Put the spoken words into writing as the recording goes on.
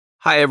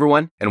Hi,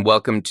 everyone, and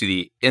welcome to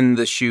the In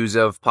the Shoes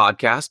Of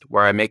podcast,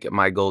 where I make it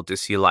my goal to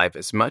see life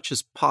as much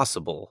as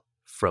possible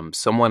from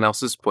someone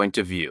else's point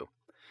of view.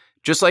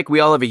 Just like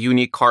we all have a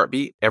unique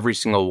heartbeat, every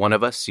single one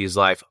of us sees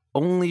life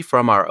only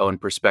from our own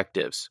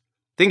perspectives.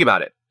 Think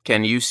about it.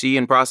 Can you see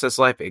and process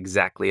life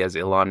exactly as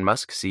Elon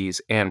Musk sees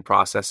and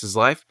processes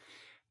life?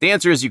 The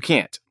answer is you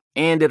can't,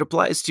 and it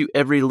applies to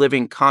every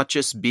living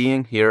conscious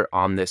being here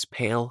on this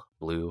pale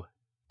blue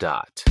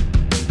dot.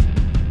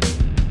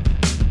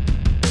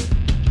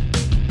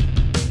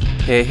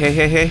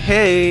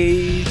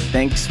 Hey.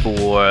 Thanks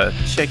for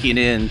checking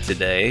in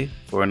today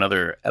for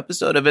another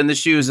episode of In the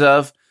Shoes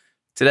Of.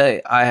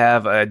 Today, I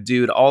have a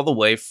dude all the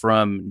way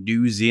from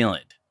New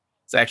Zealand.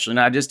 It's actually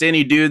not just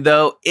any dude,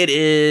 though. It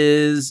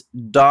is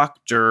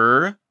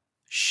Dr.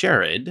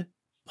 Sherrod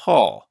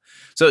Paul.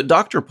 So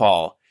Dr.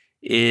 Paul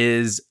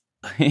he's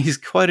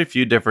quite a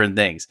few different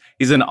things.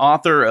 He's an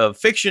author of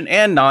fiction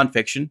and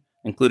nonfiction,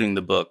 including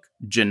the book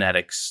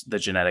Genetics, The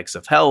Genetics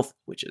of Health,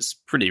 which is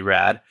pretty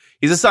rad.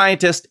 He's a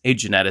scientist, a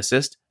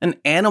geneticist, an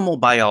animal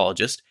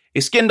biologist,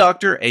 a skin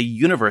doctor, a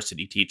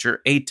university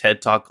teacher, a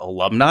TED Talk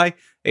alumni,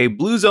 a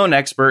Blue Zone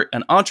expert,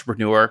 an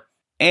entrepreneur,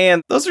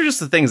 and those are just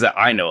the things that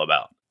I know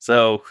about.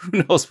 So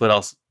who knows what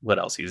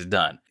else he's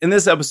done. In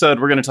this episode,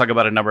 we're going to talk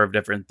about a number of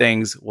different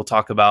things. We'll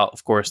talk about,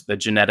 of course, the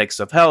genetics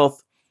of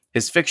health,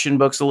 his fiction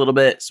books a little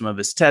bit, some of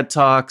his TED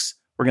Talks.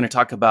 We're going to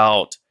talk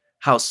about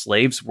how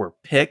slaves were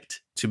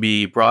picked to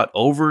be brought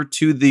over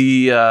to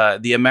the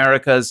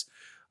Americas.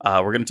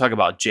 We're going to talk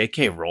about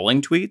J.K.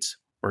 Rowling tweets.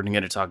 We're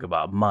going to talk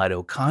about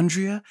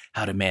mitochondria,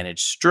 how to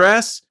manage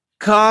stress,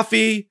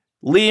 coffee,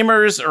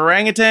 lemurs,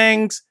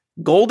 orangutans,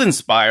 golden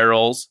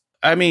spirals.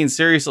 I mean,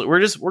 seriously,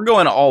 we're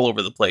going all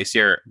over the place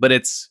here, but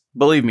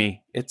believe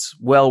me, it's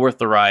well worth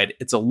the ride.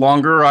 It's a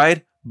longer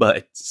ride,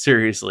 but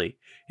seriously,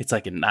 it's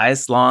like a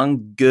nice,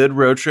 long, good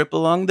road trip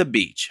along the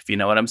beach, if you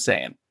know what I'm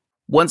saying.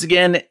 Once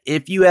again,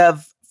 if you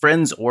have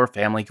friends or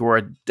family who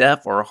are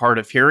deaf or hard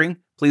of hearing,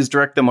 please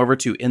direct them over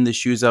to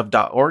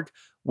intheshoesof.org,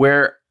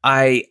 where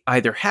I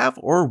either have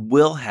or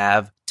will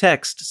have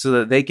text so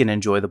that they can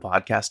enjoy the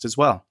podcast as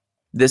well.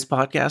 This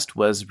podcast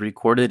was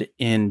recorded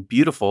in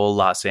beautiful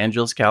Los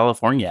Angeles,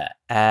 California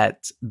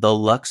at the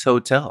Lux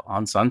Hotel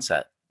on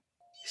Sunset.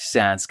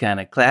 Sounds kind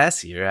of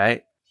classy,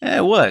 right?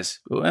 It was.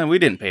 We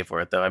didn't pay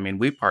for it, though. I mean,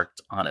 we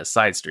parked on a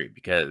side street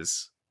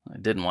because I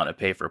didn't want to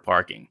pay for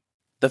parking.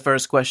 The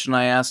first question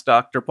I asked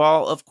Dr.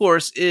 Paul, of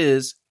course,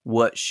 is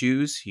what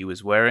shoes he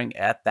was wearing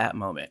at that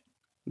moment.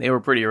 They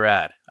were pretty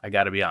rad, I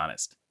gotta be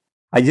honest.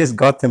 I just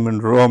got them in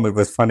Rome. It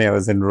was funny, I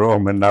was in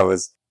Rome and I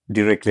was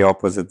directly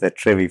opposite the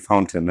Trevi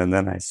Fountain, and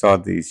then I saw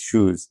these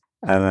shoes.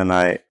 And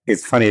then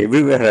it's funny,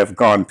 everywhere I've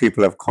gone,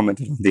 people have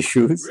commented on the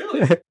shoes.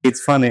 Really?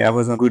 It's funny, I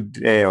was on Good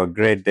Day or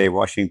Great Day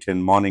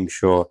Washington morning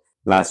show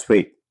last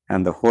week,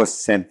 and the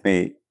host sent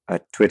me a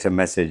Twitter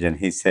message and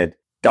he said,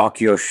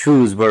 "Doc, your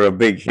shoes were a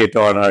big hit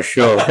on our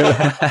show."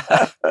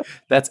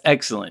 That's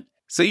excellent.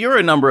 So you're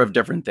a number of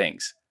different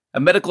things. A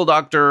medical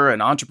doctor,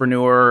 an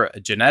entrepreneur, a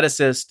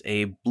geneticist,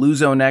 a Blue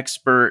Zone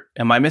expert.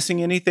 Am I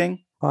missing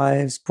anything?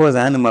 I suppose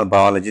animal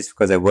biologist,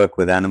 because I work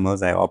with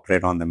animals, I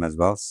operate on them as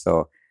well.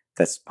 So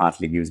that's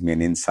partly gives me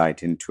an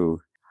insight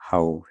into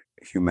how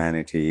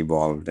humanity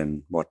evolved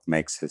and what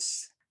makes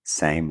us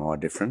same or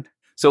different.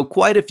 So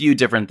quite a few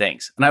different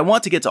things, and I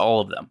want to get to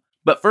all of them.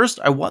 But first,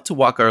 I want to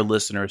walk our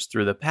listeners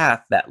through the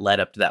path that led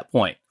up to that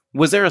point.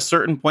 Was there a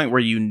certain point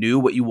where you knew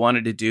what you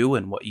wanted to do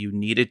and what you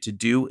needed to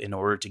do in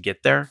order to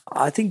get there?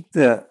 I think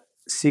the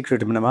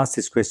secret, I've asked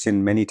this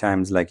question many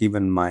times, like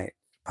even my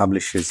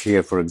publishers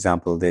here, for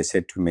example, they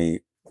said to me,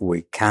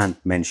 we can't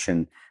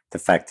mention the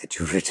fact that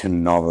you've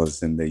written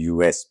novels in the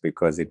US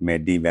because it may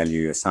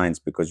devalue your science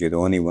because you're the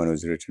only one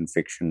who's written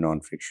fiction,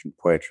 non-fiction,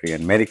 poetry,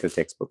 and medical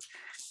textbooks.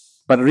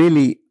 But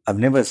really, I've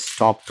never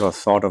stopped or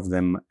thought of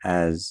them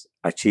as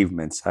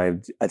achievements. I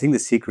think the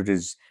secret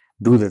is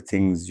do the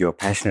things you're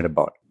passionate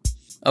about.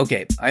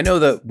 Okay, I know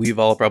that we've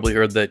all probably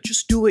heard the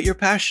just do what you're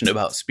passionate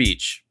about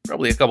speech,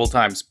 probably a couple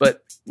times,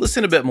 but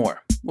listen a bit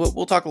more.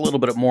 We'll talk a little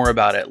bit more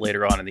about it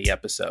later on in the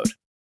episode.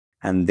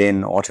 And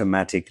then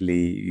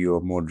automatically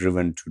you're more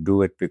driven to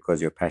do it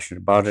because you're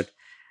passionate about it.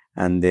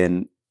 And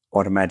then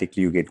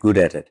automatically you get good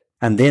at it.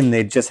 And then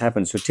it just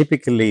happens. So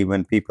typically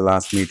when people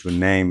ask me to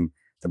name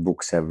the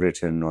books I've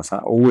written, I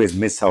always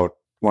miss out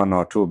one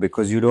or two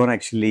because you don't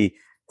actually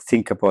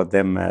think about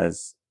them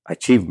as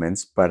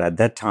achievements. But at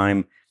that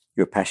time,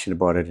 you're passionate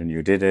about it and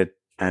you did it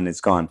and it's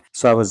gone.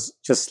 So I was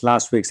just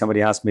last week,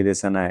 somebody asked me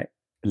this, and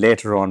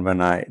later on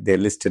when they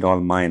listed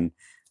all mine,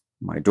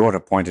 my daughter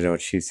pointed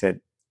out, she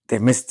said, they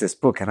missed this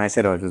book. And I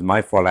said, it was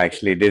my fault. I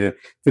actually did it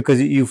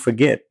because you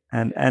forget.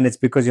 And it's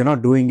because you're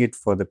not doing it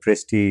for the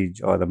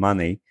prestige or the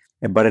money.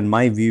 But in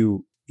my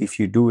view, if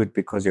you do it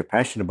because you're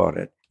passionate about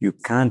it, you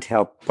can't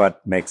help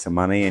but make some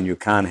money and you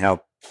can't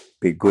help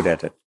be good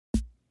at it.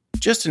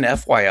 Just an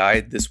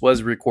FYI, this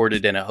was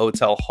recorded in a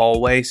hotel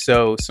hallway,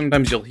 so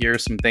sometimes you'll hear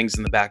some things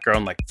in the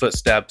background like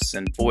footsteps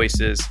and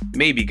voices,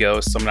 maybe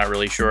ghosts, I'm not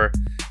really sure.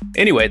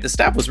 Anyway, the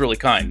staff was really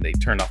kind. They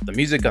turned off the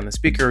music on the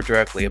speaker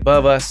directly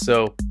above us,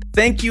 so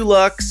thank you,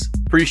 Lux.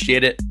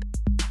 Appreciate it.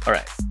 All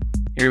right,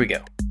 here we go.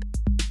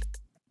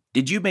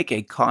 Did you make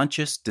a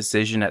conscious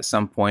decision at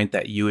some point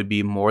that you would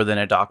be more than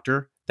a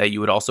doctor? That you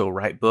would also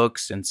write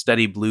books and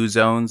study blue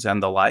zones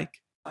and the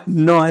like?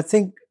 No, I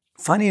think,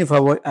 funny if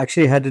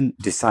actually hadn't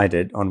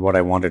decided on what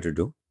I wanted to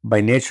do.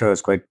 By nature, I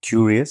was quite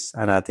curious,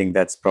 and I think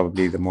that's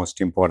probably the most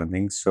important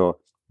thing. So,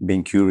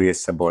 being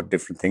curious about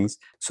different things.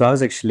 So, I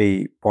was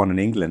actually born in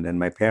England, and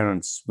my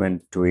parents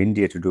went to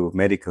India to do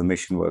medical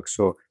mission work.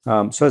 So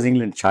I was in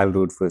England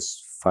childhood,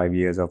 first 5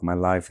 years of my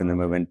life, and then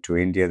I went to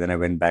India. Then I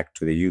went back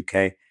to the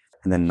UK.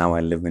 And then now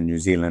I live in New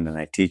Zealand and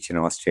I teach in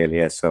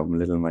Australia. So I'm a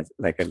little much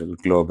like a little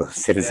global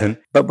citizen.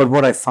 But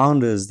what I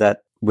found is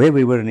that where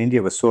we were in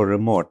India was so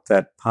remote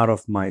that part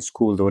of my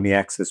school, the only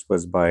access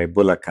was by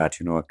bullock cart,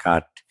 a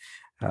cart,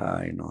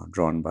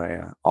 drawn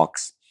by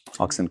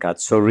oxen cart.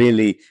 So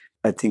really,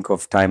 I think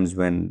of times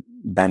when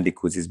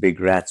bandicoots, these big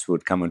rats,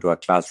 would come into our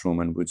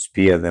classroom and would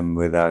spear them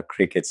with our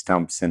cricket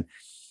stumps, and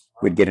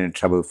we'd get into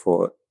trouble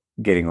for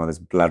getting all this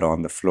blood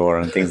on the floor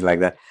and things like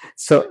that.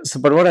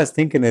 But what I was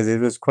thinking is it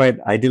was quite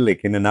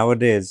idyllic.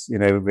 Nowadays,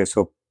 we're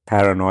so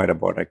paranoid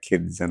about our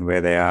kids and where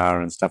they are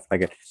and stuff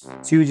like that.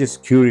 So you were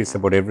just curious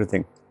about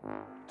everything.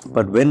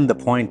 But when the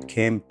point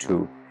came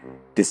to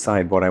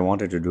decide what I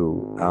wanted to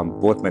do,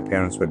 both my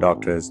parents were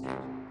doctors,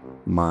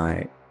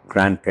 my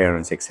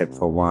grandparents, except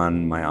for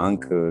one, my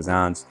uncles,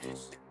 aunts.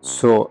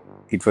 So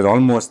it was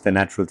almost the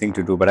natural thing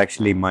to do, but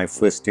actually my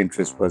first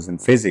interest was in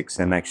physics,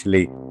 and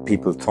actually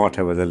people thought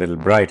I was a little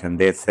bright, and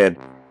they said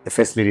the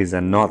facilities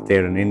are not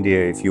there in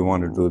India. If you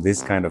want to do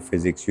this kind of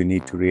physics, you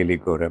need to really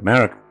go to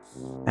America.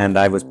 And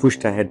I was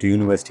pushed ahead to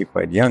university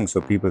quite young, so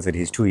people said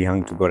he's too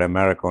young to go to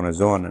America on his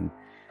own, and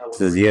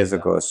this was years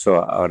ago, so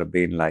I would have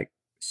been like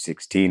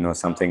 16 or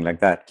something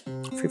like that,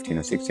 15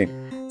 or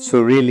 16.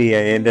 So really I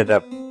ended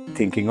up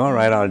thinking, all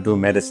right, I'll do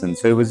medicine.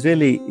 So it was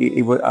really,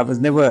 I was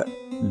never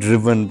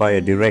driven by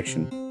a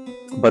direction.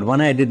 But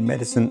when I did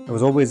medicine, I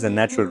was always a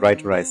natural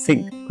writer, I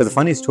think. Because the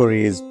funny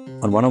story is,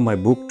 on one of my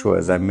book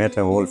tours, I met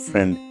an old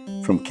friend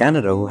from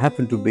Canada who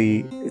happened to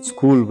be at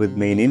school with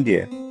me in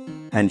India.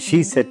 And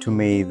she said to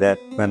me that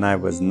when I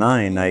was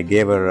 9, I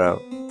gave her a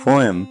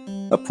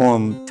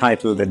poem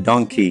titled "The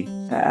Donkey"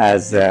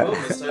 as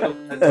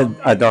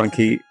a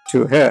donkey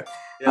to her.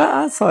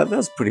 I thought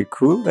that's pretty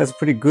cool. That's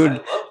pretty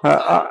good.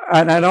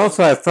 And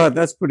also I thought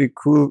that's pretty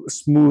cool,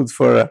 smooth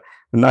for a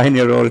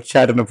 9-year-old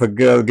chatting of a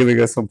girl giving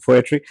her some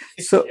poetry.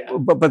 So,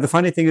 but the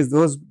funny thing is,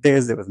 those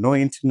days there was no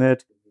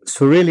internet.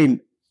 So really,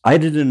 I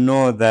didn't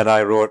know that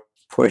I wrote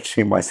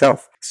poetry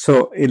myself.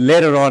 So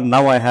later on,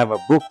 now I have a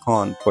book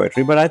on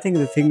poetry. But I think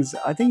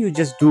you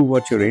just do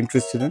what you're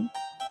interested in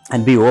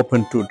and be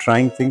open to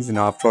trying things.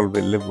 After all,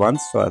 we live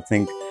once. So I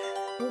think,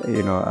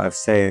 I've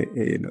said,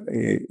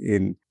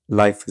 in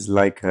life is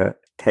like a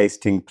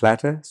tasting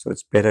platter. So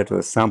it's better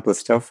to sample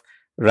stuff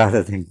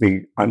rather than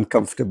being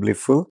uncomfortably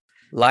full.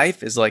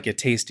 Life is like a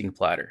tasting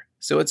platter,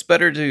 so it's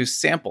better to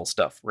sample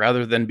stuff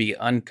rather than be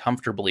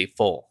uncomfortably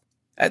full.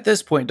 At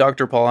this point,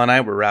 Dr. Paul and I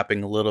were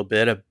rapping a little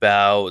bit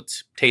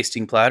about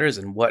tasting platters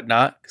and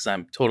whatnot, because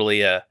I'm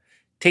totally a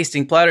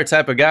tasting platter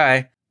type of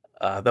guy,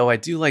 though I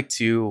do like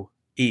to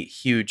eat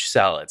huge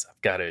salads.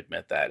 I've got to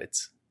admit that.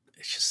 It's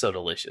just so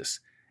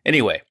delicious.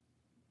 Anyway,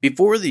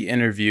 before the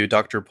interview,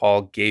 Dr.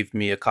 Paul gave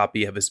me a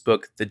copy of his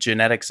book, The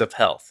Genetics of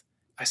Health.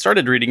 I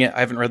started reading it. I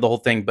haven't read the whole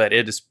thing, but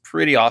it is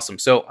pretty awesome.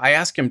 So I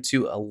asked him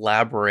to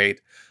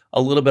elaborate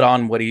a little bit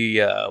on what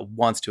he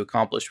wants to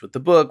accomplish with the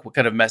book, what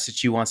kind of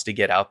message he wants to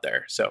get out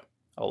there. So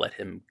I'll let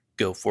him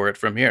go for it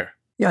from here.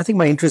 Yeah, I think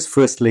my interest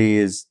firstly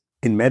is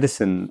in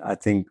medicine. I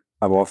think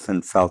I've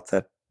often felt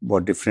that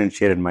what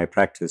differentiated my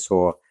practice,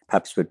 or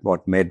perhaps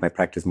what made my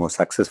practice more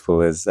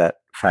successful, is that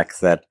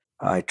fact that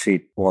I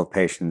treat all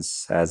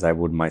patients as I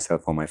would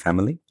myself or my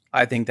family.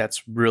 I think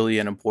that's really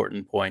an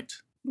important point.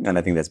 And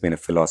I think that's been a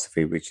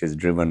philosophy which has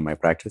driven my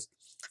practice.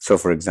 So,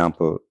 for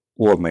example,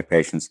 all my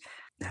patients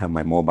have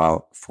my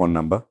mobile phone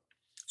number.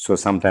 So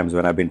sometimes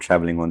when I've been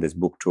traveling on this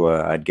book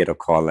tour, I'd get a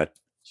call at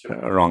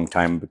a wrong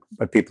time,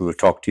 but people will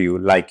talk to you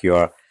like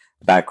you're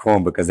back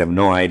home because they have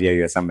no idea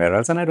you're somewhere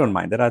else. And I don't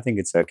mind that. I think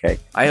it's okay.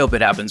 I hope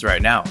it happens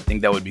right now. I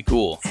think that would be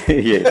cool.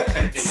 yeah,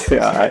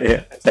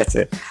 that's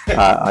it.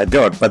 I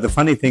don't. But the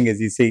funny thing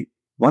is, you see,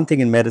 one thing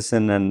in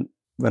medicine, and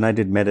when I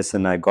did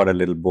medicine, I got a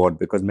little bored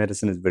because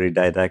medicine is very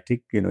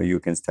didactic. You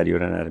can study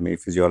your anatomy,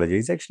 physiology.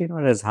 It's actually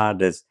not as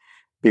hard as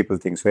people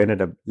think. So I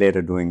ended up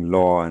later doing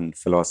law and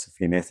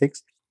philosophy and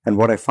ethics. And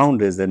what I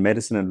found is that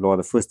medicine and law,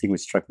 the first thing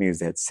which struck me is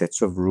they had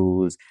sets of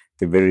rules.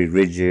 They're very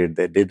rigid.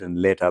 They didn't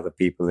let other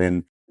people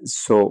in.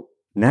 So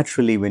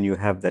naturally, when you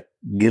have that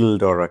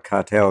guild or a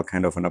cartel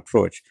kind of an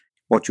approach,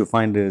 what you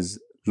find is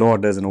law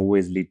doesn't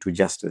always lead to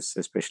justice,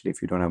 especially if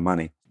you don't have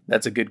money.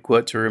 That's a good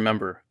quote to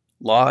remember.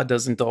 Law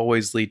doesn't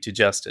always lead to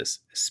justice,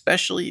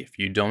 especially if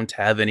you don't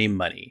have any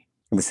money.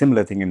 And the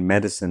similar thing in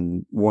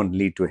medicine won't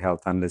lead to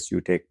health unless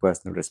you take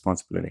personal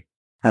responsibility.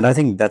 And I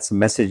think that's a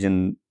message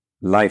in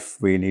life.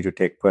 We need to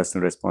take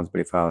personal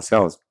responsibility for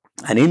ourselves.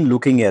 And in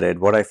looking at it,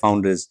 what I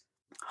found is,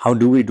 how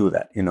do we do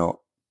that?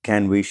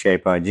 Can we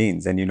shape our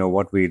genes? And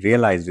what we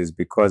realized is,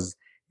 because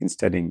in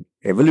studying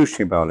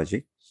evolutionary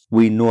biology,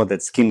 we know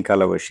that skin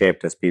color was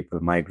shaped as people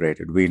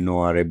migrated. We know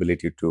our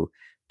ability to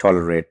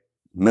tolerate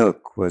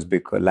milk was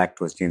because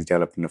lactose genes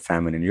developed in a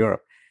famine in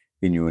Europe.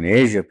 We knew in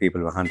Asia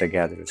people were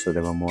hunter-gatherers, so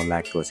they were more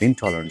lactose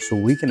intolerant. So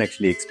we can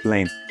actually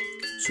explain.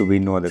 So we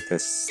know that the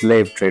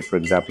slave trade, for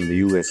example, in the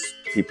US,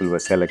 people were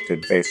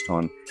selected based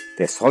on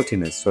their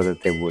saltiness so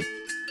that they would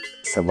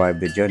survive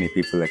the journey.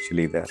 People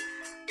actually, the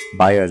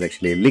buyers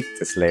actually licked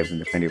the slaves, and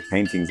there are plenty of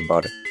paintings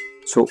about it.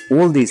 So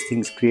all these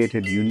things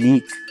created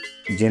unique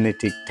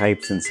genetic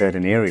types in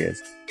certain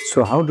areas.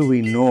 So how do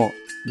we know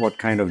what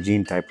kind of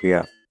gene type we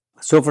are?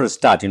 So for a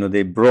start,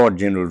 the broad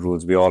general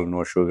rules, we all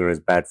know sugar is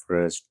bad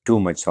for us, too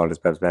much salt is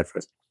perhaps bad for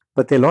us.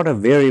 But there are a lot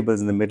of variables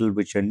in the middle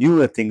which are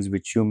newer things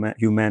which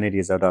humanity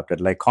has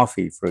adopted, like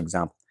coffee, for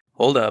example.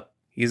 Hold up.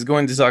 He's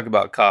going to talk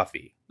about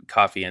coffee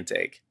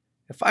intake.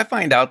 If I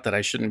find out that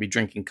I shouldn't be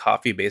drinking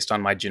coffee based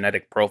on my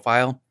genetic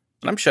profile,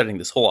 then I'm shutting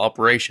this whole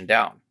operation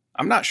down.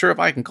 I'm not sure if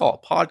I can call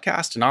a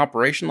podcast an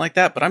operation like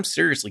that, but I'm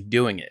seriously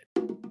doing it.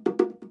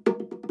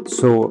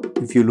 So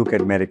if you look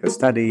at medical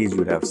studies,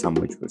 you'd have some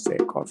which would say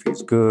coffee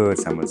is good,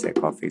 some would say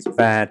coffee is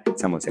bad,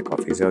 some would say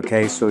coffee is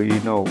okay, so you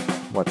know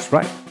what's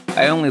right.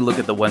 I only look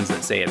at the ones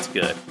that say it's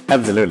good.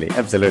 Absolutely.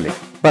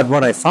 But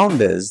what I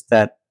found is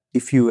that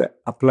if you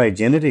apply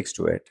genetics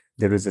to it,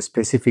 there is a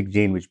specific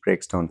gene which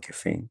breaks down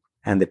caffeine,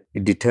 and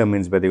it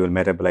determines whether you will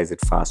metabolize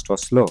it fast or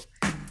slow.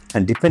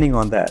 And depending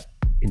on that,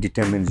 it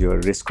determines your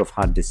risk of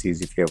heart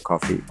disease if you have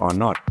coffee or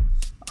not.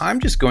 I'm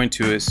just going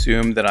to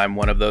assume that I'm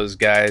one of those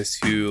guys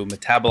who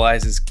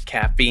metabolizes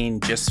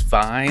caffeine just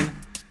fine.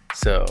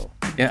 So,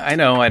 yeah, I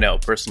know,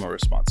 personal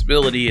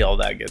responsibility, all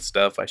that good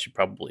stuff. I should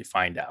probably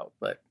find out,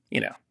 but,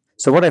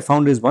 So what I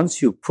found is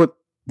once you put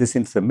this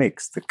into the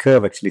mix, the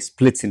curve actually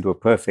splits into a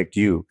perfect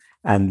U.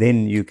 And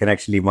then you can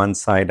actually, one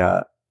side,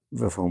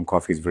 for whom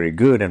coffee is very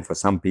good, and for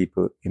some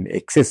people in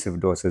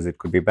excessive doses, it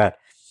could be bad.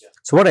 Yeah.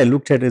 So what I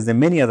looked at is there are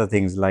many other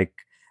things like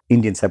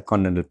Indian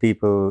subcontinental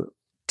people.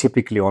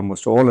 Typically,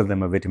 almost all of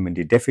them are vitamin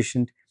D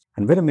deficient.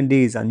 And vitamin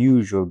D is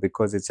unusual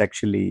because it's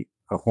actually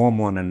a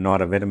hormone and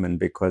not a vitamin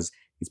because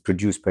it's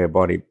produced by a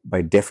body.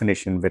 By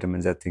definition,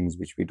 vitamins are things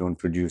which we don't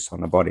produce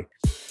on a body.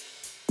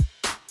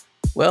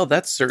 Well,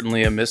 that's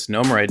certainly a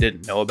misnomer I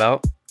didn't know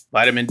about.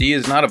 Vitamin D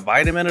is not a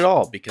vitamin at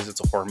all because it's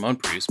a hormone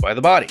produced by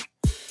the body.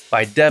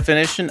 By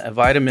definition, a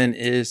vitamin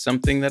is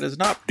something that is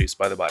not produced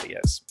by the body,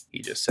 as he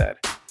just said.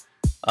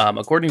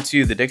 According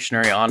to the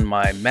dictionary on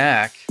my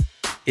Mac,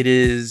 it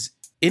is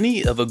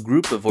any of a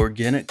group of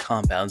organic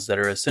compounds that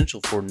are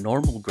essential for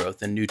normal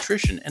growth and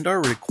nutrition and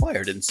are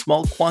required in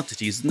small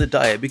quantities in the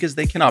diet because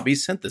they cannot be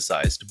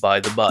synthesized by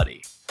the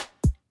body.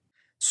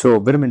 So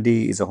vitamin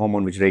D is a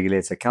hormone which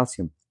regulates the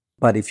calcium.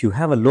 But if you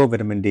have a low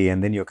vitamin D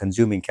and then you're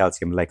consuming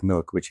calcium like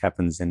milk, which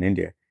happens in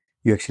India,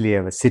 you actually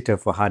have a sitter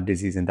for heart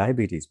disease and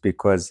diabetes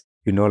because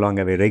you no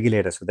longer have a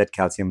regulator, so that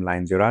calcium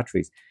lines your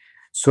arteries.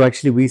 So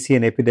actually we see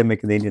an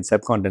epidemic in the Indian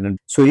subcontinent.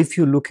 So if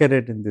you look at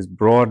it in this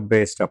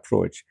broad-based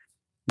approach,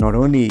 not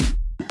only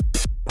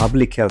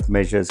public health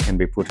measures can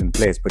be put in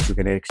place, but you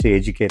can actually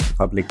educate the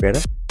public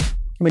better.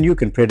 I mean, you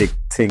can predict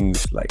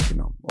things like,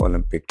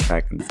 Olympic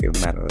track and field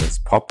medals,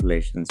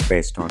 populations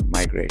based on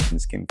migration,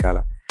 skin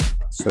color.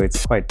 So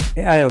it's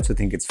I also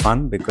think it's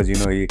fun because,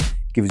 it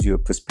gives you a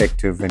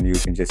perspective and you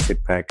can just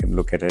sit back and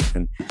look at it.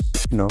 And,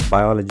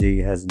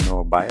 biology has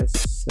no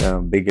bias.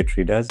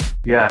 Bigotry does.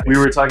 Yeah, we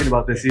were talking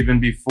about this even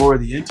before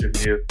the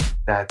interview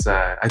that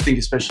I think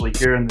especially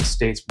here in the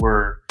States,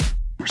 we're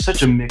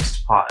such a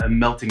mixed pot, a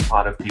melting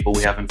pot of people.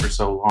 We haven't for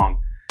so long.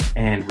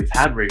 And we've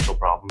had racial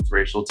problems,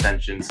 racial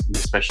tensions, and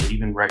especially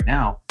even right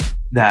now,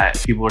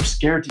 that people are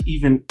scared to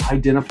even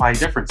identify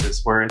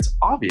differences where it's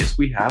obvious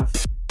we have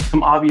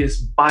some obvious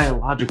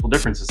biological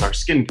differences. Our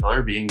skin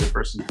color being the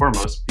first and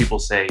foremost. People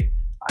say,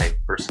 I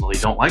personally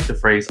don't like the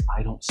phrase,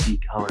 I don't see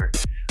color.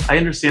 I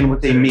understand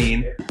what they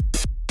mean.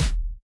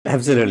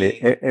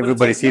 Absolutely.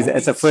 Everybody sees it.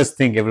 It's the first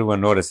thing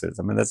everyone notices.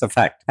 I mean, that's a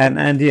fact.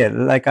 And yeah,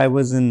 like I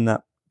was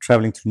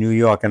traveling to New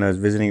York and I was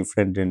visiting a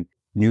friend in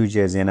New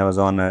Jersey and I was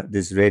on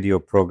this radio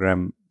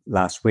program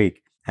last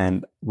week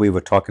and we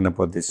were talking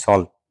about this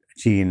salt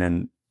gene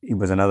and it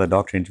was another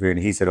doctor interview and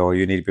he said, oh,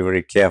 you need to be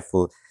very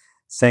careful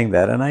saying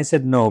that. And I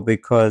said, no,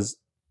 because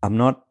I'm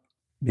not,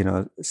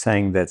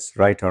 saying that's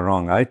right or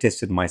wrong. I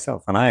tested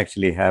myself and I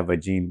actually have a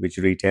gene which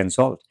retains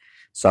salt.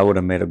 So I would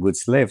have made a good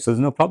slave. So there's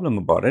no problem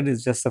about it.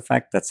 It's just a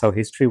fact. That's how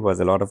history was.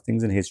 A lot of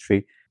things in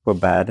history were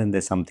bad and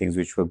there's some things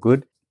which were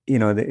good.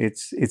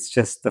 It's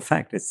just the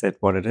fact. It's that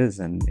what it is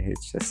and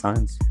it's just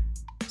science.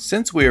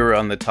 Since we were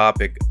on the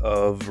topic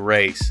of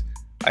race,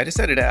 I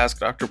decided to ask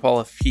Dr. Paul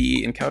if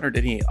he encountered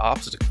any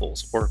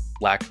obstacles or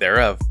lack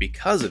thereof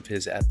because of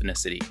his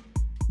ethnicity.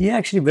 Yeah,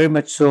 actually very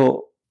much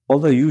so.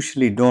 Although I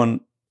usually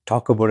don't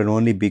talk about it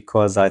only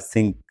because I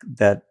think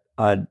that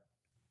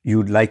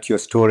you'd like your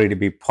story to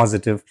be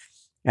positive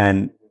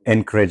and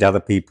encourage other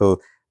people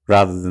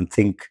rather than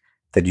think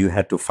that you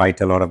had to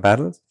fight a lot of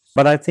battles.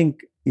 But I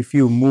think if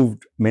you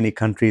moved many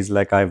countries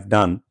like I've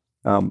done,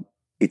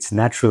 it's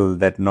natural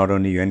that not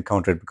only you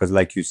encounter it, because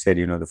like you said,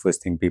 the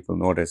first thing people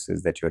notice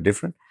is that you're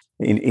different.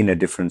 in a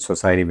different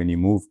society when you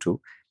move to.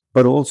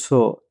 But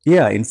also,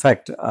 yeah, in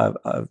fact,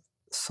 I've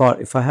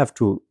thought if I have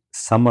to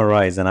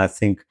summarize, and I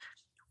think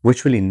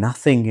virtually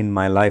nothing in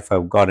my life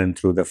I've gotten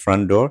through the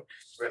front door.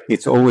 Right.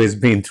 It's always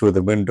been through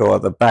the window or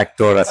the back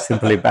door or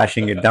simply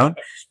bashing it down.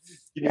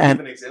 Can you And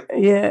give an example?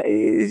 yeah,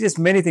 it's just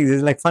many things.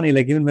 It's like funny,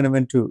 like even when I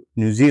went to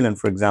New Zealand,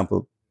 for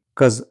example,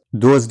 because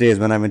those days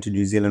when I went to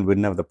New Zealand, we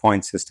didn't have the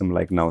point system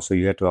like now. So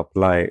you had to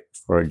apply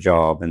for a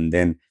job and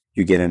then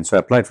you get in. So I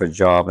applied for a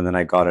job and then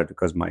I got it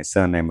because my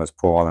surname was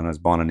Paul and I was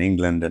born in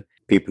England and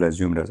people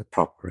assumed I was a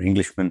proper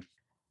Englishman.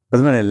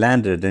 But when I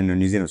landed,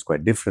 New Zealand was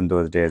quite different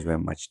those days. We're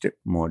much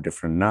more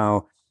different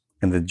now.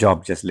 And the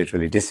job just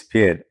literally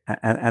disappeared.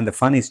 And the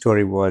funny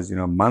story was,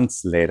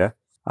 months later,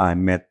 I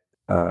met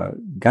a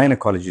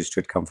gynecologist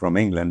who had come from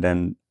England.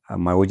 And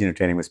my original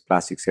training was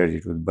plastic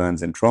surgery with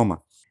burns and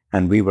trauma.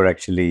 And we were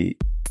actually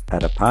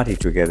at a party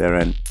together.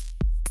 And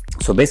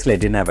so basically, I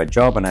didn't have a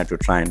job and I had to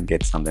try and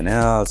get something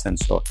else. And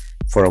so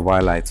for a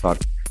while, I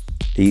thought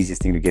the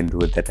easiest thing to get into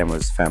at that time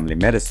was family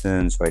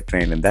medicine. So I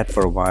trained in that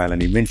for a while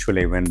and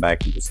eventually went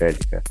back into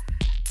surgical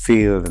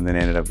field and then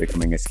ended up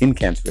becoming a skin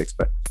cancer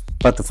expert.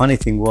 But the funny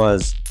thing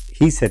was,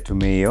 he said to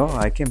me,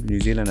 I came to New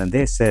Zealand and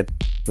they said,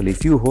 well,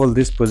 if you hold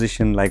this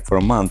position like for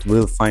a month,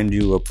 we'll find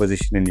you a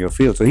position in your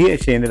field. So he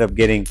actually ended up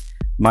getting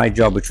my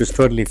job, which was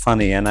totally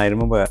funny. And I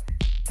remember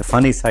the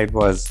funny side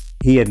was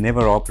he had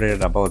never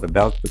operated above the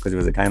belt because he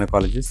was a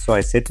gynecologist. So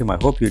I said to him, I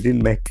hope you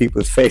didn't make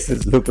people's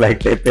faces look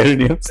like their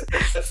perineums.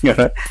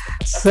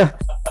 So,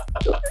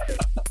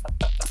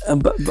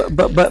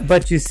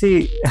 but you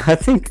see, I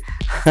think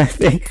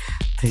the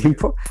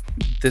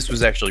This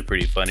was actually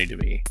pretty funny to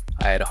me.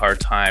 I had a hard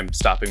time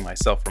stopping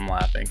myself from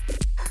laughing.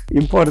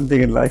 important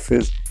thing in life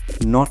is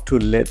not to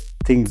let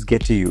things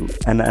get to you.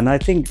 And I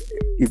think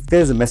if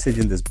there's a message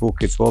in this book,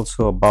 it's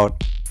also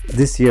about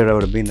this year I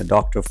would have been a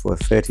doctor for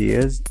 30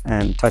 years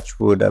and touch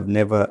wood, I've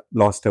never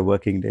lost a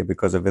working day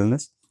because of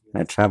illness.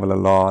 I travel a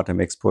lot,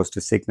 I'm exposed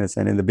to sickness.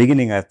 And in the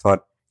beginning, I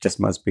thought just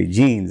must be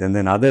genes. And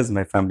then others in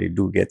my family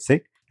do get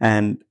sick.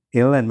 And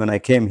when I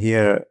came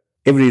here,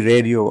 every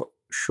radio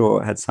show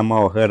had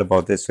somehow heard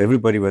about this. So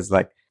everybody was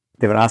like,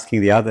 they were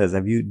asking the others,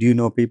 do you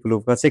know people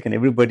who've got sick? And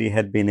everybody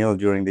had been ill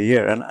during the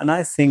year. And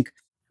I think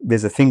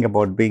there's a thing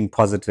about being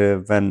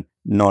positive and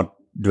not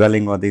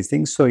dwelling on these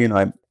things. So,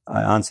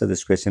 I answer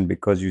this question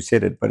because you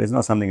said it, but it's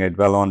not something I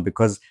dwell on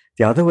because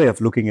the other way of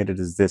looking at it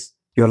is this.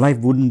 Your life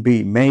wouldn't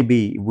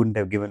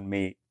have given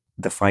me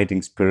the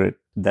fighting spirit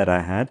that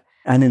I had.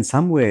 And in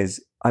some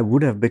ways, I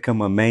would have become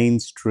a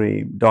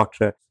mainstream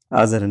doctor.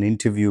 I was at an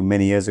interview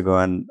many years ago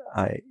and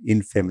I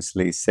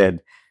infamously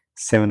said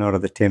 7 out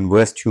of the 10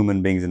 worst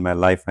human beings in my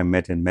life I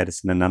met in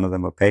medicine and none of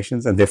them are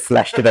patients, and they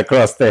flashed it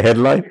across the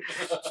headline.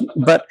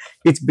 But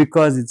it's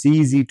because it's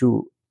easy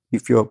to,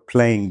 if you're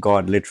playing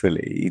God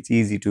literally, it's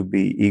easy to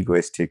be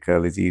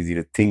egoistical. It's easy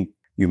to think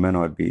you may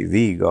not be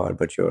the God,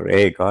 but you're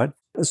a God.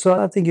 So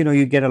I think,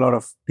 you get a lot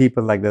of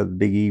people like that,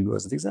 big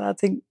egos and things. And I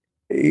think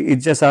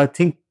I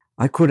think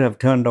I could have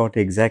turned out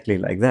exactly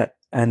like that.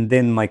 And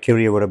then my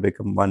career would have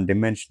become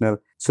one-dimensional.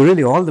 So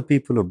really all the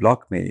people who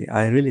block me,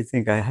 I really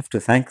think I have to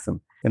thank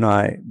them.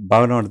 I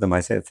bow down to them. I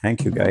said,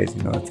 thank you guys.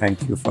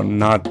 Thank you for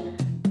not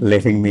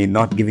giving me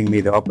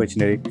the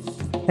opportunity.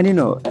 And,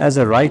 as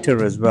a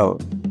writer as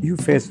well, you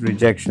face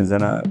rejections.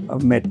 And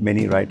I've met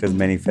many writers,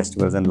 many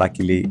festivals, and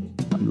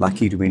I'm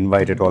lucky to be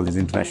invited to all these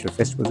international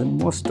festivals. And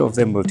most of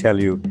them will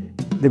tell you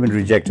they've been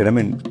rejected. I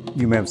mean,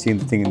 you may have seen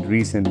the thing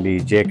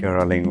recently, J.K.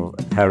 Rowling,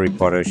 Harry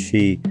Potter,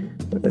 she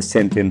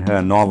sent in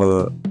her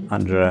novel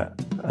under a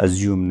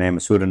assumed name, a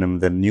pseudonym,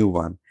 the new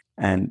one.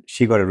 And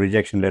she got a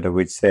rejection letter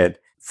which said,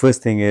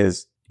 first thing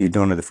is, you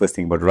don't know the first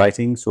thing about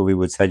writing, so we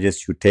would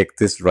suggest you take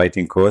this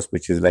writing course,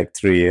 which is like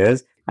 3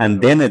 years.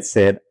 And then it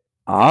said,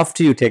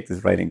 after you take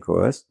this writing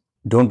course,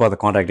 don't bother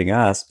contacting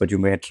us, but you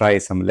may try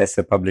some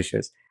lesser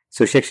publishers.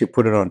 So she actually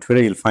put it on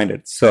Twitter, you'll find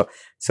it. So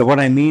what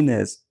I mean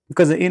is,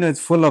 because, it's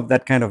full of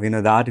that kind of,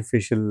 the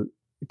artificial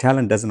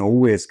talent doesn't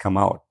always come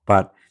out,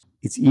 but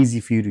it's easy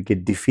for you to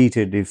get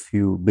defeated if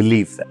you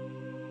believe that.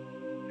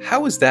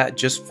 How is that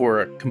just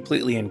for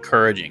completely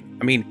encouraging?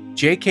 I mean,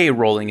 J.K.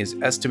 Rowling is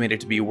estimated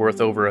to be worth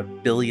over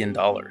 $1 billion.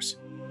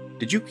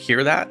 Did you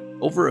hear that?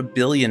 Over $1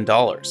 billion.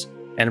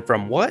 And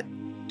from what?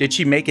 Did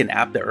she make an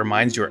app that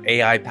reminds your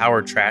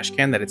AI-powered trash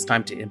can that it's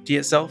time to empty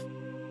itself?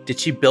 Did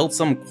she build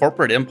some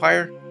corporate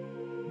empire?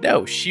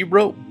 No, she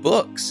wrote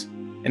books.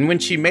 And when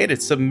she made a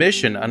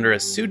submission under a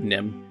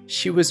pseudonym,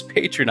 she was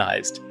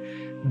patronized.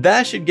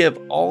 That should give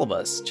all of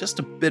us just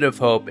a bit of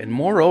hope and,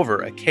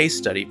 moreover, a case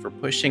study for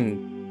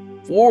pushing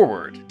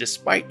forward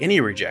despite any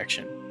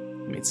rejection.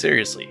 I mean,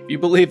 seriously, if you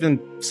believe in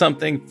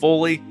something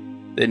fully,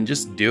 then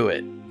just do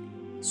it.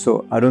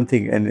 So I don't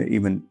think, and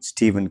even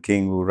Stephen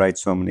King, who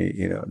writes so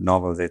many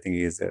novels, I think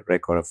he has a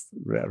record of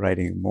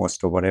writing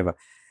most or whatever.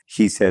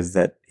 He says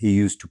that he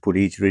used to put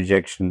each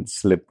rejection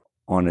slip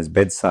on his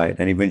bedside,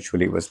 and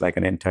eventually it was like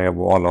an entire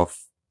wall of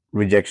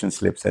rejection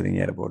slips. I think he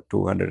had about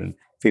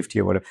 250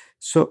 or whatever.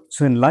 So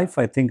in life,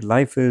 I think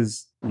life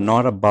is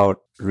not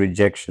about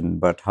rejection,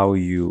 but how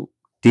you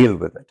deal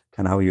with it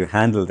and how you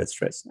handle that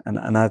stress.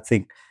 And I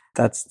think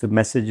that's the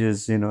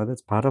messages,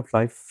 that's part of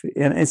life.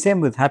 And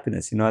same with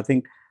happiness.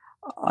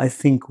 I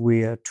think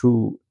we are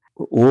too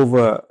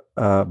over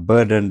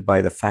burdened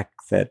by the fact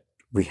that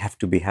we have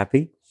to be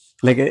happy.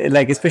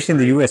 Like especially in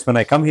the US, when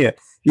I come here,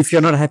 if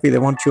you're not happy, they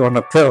want you on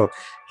a pill.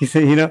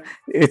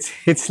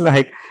 It's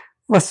like,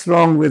 what's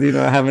wrong with,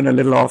 having a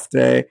little off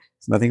day?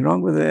 There's nothing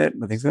wrong with it.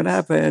 Nothing's going to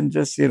happen.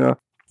 Just, you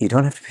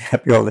don't have to be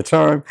happy all the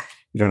time.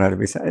 You don't have to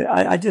be.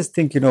 I just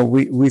think,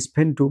 we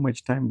spend too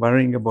much time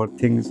worrying about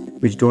things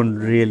which don't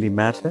really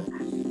matter.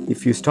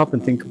 If you stop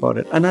and think about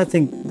it. And I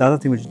think the other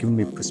thing which has given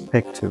me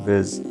perspective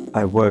is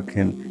I work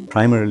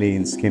primarily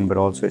in skin, but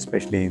also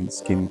especially in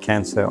skin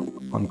cancer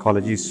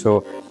oncology.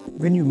 So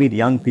when you meet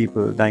young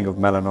people dying of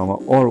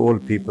melanoma or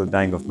old people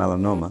dying of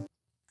melanoma,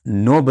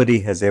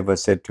 nobody has ever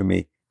said to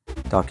me,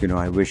 Doc,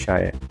 I wish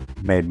I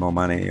made more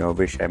money or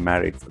wish I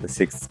married for the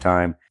 6th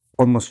time.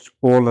 Almost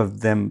all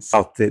of them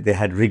felt they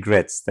had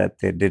regrets that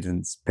they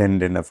didn't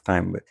spend enough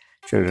time with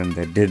children,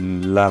 they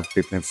didn't love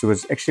people. So it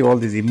was actually all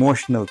these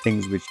emotional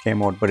things which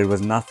came out, but it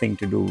was nothing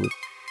to do with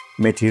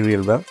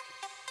material wealth.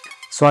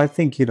 So I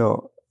think,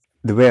 the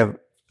way I've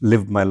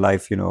lived my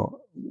life,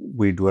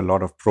 we do a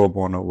lot of pro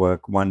bono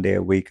work. 1 day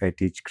a week, I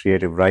teach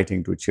creative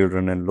writing to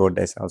children in low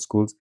decile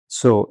schools.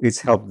 So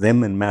it's helped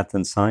them in math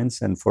and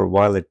science. And for a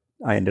while,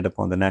 I ended up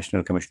on the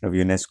National Commission of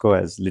UNESCO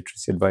as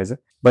literacy advisor,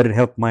 but it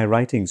helped my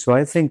writing. So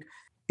I think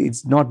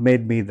it's not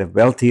made me the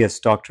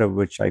wealthiest doctor,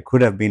 which I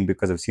could have been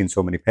because I've seen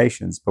so many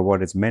patients. But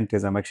what it's meant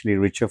is I'm actually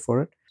richer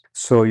for it.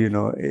 So,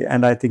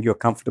 and I think you're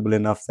comfortable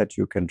enough that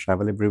you can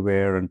travel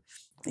everywhere. And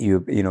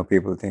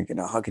people think,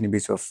 how can you be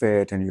so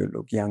fit and you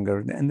look younger?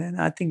 And then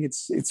I think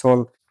it's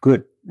all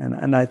good.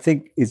 And I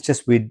think it's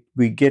just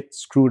we get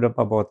screwed up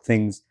about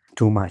things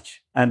too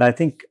much. And I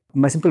think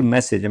my simple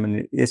message,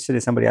 yesterday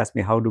somebody asked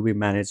me, how do we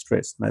manage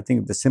stress? And I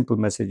think the simple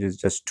message is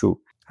just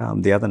two.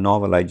 The other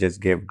novel I just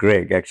gave,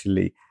 Greg,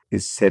 actually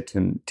is set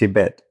in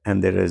Tibet.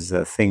 And there is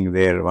a thing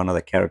there, one of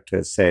the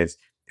characters says,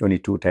 only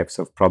 2 types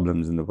of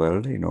problems in the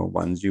world,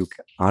 ones you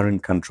are in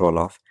control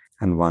of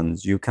and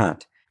ones you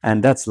can't.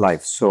 And that's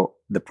life. So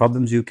the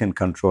problems you can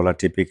control are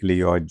typically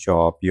your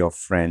job, your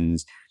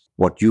friends,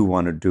 what you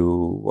want to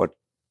do, what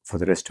for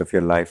the rest of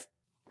your life.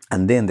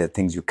 And then there are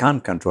things you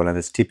can't control, and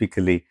it's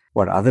typically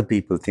what other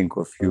people think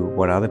of you,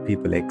 what other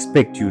people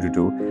expect you to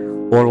do,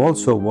 or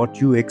also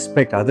what you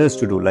expect others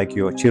to do, like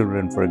your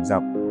children, for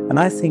example. And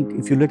I think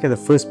if you look at the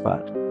first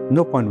part,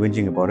 no point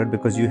whinging about it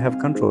because you have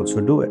control, so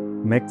do it,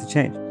 make the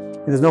change.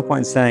 There's no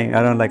point saying,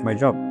 I don't like my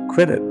job,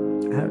 quit it,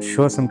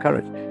 show some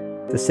courage.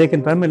 The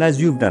second part, as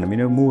you've done,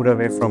 moved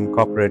away from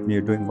corporate and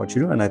you're doing what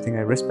you do, and I think I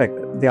respect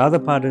that. The other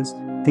part is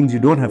things you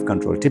don't have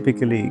control.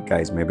 Typically,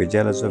 guys may be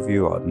jealous of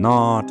you or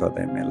not, or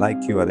they may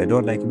like you or they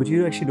don't like you, but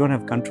you actually don't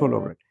have control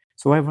over it.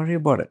 So why worry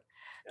about it?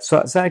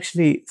 So I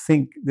actually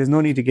think there's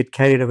no need to get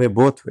carried away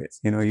both ways.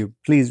 You're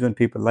pleased when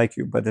people like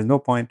you, but there's no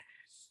point,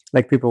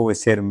 like people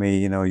always say to me,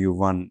 you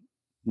won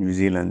New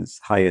Zealand's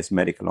highest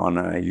medical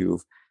honor,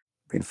 you've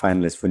been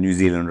finalist for New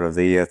Zealander of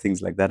the Year,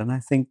 things like that. And I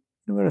think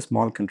we're a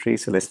small country,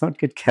 so let's not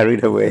get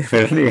carried away. So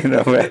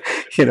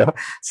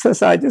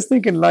I just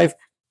think in life,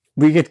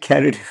 we get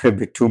carried a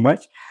bit too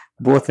much,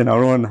 both in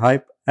our own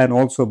hype and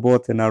also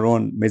both in our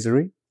own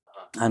misery.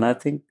 And I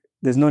think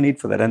there's no need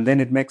for that. And then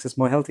it makes us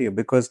more healthier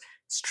because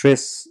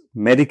stress,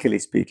 medically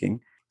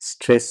speaking,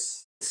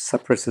 stress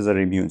suppresses our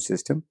immune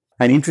system.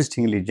 And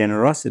interestingly,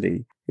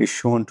 generosity is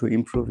shown to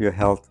improve your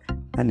health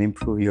and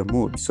improve your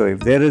mood. So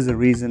if there is a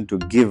reason to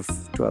give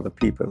to other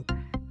people,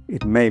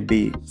 it may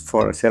be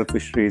for a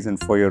selfish reason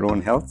for your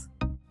own health.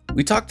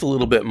 We talked a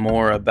little bit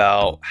more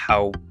about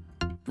how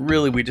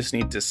really we just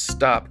need to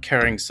stop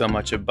caring so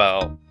much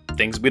about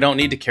things we don't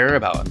need to care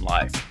about in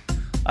life.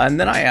 And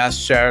then I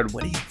asked Sharad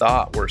what he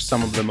thought were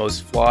some of the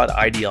most flawed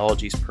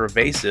ideologies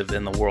pervasive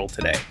in the world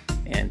today.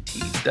 And he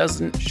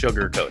doesn't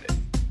sugarcoat it.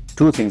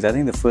 2 things. I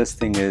think the first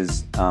thing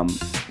is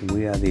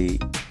we are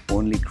the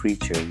only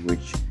creature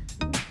which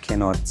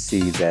cannot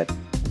see that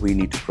we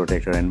need to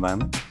protect our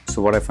environment.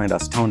 So what I find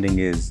astounding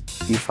is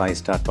if I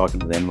start talking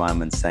to the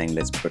environment saying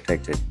let's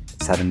protect it,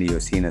 suddenly you're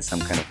seen as some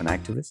kind of an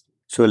activist.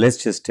 So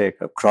let's just take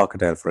a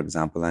crocodile, for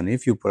example. And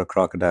if you put a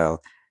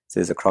crocodile,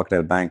 there's a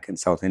crocodile bank in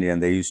South India,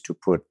 and they used to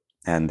put,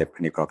 and there are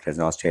plenty of crocodiles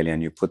in Australia,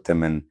 and you put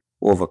them in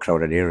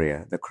overcrowded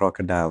area. The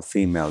crocodile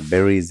female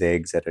buries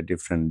eggs at a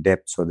different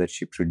depth so that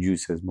she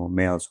produces more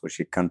males, so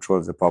she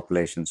controls the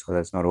population so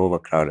that's not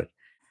overcrowded.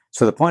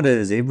 So the point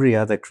is every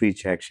other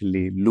creature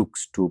actually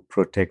looks to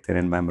protect their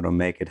environment or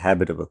make it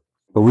habitable.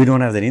 But we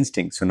don't have that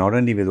instinct. So not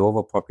only with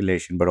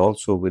overpopulation, but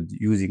also with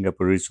using up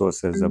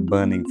resources of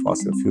burning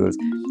fossil fuels,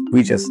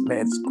 we just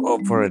let's go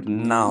for it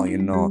now,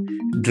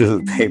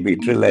 drill, baby,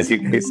 drill, as you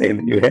guys say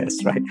in the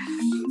US, right?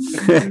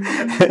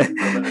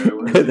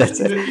 That's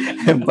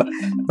it.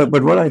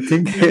 But what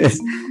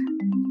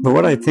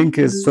I think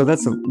is, so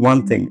that's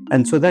one thing.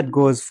 And so that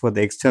goes for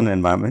the external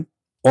environment,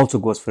 also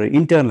goes for the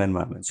internal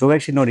environment. So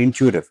actually not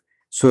intuitive.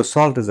 So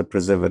salt is a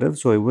preservative.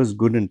 So it was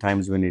good in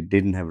times when it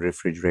didn't have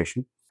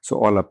refrigeration. So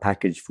all our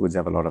packaged foods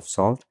have a lot of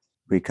salt.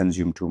 we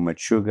consume too much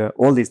sugar.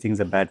 All these things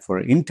are bad for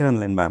our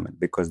internal environment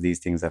because these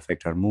things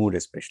affect our mood,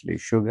 especially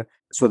sugar.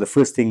 So the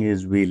first thing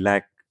is we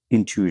lack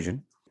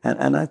intuition.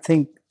 And I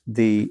think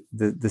the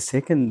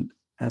second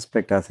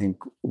aspect I think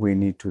we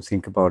need to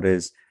think about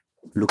is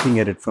looking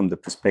at it from the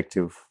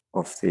perspective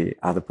of the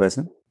other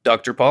person.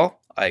 Dr.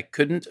 Paul, I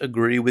couldn't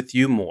agree with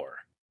you more.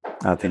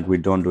 I think we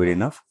don't do it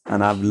enough.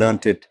 And I've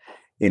learned it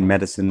in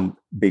medicine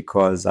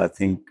because I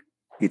think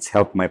it's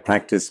helped my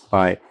practice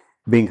by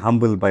being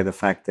humbled by the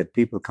fact that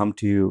people come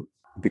to you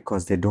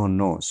because they don't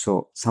know.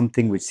 So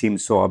something which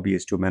seems so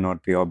obvious to may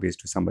not be obvious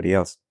to somebody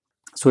else.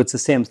 So it's the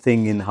same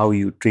thing in how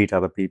you treat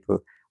other people.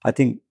 I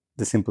think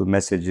the simple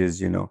message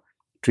is,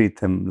 treat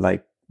them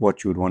like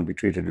what you would want to be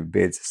treated with.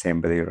 It's the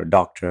same whether you're a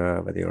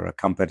doctor, whether you're a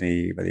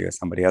company, whether you're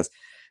somebody else.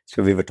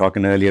 So we were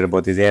talking earlier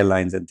about these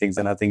airlines and things,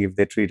 and I think if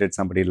they treated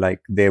somebody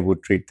like they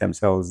would treat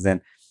themselves,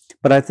 then.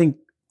 But I think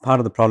part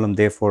of the problem,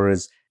 therefore,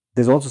 is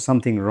there's also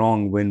something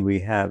wrong when we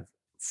have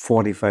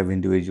 45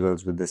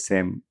 individuals with the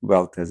same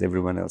wealth as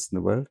everyone else in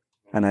the world.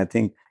 And I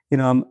think,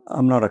 I'm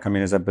not a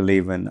communist. I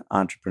believe in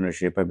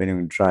entrepreneurship. I believe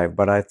in drive,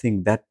 but I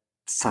think that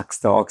sucks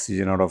the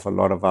oxygen out of a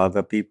lot of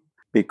other people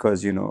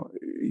because,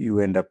 you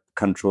end up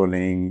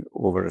controlling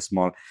over a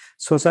small.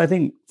 So I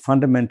think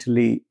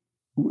fundamentally,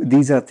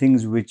 these are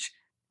things which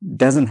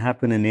doesn't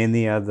happen in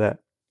any other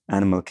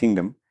animal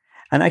kingdom.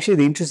 And actually,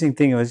 the interesting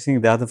thing,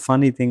 the other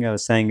funny thing I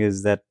was saying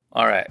is that...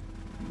 All right,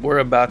 we're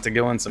about to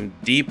go in some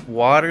deep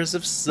waters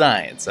of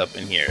science up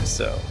in here,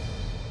 so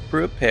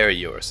prepare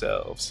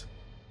yourselves.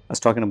 I was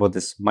talking about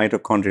this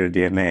mitochondrial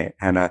DNA,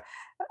 and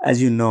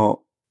as you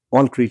know,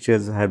 all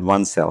creatures had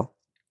one cell.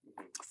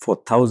 For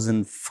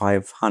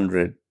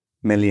 1,500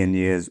 million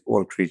years,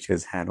 all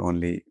creatures had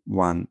only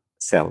one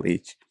cell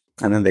each.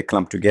 And then they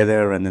clumped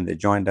together, and then they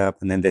joined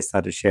up, and then they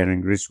started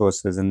sharing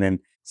resources, and then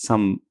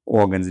some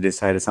things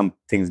decided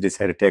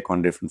to take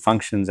on different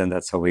functions, and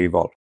that's how we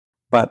evolved.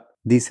 But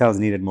these cells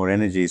needed more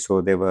energy,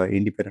 so they were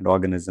independent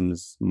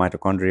organisms,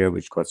 mitochondria,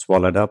 which got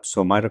swallowed up.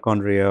 So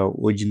mitochondria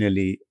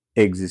originally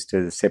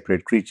existed as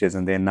separate creatures,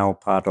 and they're now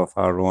part of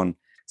our own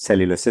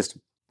cellular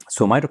system.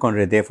 So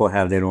mitochondria therefore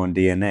have their own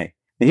DNA.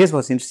 And here's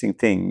what's interesting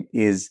thing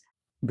is,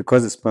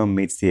 because the sperm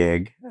meets the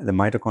egg, the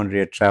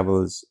mitochondria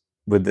travels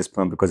with the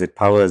sperm because it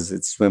powers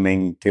its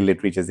swimming till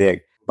it reaches the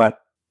egg. But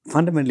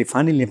fundamentally,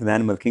 finally, in the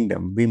animal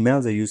kingdom, we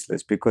males are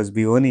useless because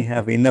we only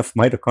have enough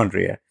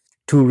mitochondria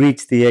to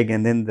reach the egg,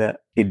 and then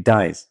it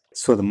dies.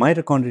 So the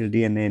mitochondrial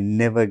DNA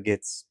never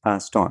gets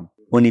passed on,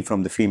 only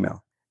from the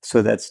female.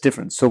 So that's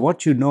different. So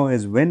what you know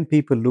is when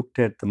people looked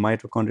at the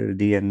mitochondrial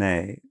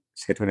DNA,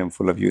 I'm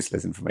full of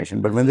useless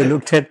information, but when they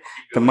looked at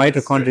the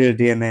mitochondrial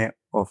DNA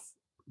of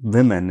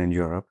women in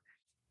Europe,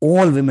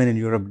 all women in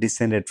Europe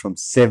descended from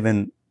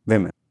 7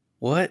 women.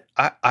 What?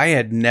 I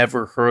had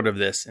never heard of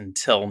this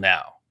until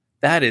now.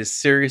 That is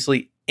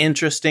seriously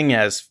interesting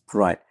as...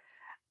 Right.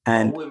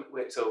 And all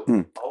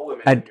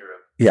women in Europe.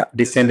 Yeah,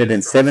 descended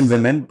in 7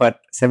 women,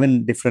 but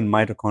 7 different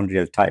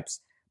mitochondrial types.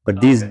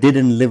 But these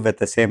didn't live at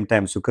the same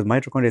time. So because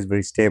mitochondria is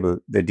very stable,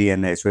 the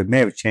DNA, so it may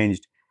have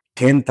changed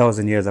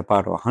 10,000 years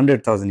apart or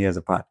 100,000 years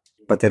apart,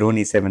 but there are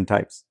only 7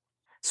 types.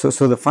 So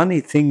the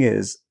funny thing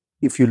is,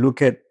 if you look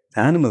at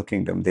the animal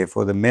kingdom,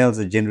 therefore the males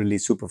are generally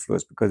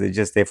superfluous because they're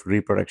just there for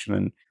reproduction,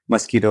 and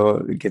mosquito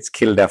gets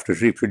killed after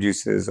it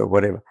reproduces or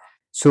whatever.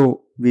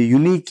 So we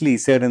uniquely,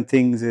 certain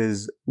things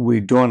is we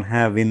don't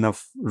have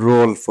enough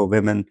role for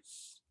women.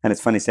 And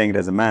it's funny saying it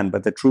as a man,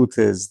 but the truth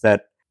is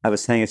that I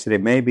was saying yesterday,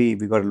 maybe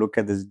we got to look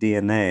at this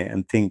DNA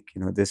and think,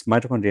 this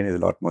mitochondria is a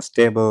lot more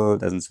stable,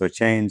 doesn't so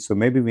change. So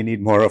maybe we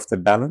need more of the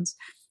balance,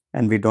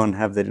 and we don't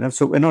have that enough.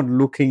 So we're not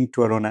looking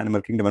to our own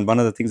animal kingdom. And one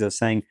of the things I was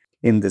saying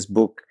in this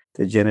book,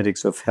 The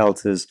Genetics of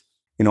Health, is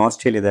in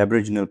Australia, the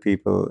Aboriginal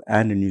people,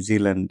 and in New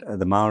Zealand,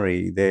 the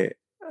Maori, they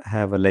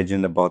have a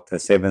legend about the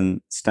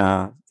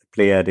 7-star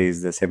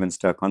Pleiades, the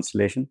 7-star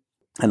constellation.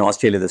 And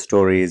Australia, the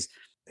story is,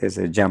 there's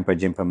a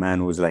jumper man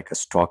who's like a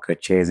stalker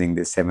chasing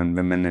these 7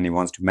 women, and he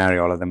wants to marry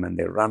all of them, and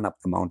they run up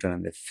the mountain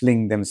and they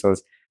fling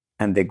themselves,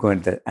 and they go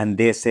into and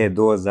they say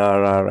those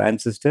are our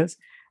ancestors.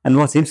 And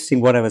what's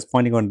interesting, what I was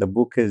pointing out in the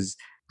book is,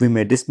 we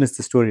may dismiss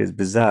the story as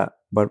bizarre,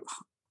 but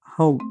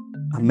how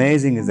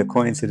amazing is the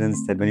coincidence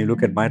that when you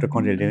look at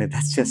mitochondrial DNA,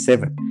 that's just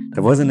 7.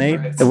 There wasn't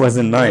 8, there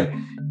wasn't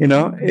 9.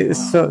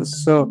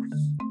 So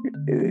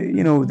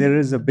there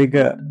is a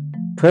bigger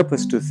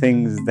purpose to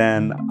things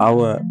than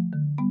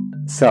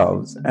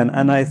ourselves,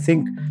 and I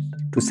think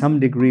to some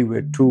degree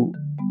we're too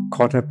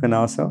caught up in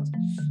ourselves.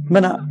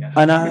 And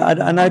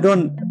I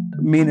don't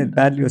mean it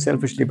badly or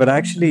selfishly, but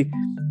actually,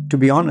 to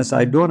be honest,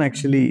 I don't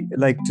actually,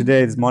 like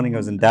today, this morning I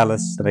was in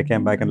Dallas and I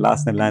came back and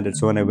last night landed.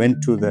 So when I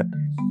went to the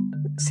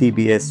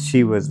CBS,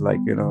 she was like,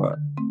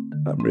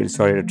 I'm really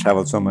sorry to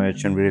travel so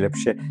much and really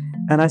appreciate.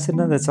 And I said,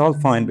 no, that's all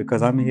fine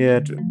because I'm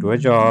here to do a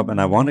job and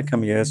I want to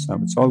come here, so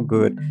it's all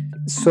good.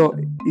 So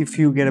if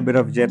you get a bit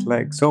of jet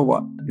lag, so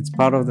what? It's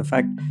part of the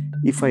fact.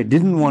 If I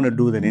didn't want to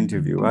do that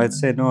interview, I'd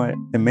say no. There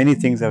are many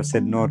things I've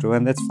said no to,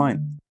 and that's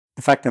fine.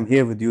 The fact I'm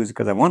here with you is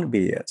because I want to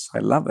be here, so I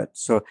love it.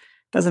 So it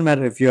doesn't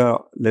matter if you're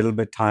a little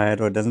bit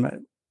tired or does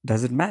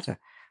it matter.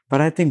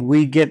 But I think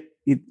we get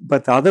it.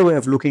 But the other way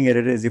of looking at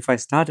it is if I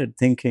started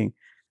thinking,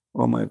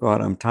 oh my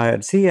God, I'm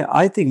tired. See,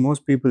 I think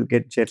most people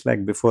get jet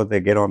lag before they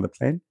get on the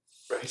plane.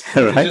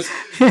 Right.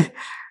 Right?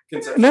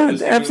 No,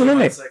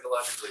 absolutely.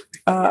 Psychologically.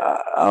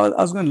 I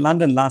was going to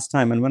London last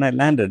time, and when I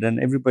landed, and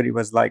everybody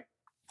was like,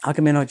 how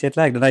come you're not jet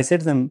lagged? And I said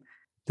to them,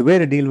 the way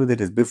to deal with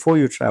it is before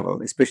you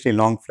travel, especially a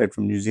long flight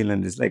from New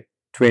Zealand is like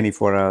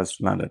 24 hours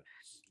to London.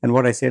 And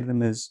what I say to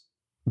them is,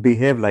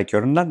 behave like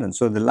you're in London.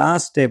 So the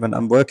last day when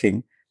I'm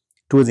working,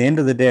 towards the end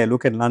of the day, I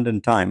look at London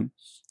time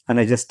and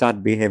I just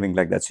start behaving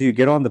like that. So you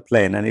get on the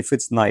plane, and if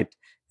it's night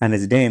and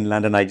it's day in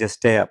London, I just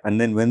stay up. And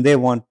then when they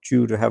want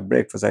you to have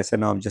breakfast, I say,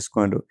 no, I'm just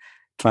going to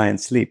try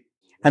and sleep.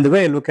 And the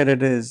way I look at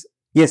it is,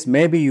 yes,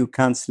 maybe you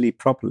can't sleep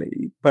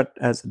properly, but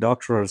as a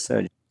doctor or a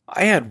surgeon,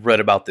 I had read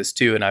about this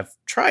too, and I've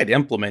tried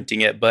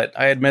implementing it, but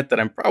I admit that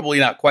I'm probably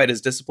not quite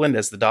as disciplined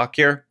as the doc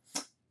here.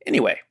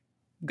 Anyway,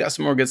 we've got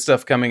some more good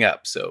stuff coming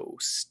up, so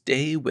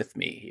stay with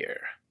me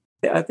here.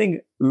 I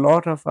think a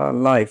lot of our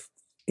life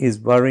is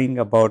worrying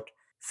about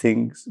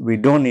things we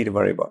don't need to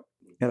worry about.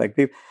 Like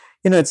people,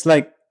 it's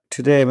like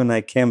today when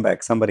I came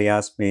back, somebody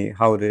asked me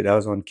I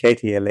was on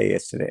KTLA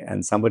yesterday,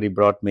 and somebody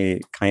brought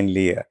me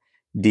kindly a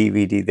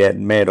DVD they had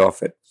made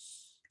of it.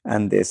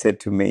 And they said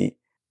to me,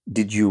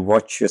 did you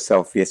watch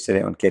yourself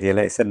yesterday on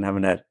KTLA? I said, I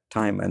haven't had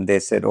time. And they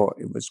said, oh,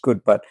 it was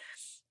good. But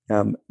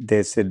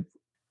they said,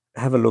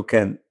 have a look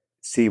and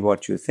see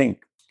what you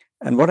think.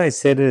 And what I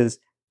said is,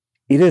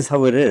 it is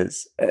how it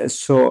is.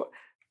 So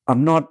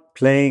I'm not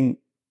playing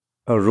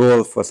a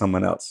role for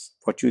someone else.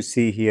 What you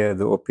see here,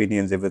 the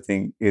opinions,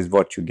 everything is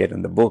what you get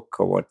in the book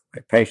or what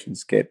my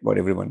patients get, what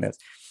everyone else.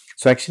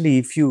 So actually,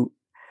 if you,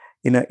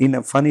 in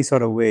a funny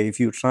sort of way, if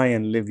you try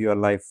and live your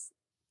life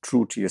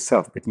true to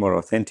yourself, a bit more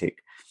authentic,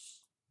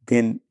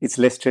 then it's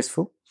less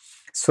stressful.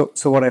 So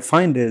what I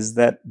find is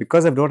that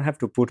because I don't have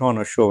to put on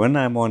a show, when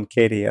I'm on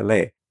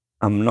KTLA,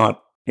 I'm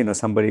not,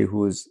 somebody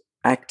who's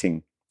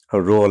acting a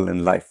role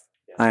in life.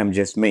 I am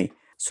just me.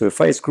 So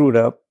if I screwed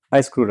up,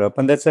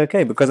 and that's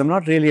okay because I'm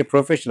not really a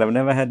professional. I've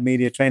never had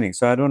media training,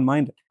 so I don't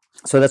mind it.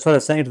 So that's what I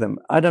was saying to them.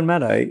 I don't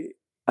matter.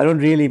 I don't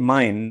really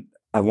mind.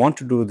 I want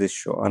to do this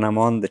show and I'm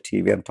on the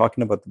TV. I'm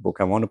talking about the book.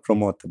 I want to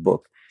promote the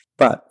book.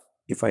 But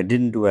if I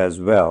didn't do as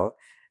well,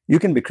 you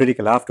can be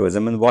critical afterwards.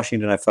 I'm in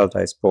Washington. I felt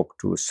I spoke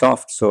too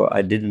soft, so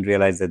I didn't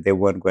realize that they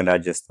weren't going to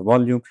adjust the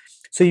volume.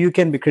 So you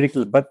can be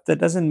critical, but that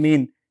doesn't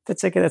mean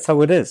that's okay. That's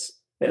how it is.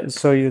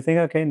 So you think,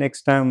 okay,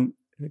 next time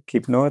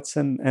keep notes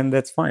and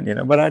that's fine,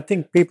 But I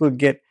think people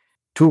get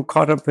too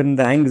caught up in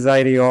the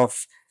anxiety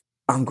of,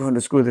 I'm going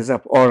to screw this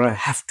up or I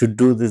have to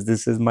do this.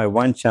 This is my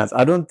one chance.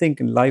 I don't think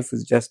life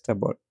is just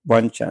about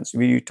one chance.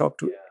 When you talk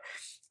to,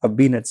 I've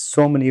been at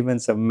so many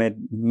events. I've met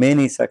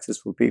many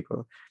successful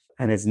people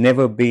and it's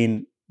never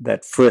been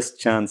that first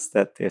chance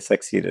that they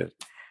succeeded.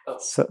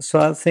 So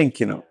I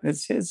think,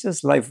 it's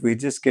just life. We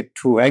just get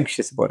too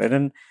anxious about it.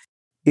 And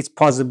it's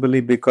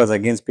possibly because,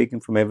 again, speaking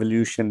from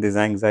evolution, this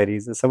anxiety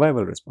is a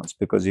survival response.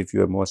 Because if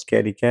you're a more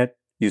scaredy cat,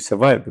 you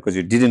survive because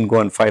you didn't go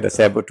and fight a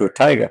saber-tooth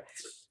tiger.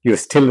 You're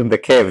still in the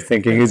cave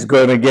thinking, it's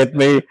going to get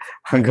me.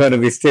 I'm going to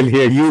be still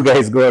here. You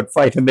guys go and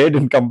fight. And they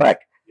didn't come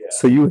back. Yeah.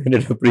 So you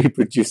ended up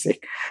reproducing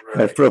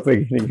and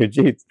propagating your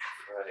genes.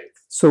 Right.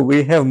 So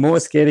we have more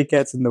scaredy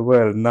cats in the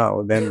world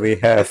now than we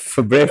have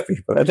brave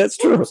people. And that's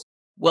true.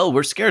 Well,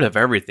 we're scared of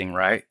everything,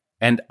 right?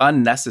 And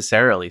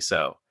unnecessarily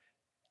so.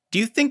 Do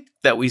you think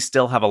that we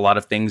still have a lot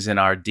of things in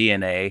our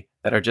DNA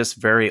that are just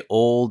very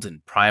old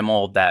and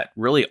primal that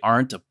really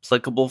aren't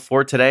applicable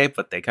for today,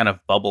 but they kind of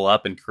bubble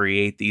up and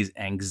create these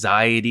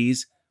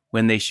anxieties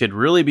when they should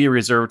really be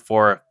reserved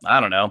for,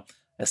 I don't know,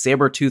 a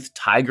saber-toothed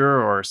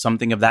tiger or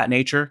something of that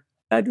nature?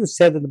 I do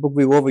say that in the book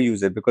we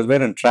overuse it because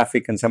we're in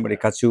traffic and somebody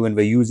cuts you and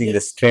we're using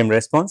the stream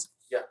response.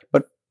 Yeah.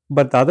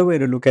 But the other way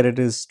to look at it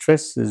is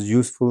stress is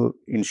useful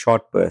in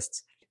short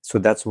bursts. So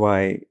that's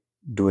why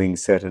doing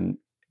certain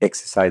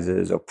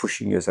exercises or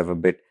pushing yourself a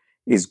bit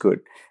is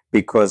good.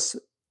 Because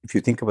if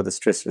you think about the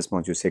stress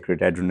response, you secrete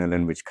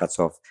adrenaline, which cuts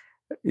off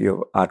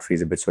your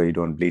arteries a bit so you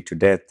don't bleed to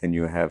death. Then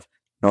you have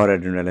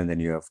noradrenaline, then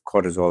you have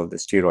cortisol, the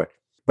steroid.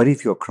 But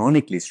if you're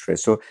chronically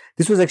stressed, so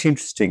this was actually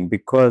interesting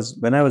because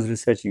when I was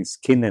researching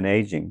skin and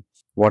aging,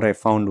 what I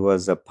found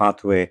was a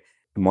pathway,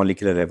 a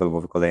molecular level,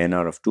 what we call the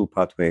NRF2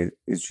 pathway,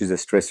 which is a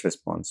stress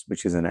response,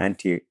 which is an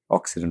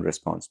antioxidant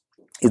response.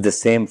 It's the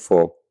same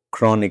for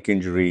chronic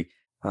injury,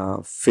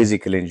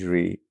 physical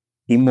injury,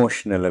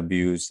 emotional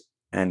abuse,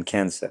 and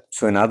cancer.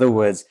 So in other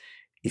words,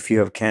 if you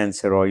have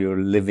cancer or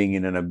you're living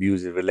in an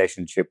abusive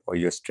relationship or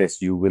you're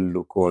stressed, you will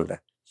look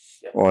older.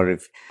 Or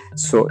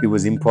so it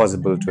was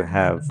impossible to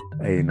have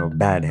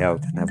bad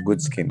health and have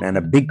good skin. And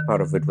a big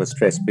part of it was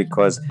stress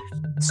because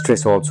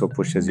stress also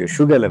pushes your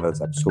sugar levels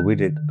up. So we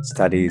did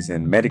studies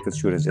in medical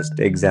students, just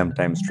exam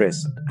time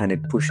stress, and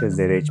it pushes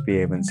their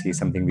HbA1c,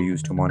 something we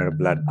use to monitor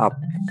blood, up.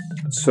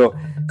 So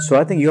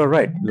I think you're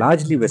right.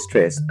 Largely we're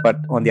stressed, but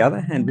on the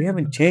other hand, we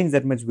haven't changed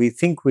that much. We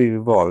think we've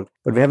evolved,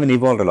 but we haven't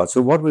evolved a lot.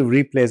 So what we've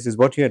replaced is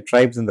what you had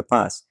tribes in the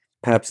past.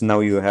 Perhaps now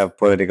you have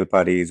political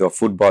parties or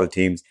football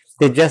teams.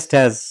 They're just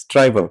as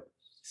tribal.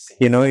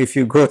 If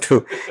you go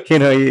to,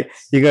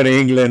 you go to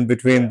England,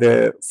 between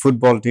the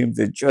football teams,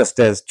 they're just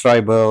as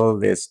tribal,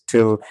 they're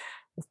still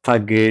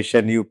thuggish,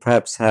 and you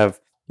perhaps have,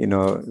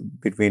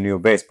 between your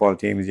baseball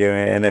teams, your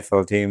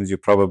NFL teams, you're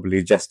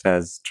probably just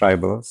as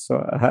tribal.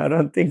 So I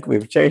don't think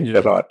we've changed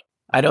a lot.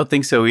 I don't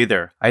think so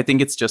either. I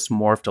think it's just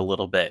morphed a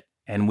little bit,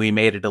 and we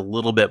made it a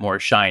little bit more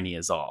shiny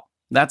is all.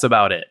 That's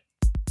about it.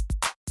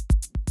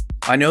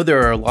 I know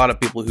there are a lot of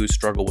people who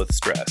struggle with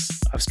stress.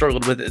 I've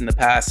struggled with it in the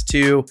past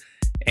too.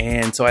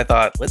 And so I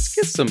thought, let's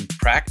get some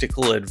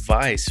practical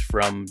advice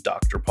from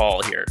Dr.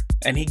 Paul here.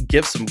 And he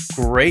gives some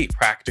great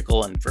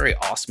practical and very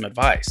awesome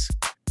advice.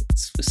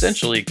 It's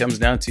essentially comes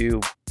down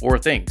to 4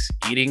 things: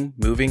 eating,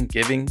 moving,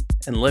 giving,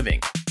 and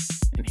living.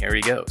 And here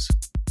he goes.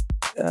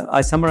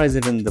 I summarize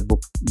it in the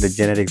book, The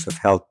Genetics of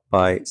Health,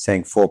 by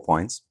saying 4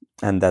 points.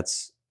 And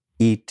that's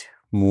eat,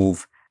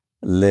 move,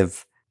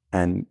 live,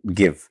 and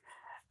give.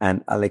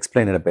 And I'll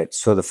explain it a bit.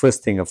 So the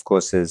first thing, of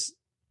course, is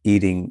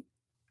eating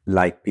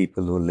like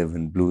people who live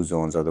in blue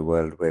zones of the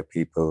world, where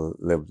people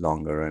live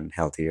longer and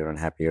healthier and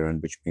happier,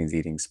 and which means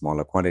eating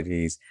smaller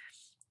quantities,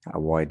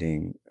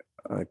 avoiding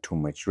too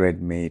much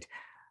red meat,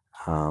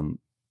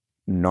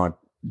 not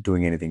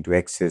doing anything to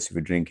excess, if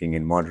you're drinking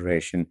in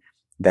moderation,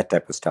 that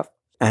type of stuff,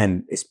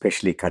 and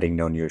especially cutting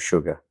down your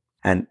sugar.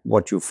 And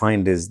what you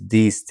find is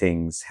these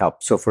things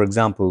help. So, for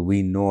example,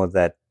 we know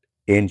that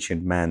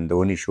ancient man, the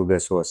only sugar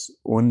source,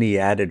 only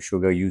added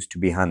sugar used to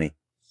be honey,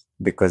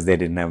 because they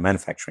didn't have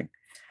manufacturing.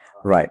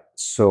 Right.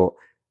 So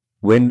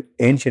when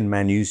ancient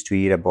man used to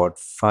eat about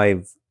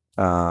 5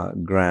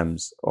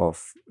 grams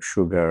of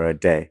sugar a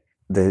day,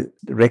 the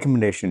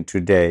recommendation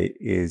today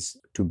is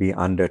to be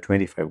under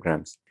 25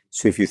 grams.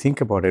 So if you think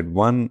about it,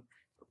 one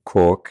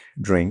Coke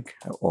drink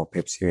or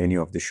Pepsi, any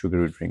of the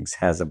sugary drinks,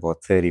 has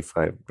about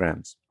 35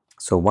 grams.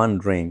 So one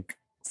drink,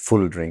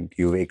 full drink,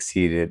 you've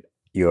exceeded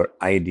your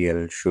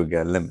ideal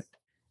sugar limit.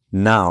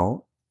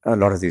 Now, a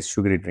lot of these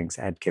sugary drinks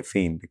add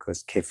caffeine,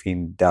 because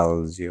caffeine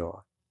dulls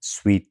your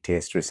sweet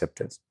taste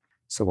receptors.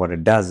 So what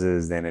it does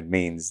is, then it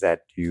means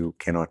that you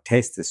cannot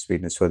taste the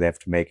sweetness, so they have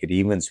to make it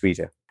even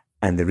sweeter.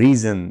 And the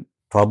reason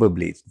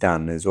probably it's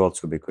done is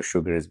also because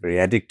sugar is very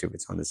addictive.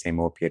 It's on the same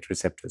opiate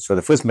receptor. So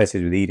the first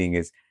message with eating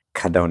is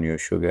cut down your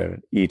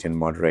sugar, eat in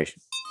moderation.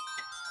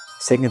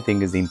 Second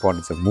thing is the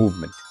importance of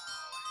movement.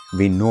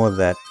 We know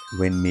that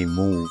when we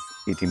move,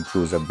 it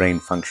improves our brain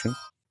function.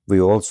 We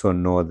also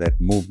know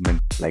that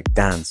movement, like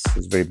dance,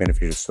 is very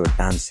beneficial. So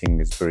dancing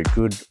is very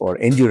good, or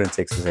endurance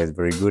exercise is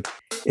very good,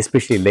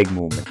 especially leg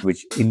movement,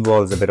 which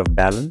involves a bit of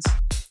balance.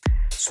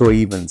 So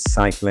even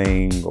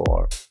cycling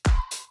or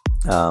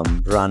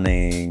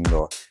running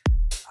or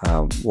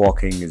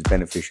walking is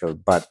beneficial,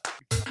 but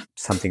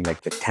something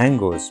like the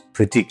tango is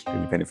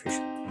particularly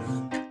beneficial.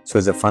 So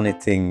it's a funny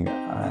thing,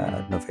 I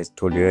don't know if I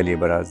told you earlier,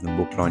 but I was in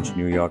the book launch in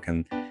New York,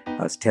 and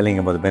I was telling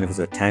about the benefits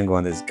of tango,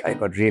 and this guy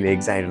got really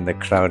excited in the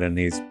crowd, and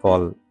he's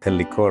Paul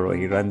Pellicoro.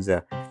 He runs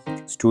a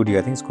studio,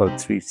 I think it's called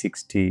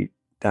 360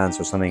 Dance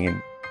or something,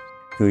 in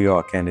New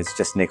York, and it's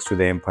just next to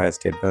the Empire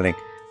State Building.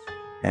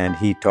 And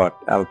he taught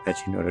Al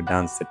Pacino to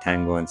dance the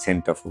tango and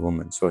Scent of a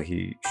Woman. So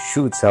he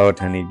shoots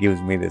out and he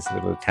gives me this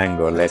little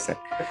tango lesson.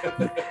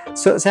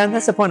 So Sam,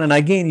 that's the point. And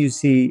again, you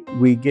see,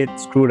 we get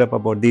screwed up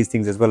about these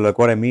things as well. Like,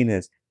 what I mean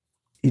is,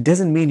 it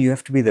doesn't mean you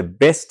have to be the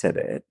best at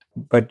it,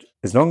 but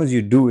as long as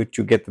you do it,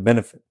 you get the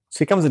benefit. So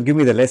he comes and gives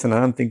me the lesson,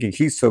 and I'm thinking,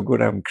 he's so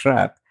good, I'm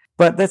crap.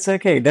 But that's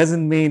okay. It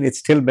doesn't mean it's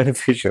still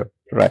beneficial,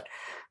 right?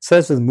 So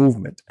that's with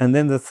movement. And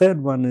then the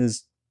third one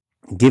is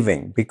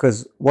giving,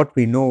 because what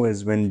we know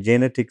is, when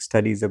genetic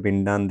studies have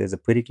been done, there's a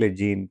particular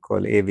gene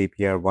called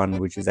AVPR1,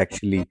 which is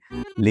actually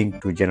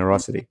linked to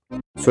generosity.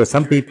 So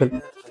some people,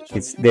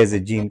 there's a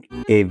gene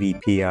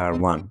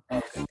AVPR1,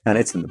 and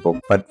it's in the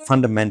book, but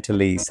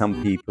fundamentally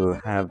some people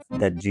have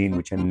that gene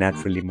which are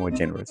naturally more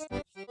generous.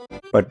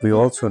 But we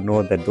also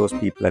know that those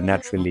people are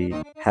naturally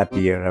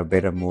happier, have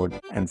better mood,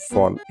 and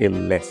fall ill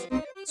less.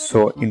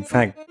 So in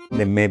fact,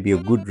 there may be a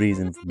good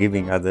reason for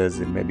giving others.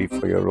 It may be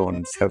for your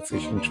own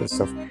selfish interests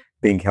of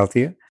being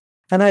healthier.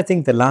 And I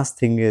think the last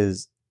thing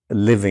is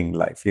living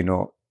life.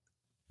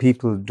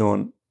 People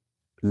don't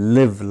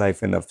live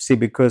life enough. See,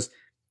 because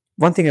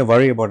one thing I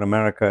worry about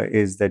America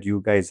is that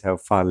you guys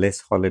have far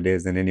less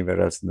holidays than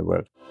anywhere else in the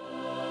world.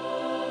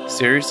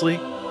 Seriously?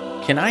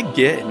 Can I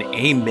get an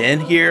amen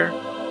here?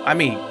 I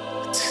mean,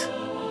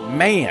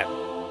 man.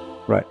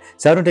 Right.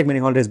 So I don't take many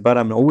holidays, but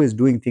I'm always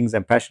doing things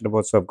I'm passionate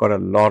about. So I've got a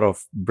lot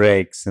of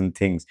breaks and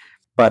things.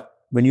 But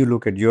when you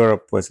look at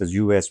Europe versus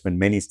US, when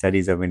many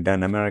studies have been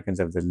done, Americans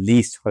have the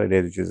least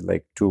holidays, which is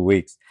like 2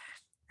 weeks.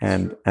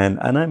 And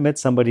I met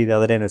somebody the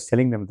other day, and I was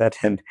telling them that,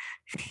 and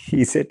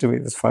he said to me,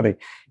 it was funny.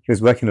 He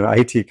was working in an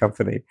IT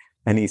company,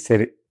 and he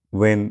said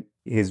when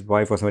his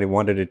wife or somebody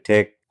wanted to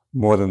take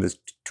more than this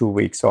 2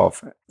 weeks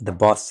off, the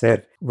boss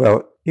said,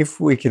 well,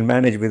 if we can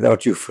manage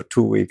without you for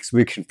 2 weeks,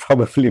 we can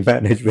probably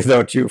manage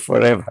without you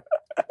forever.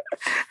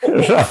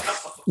 Right.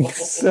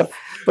 So,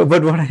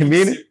 but what I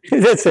mean,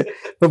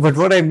 but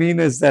what I mean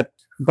is that,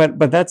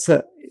 but that's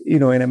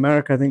in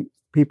America, I think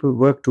people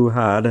work too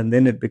hard, and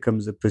then it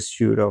becomes a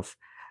pursuit of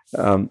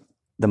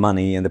the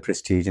money and the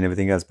prestige and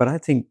everything else. But I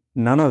think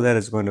none of that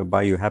is going to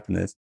buy you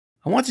happiness.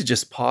 I want to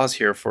just pause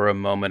here for a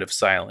moment of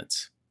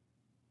silence.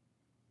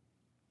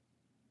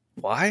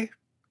 Why?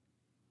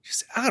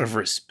 Just out of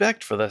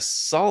respect for the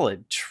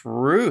solid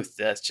truth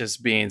that's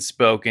just being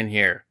spoken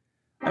here.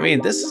 I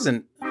mean, it's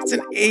an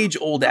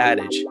age-old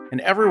adage,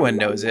 and everyone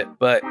knows it,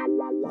 but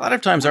a lot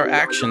of times our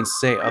actions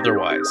say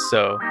otherwise.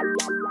 So,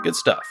 good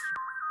stuff.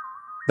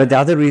 But the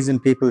other reason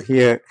people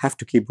here have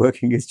to keep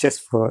working is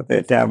just for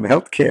their damn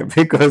healthcare,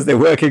 because they're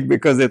working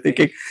because they're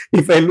thinking,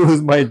 if I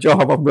lose my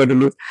job, I'm going to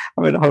lose.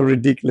 I mean, how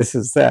ridiculous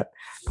is that?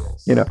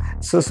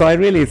 So I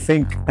really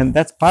think, and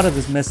that's part of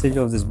this message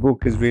of this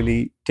book, is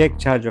really take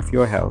charge of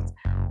your health,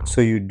 so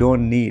you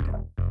don't need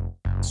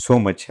so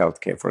much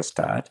healthcare for a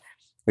start,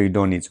 or you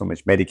don't need so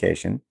much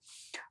medication.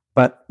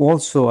 But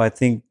also, I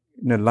think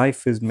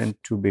life is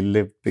meant to be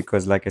lived,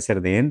 because, like I said,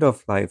 at the end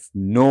of life,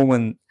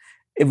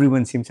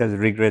 everyone seems to have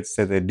regrets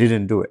that they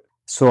didn't do it.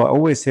 So I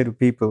always say to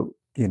people,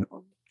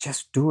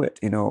 just do it.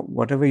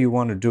 Whatever you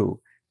want to do,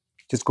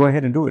 just go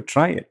ahead and do it.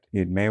 Try it.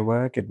 It may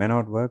work, it may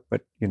not work,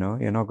 but you're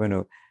not going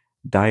to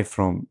die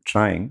from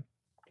trying.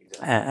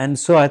 And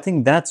so I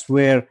think that's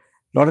where a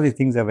lot of the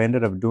things I've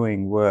ended up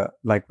doing were,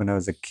 like when I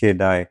was a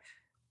kid, I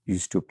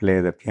used to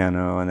play the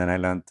piano, and then I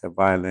learned the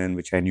violin,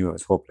 which I knew I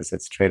was hopeless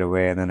at straight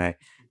away. And then I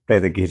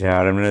played the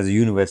guitar. And when I was at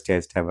university, I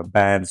used to have a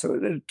band. So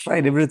I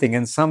tried everything.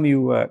 And some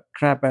you were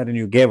crap at and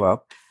you gave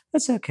up.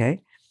 That's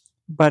okay.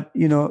 But,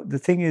 the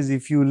thing is,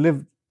 if you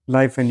live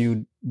life and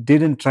you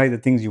didn't try the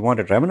things you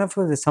wanted to try, I mean, of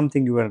course, there's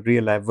something you are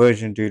real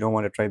aversion to, you don't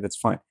want to try, that's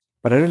fine.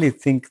 But I really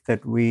think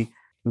that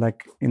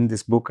like in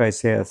this book, I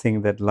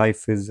think that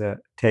life is a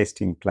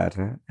tasting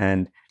platter,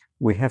 and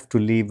we have to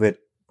leave it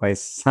by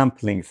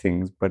sampling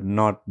things, but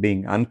not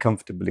being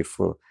uncomfortably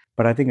full.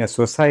 But I think a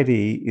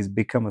society is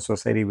become a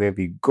society where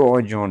we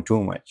gorge on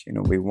too much.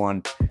 We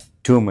want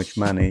too much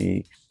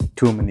money,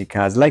 too many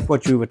cars. Like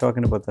what you were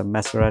talking about, the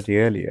Maserati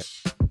earlier.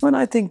 Well,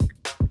 I think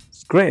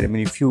it's great. I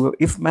mean, if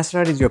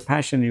Maserati is your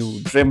passion,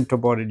 you dreamt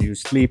about it, you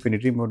sleep and you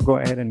dream about it, go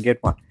ahead and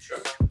get one. Sure.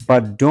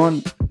 But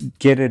don't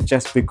get it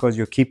just because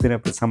you're keeping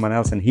up with someone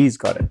else and he's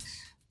got it.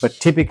 But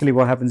typically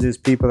what happens is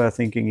people are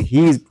thinking,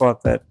 he's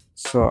bought that,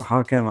 so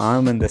how come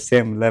I'm in the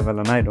same level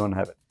and I don't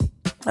have it?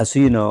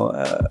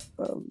 So,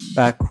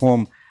 back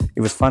home,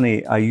 it was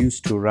funny. I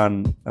used to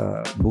run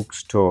a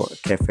bookstore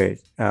cafe.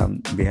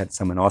 We had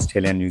some in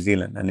Australia and New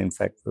Zealand. And in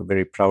fact, we're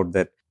very proud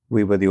that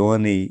we were the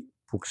only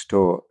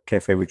bookstore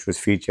cafe which was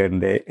featured in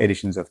the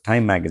editions of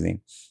Time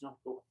magazine. Oh,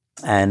 cool.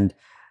 And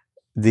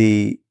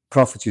the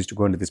profits used to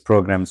go into these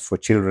programs for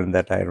children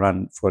that I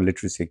run for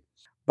literacy.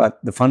 But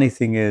the funny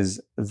thing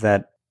is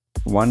that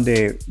one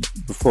day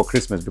before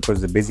Christmas,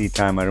 because it's a busy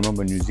time, I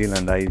remember in New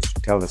Zealand, I used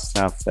to tell the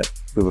staff that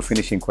we were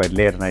finishing quite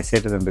late. And I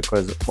said to them,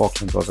 because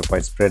Auckland's also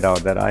quite spread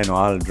out, that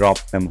I'll drop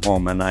them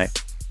home. And I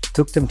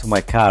took them to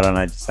my car, and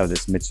I just have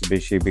this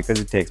Mitsubishi because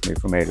it takes me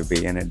from A to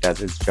B and it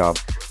does its job.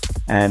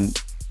 And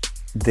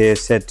they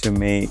said to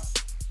me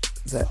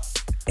that,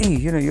 hey,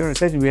 you're a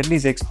surgeon, we at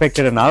least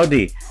expected an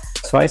Audi.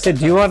 So I said,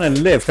 do you want a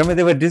lift? I mean,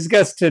 they were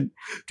disgusted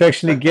to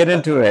actually get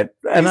into it.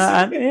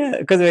 And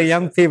because they were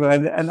young people.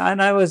 And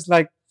I was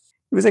like,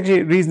 it was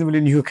actually reasonably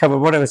newcomer.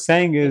 What I was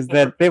saying is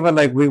that they were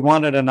like, we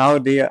wanted an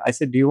Audi. I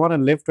said, do you want a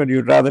lift or do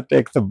you rather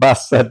take the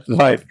bus at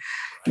night?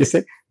 You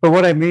said, but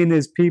what I mean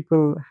is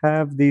people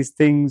have these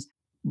things.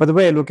 But the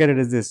way I look at it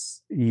is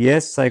this: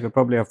 yes, I could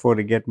probably afford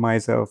to get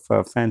myself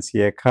a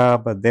fancier car,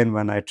 but then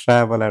when I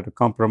travel, I have to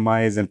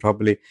compromise and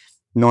probably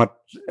not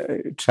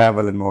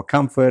travel in more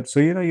comfort. So,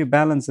 you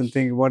balance and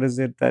think, what is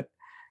it that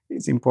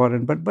is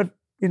important? But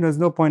there's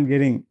no point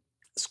getting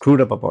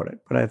screwed up about it.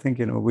 But I think,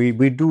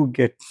 we do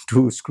get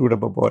too screwed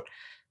up about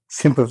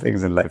simple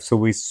things in life. So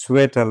we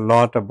sweat a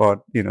lot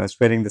about,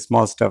 sweating the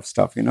small stuff.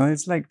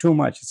 It's like too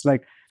much. It's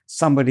like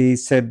somebody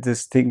said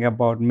this thing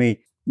about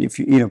me. If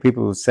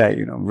people will say,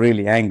 I'm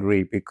really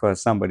angry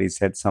because somebody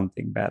said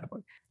something bad about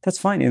it. That's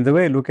fine. And the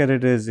way I look at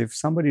it is, if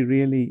somebody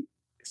really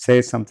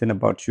says something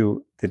about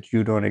you that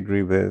you don't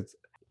agree with,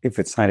 if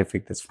it's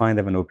scientific, that's fine.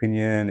 They have an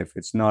opinion. If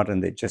it's not,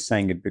 and they're just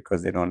saying it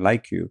because they don't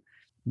like you,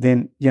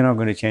 then you're not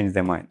going to change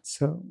their mind.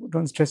 So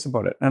don't stress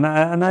about it. And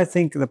I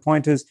think the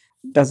point is,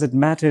 does it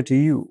matter to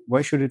you?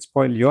 Why should it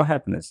spoil your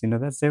happiness?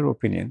 That's their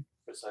opinion.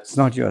 Precisely. It's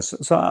not yours.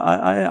 So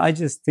I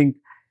just think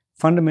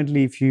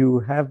fundamentally, if you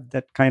have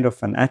that kind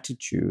of an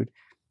attitude,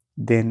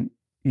 then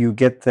you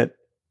get that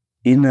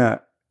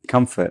inner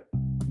comfort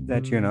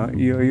that,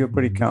 you're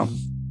pretty calm.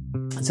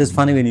 It's just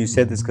funny when you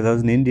said this, because I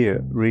was in India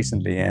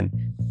recently and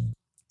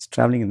was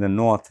traveling in the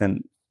north,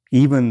 and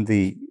even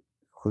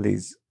all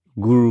these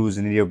gurus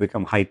in India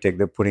become high tech.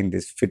 They're putting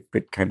this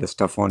Fitbit kind of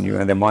stuff on you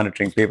and they're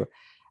monitoring people.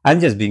 I'm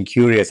just being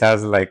curious. I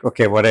was like,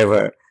 okay,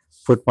 whatever,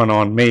 put one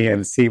on me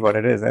and see what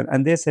it is.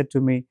 And they said to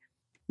me,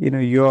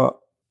 your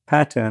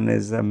pattern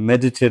is a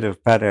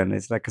meditative pattern.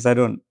 It's like, because I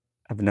don't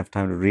have enough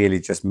time to really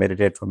just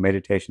meditate for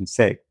meditation's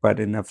sake. But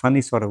in a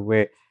funny sort of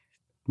way,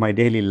 my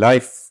daily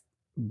life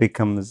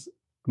becomes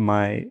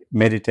my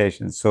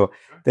meditation. So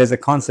there's a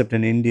concept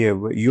in India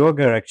where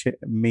yoga actually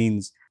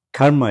means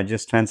karma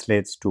just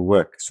translates to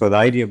work. So the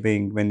idea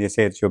being, when they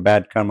say it's your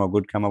bad karma,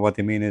 good karma, what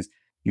they mean is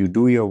you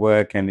do your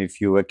work, and if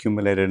you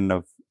accumulate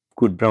enough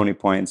good brownie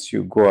points,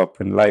 you go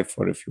up in life,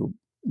 or if you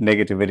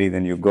negativity,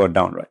 then you go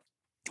down, right?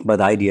 But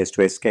the idea is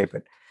to escape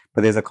it.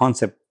 But there's a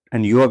concept,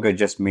 and yoga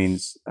just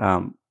means,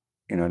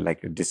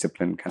 like a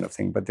discipline kind of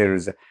thing. But there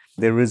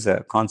is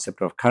a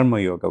concept of karma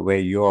yoga where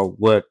your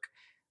work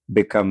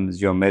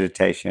becomes your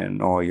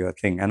meditation or your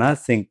thing. And I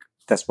think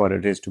that's what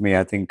it is to me.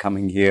 I think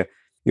coming here,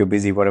 you're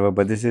busy, whatever,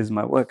 but this is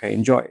my work. I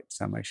enjoy it.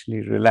 So I'm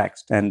actually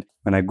relaxed. And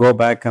when I go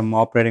back, I'm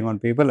operating on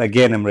people.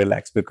 Again, I'm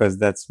relaxed because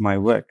that's my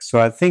work. So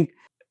I think,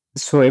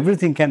 so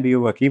everything can be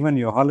your work. Even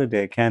your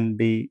holiday can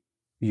be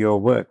your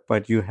work,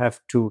 but you have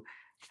to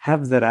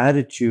have that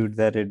attitude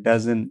that it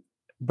doesn't.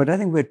 But I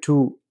think we're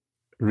too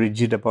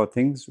rigid about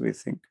things. We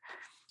think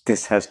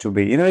this has to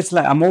be, it's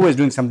like I'm always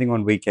doing something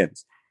on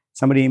weekends.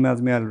 Somebody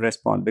emails me, I'll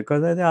respond,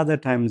 because at the other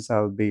times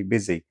I'll be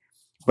busy.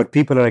 But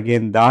people are,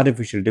 again, the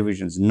artificial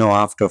divisions. No,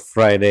 after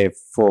Friday,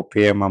 4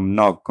 p.m., I'm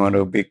not going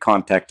to be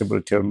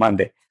contactable till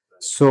Monday.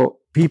 So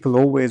people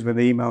always, when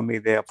they email me,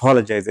 they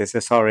apologize. They say,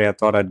 sorry, I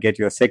thought I'd get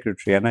your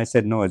secretary. And I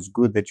said, no, it's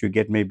good that you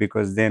get me,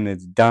 because then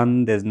it's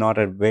done. There's not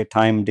a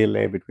time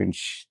delay between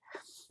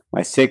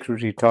my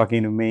secretary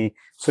talking to me.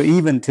 So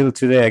even till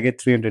today, I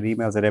get 300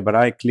 emails a day, but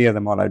I clear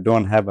them all. I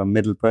don't have a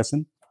middle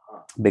person,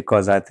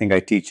 because I think I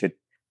teach at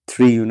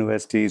 3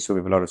 universities. So we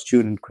have a lot of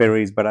student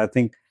queries, but I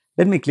think,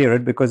 let me clear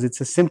it, because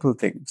it's a simple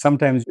thing.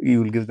 Sometimes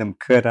you will give them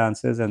curt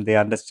answers and they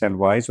understand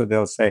why. So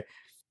they'll say,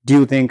 do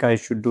you think I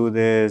should do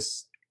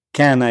this?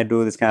 Can I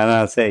do this? And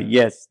I'll say,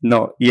 yes,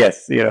 no,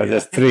 yes,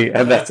 just 3,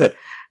 and that's it.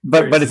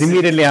 But it's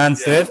immediately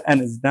answered,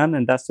 and it's done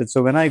and dusted.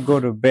 So when I go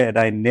to bed,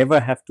 I never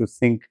have to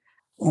think,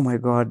 oh my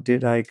God,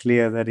 did I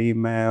clear that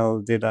email?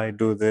 Did I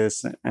do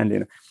this?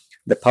 And,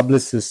 the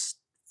publicist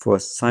for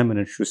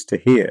Simon & Schuster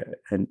here,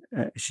 and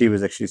she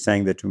was actually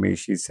saying that to me.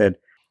 She said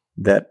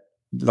that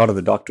a lot of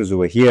the doctors who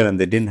were here, and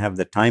they didn't have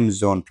the time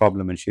zone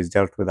problem, and she's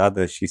dealt with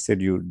others. She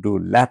said, you do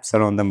laps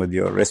around them with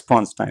your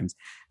response times.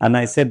 And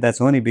I said,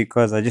 that's only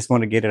because I just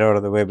want to get it out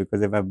of the way,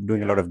 because if I'm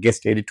doing a lot of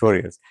guest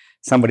editorials,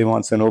 somebody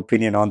wants an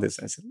opinion on this.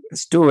 I said,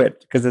 let's do it,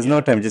 because there's no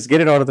time. Just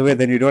get it out of the way.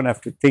 Then you don't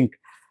have to think,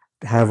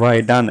 have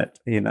I done it?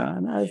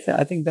 And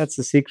I think that's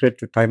the secret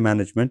to time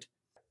management.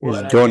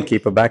 Don't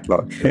keep a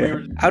backlog.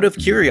 Out of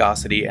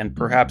curiosity, and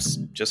perhaps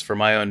just for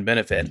my own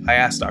benefit, I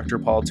asked Dr.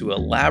 Paul to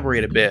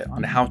elaborate a bit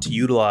on how to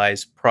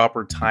utilize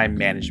proper time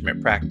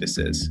management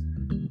practices.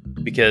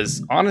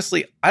 Because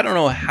honestly, I don't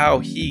know how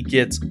he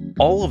gets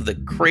all of the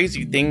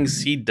crazy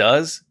things he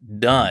does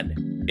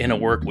done in a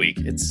work week.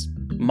 It's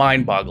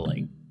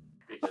mind-boggling.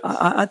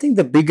 I think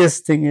the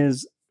biggest thing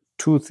is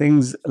 2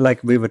 things,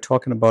 like we were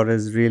talking about,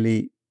 is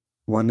really,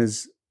 one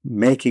is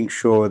making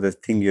sure the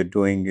thing you're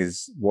doing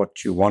is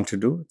what you want to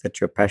do, that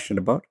you're passionate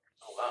about.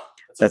 Oh, wow.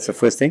 That's the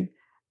first thing.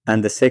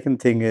 And the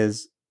second thing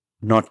is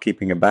not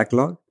keeping a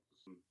backlog.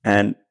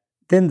 And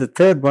then the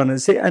third one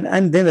is,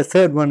 and then the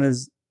third one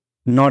is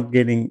not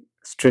getting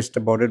stressed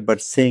about it,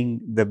 but seeing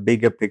the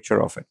bigger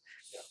picture of it.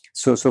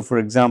 So for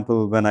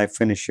example, when I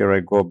finish here,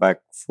 I go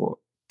back for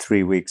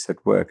 3 weeks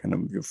at work, and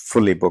I'm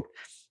fully booked.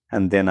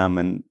 And then I'm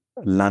in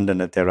London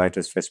at the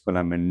Writers' Festival.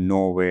 I'm in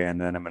Norway, and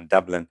then I'm in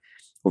Dublin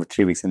over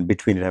 3 weeks. And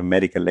between it, I have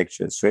medical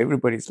lectures. So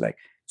everybody's like,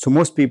 so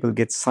most people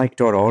get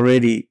psyched out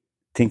already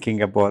thinking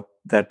about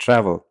that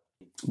travel.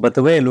 But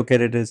the way I look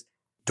at it is,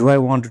 do I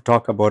want to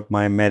talk about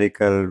my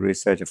medical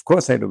research? Of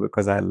course I do,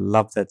 because I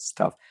love that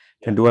stuff.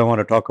 Yeah. And do I want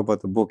to talk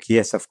about the book?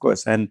 Yes, of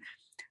course. And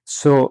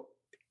so,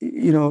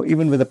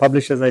 even with the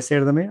publishers, I say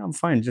to them, hey, I'm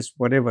fine, just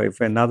whatever.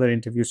 If another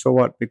interview, so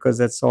what? Because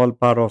that's all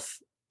part of,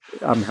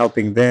 I'm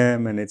helping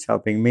them and it's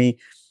helping me.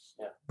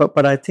 Yeah.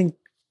 But I think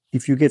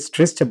if you get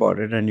stressed about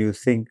it and you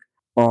think,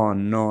 oh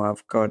no,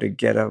 I've got to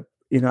get up,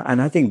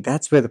 and I think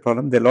that's where the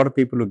problem, there are a lot of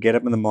people who get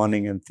up in the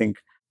morning and think,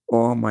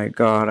 oh my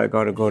God, I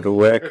got to go to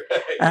work.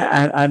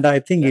 and I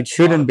think it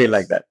shouldn't be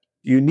like that.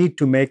 You need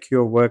to make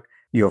your work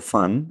your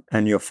fun,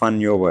 and your fun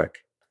your work.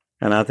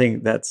 And I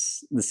think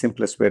that's the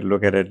simplest way to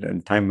look at it.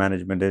 And time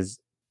management is,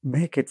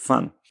 make it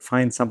fun.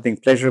 Find something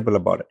pleasurable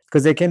about it.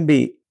 Because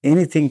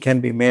anything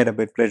can be made a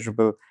bit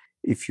pleasurable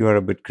if you are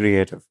a bit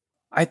creative.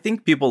 I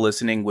think people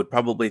listening would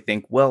probably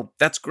think, well,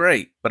 that's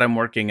great, but I'm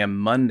working a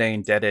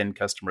mundane dead-end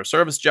customer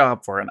service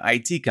job for an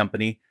IT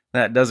company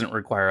that doesn't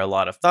require a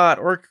lot of thought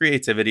or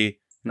creativity,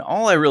 and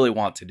all I really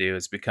want to do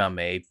is become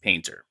a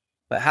painter.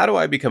 But how do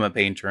I become a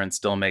painter and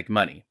still make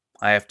money?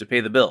 I have to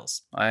pay the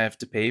bills. I have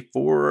to pay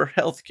for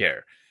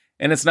healthcare.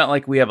 And it's not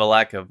like we have a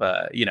lack of,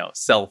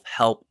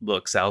 self-help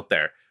books out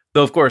there.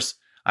 Though, of course,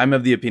 I'm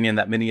of the opinion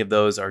that many of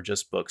those are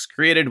just books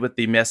created with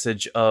the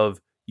message of,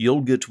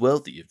 you'll get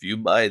wealthy if you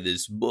buy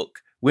this book,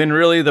 when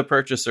really the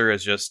purchaser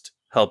is just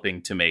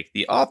helping to make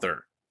the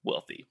author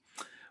wealthy.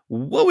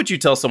 What would you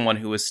tell someone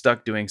who is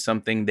stuck doing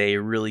something they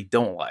really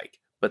don't like,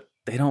 but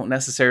they don't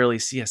necessarily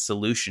see a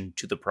solution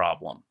to the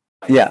problem?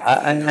 Yeah,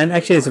 and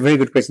actually it's a very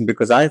good question,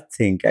 because I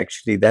think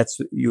actually that's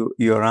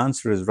your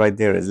answer is right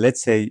there. Is,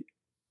 let's say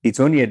it's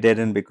only a dead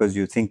end because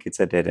you think it's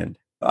a dead end.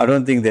 I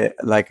don't think that,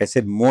 like I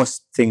said,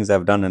 most things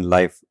I've done in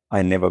life,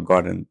 I never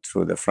got in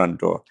through the front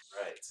door.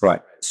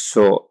 Right.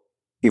 So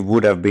it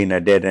would have been a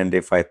dead end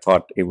if I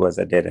thought it was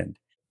a dead end.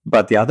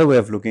 But the other way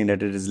of looking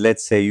at it is,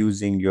 let's say,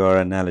 using your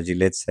analogy,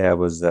 let's say I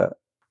was a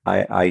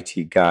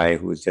IT guy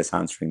who was just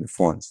answering the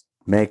phones.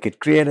 Make it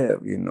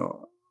creative,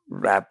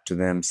 rap to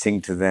them,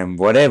 sing to them,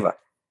 whatever.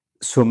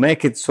 So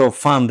make it so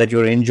fun that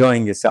you're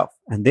enjoying yourself.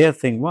 And they're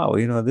thinking, wow,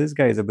 this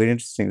guy is a bit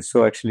interesting.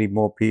 So actually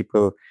more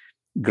people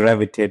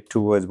gravitate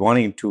towards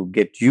wanting to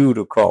get you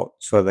to call.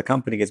 So the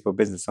company gets more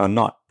business or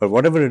not. But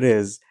whatever it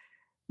is,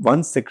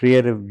 once the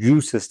creative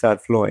juices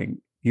start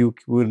flowing, you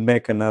will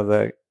make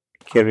another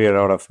career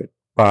out of it.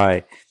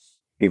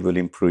 It will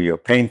improve your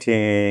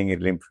painting, it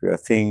will improve your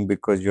thing,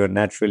 because you're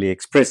naturally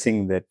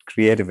expressing that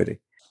creativity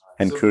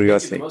and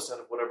curiosity. Make the most out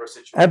of whatever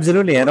situation.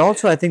 Absolutely. And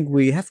also, I think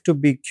we have to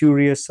be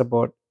curious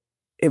about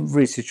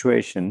every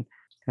situation,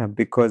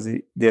 because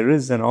there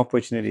is an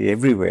opportunity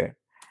everywhere,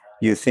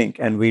 you think,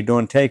 and we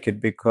don't take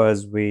it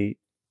because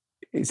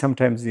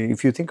sometimes,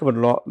 if you think about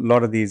a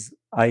lot of these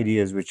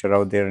ideas which are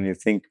out there and you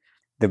think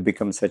they've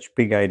become such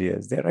big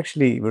ideas, they're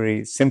actually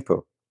very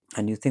simple.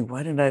 And you think,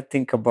 why didn't I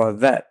think about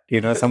that?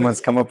 Someone's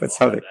come up with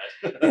something.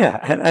 Yeah.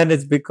 And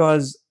it's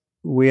because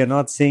we are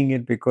not seeing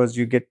it, because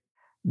you get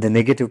the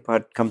negative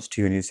part comes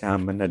to you and you say,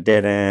 I'm in a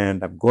dead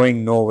end, I'm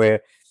going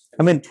nowhere.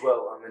 I mean,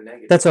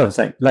 that's what I'm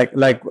saying. Like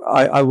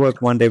I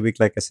work 1 day a week,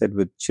 like I said,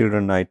 with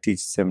children. I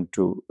teach them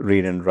to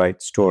read and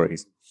write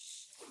stories.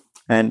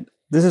 And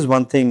this is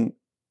one thing.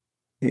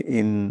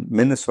 In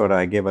Minnesota,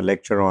 I gave a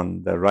lecture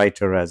on the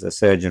writer as a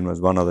surgeon was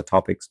one of the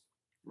topics.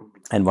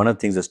 And one of the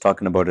things I was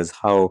talking about is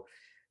how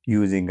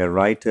using a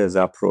writer's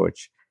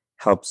approach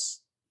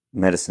helps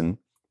medicine.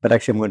 But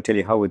actually, I'm going to tell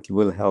you how it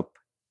will help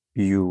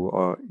you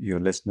or your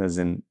listeners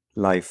in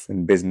life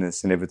and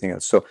business and everything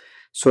else.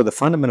 So the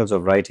fundamentals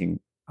of writing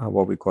are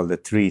what we call the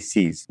 3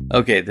 C's.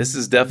 Okay, this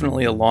is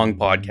definitely a long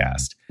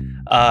podcast.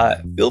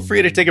 Feel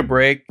free to take a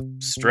break,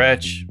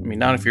 stretch. I mean,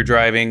 not if you're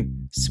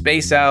driving,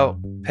 space out,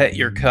 pet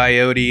your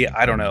coyote,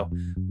 I don't know,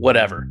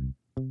 whatever.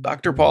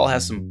 Dr. Paul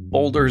has some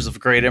boulders of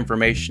great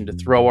information to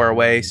throw our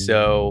way,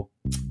 so,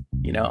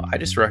 I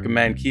just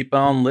recommend keep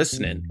on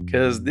listening,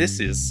 because this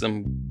is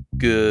some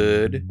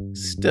good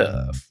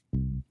stuff.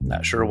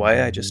 Not sure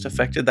why I just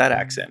affected that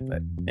accent,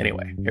 but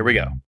anyway, here we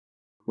go.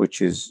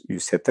 Which is, you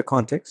set the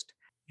context,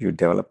 you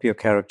develop your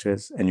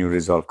characters, and you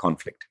resolve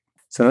conflict.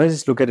 So now I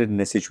just look at it in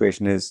a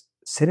situation is,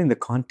 setting the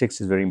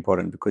context is very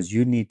important, because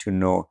you need to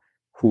know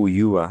who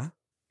you are,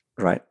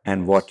 right,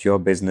 and what your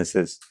business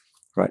is,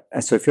 right?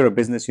 And so if you're a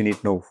business, you need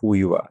to know who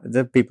you are.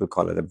 The people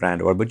call it a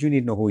brand, but you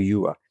need to know who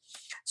you are.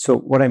 So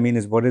what I mean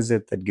is, what is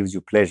it that gives you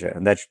pleasure?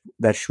 And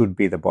that should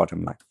be the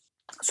bottom line.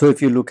 So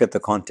if you look at the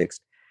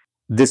context,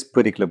 this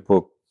particular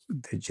book,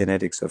 The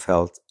Genetics of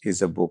Health,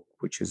 is a book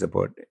which is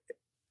about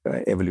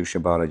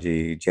evolution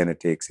biology,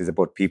 genetics, is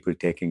about people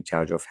taking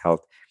charge of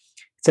health.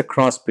 It's a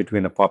cross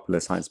between a popular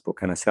science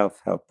book and a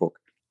self-help book,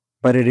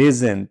 but it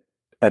isn't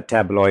a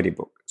tabloidy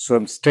book. So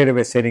I'm straight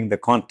away setting the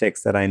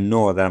context that I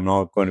know that I'm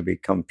not going to be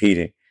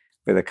competing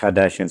with the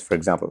Kardashians, for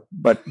example.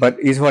 But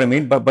is what I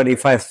mean. But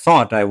if I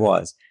thought I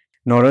was,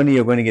 not only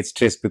you're going to get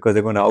stressed because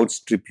they're going to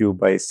outstrip you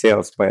by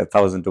sales by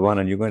 1,000 to 1,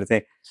 and you're going to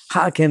say,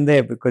 how can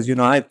they? Because,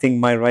 I think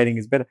my writing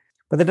is better.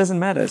 But that doesn't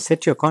matter.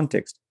 Set your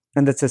context.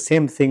 And that's the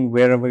same thing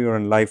wherever you're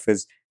in life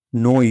is,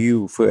 know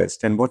you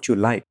first and what you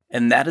like.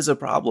 And that is a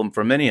problem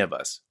for many of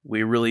us.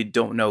 We really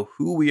don't know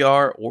who we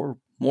are, or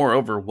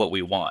moreover, what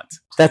we want.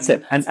 That's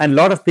it. And a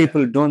lot of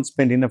people don't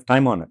spend enough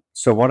time on it.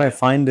 So what I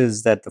find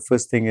is that the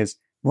first thing is,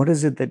 what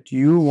is it that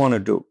you want to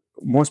do?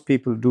 Most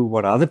people do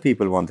what other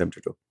people want them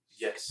to do.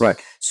 Yes.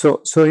 Right.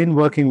 So in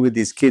working with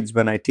these kids,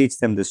 when I teach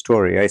them the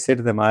story, I say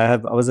to them, I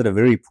was at a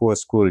very poor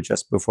school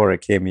just before I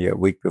came here, a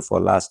week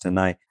before last, and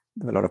there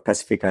were a lot of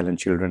Pacific Island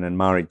children and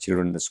Maori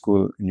children in the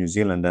school in New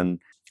Zealand. And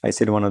I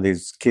said to one of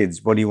these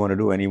kids, what do you want to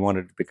do? And he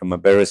wanted to become a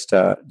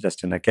barista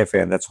just in a cafe.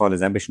 And that's all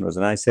his ambition was.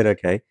 And I said,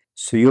 okay,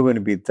 so you're going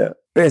to be the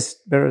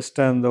best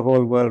barista in the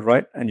whole world,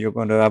 right? And you're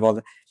going to have all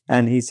that.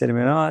 And he said to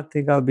me, no, I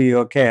think I'll be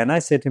okay. And I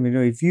said to him,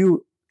 if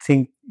you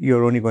think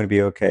you're only going to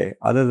be okay,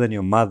 other than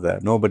your mother,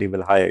 nobody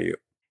will hire you.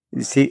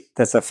 You see,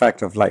 that's a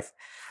fact of life.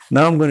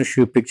 Now I'm going to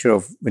show you a picture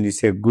of when you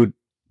say a good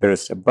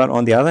barista. But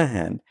on the other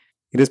hand,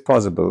 it is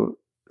possible.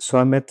 So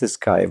I met this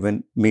guy,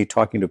 when me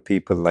talking to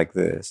people like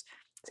this,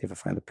 see if I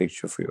find the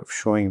picture for you, of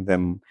showing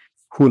them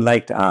who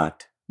liked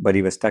art, but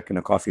he was stuck in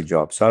a coffee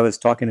job. So I was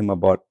talking to him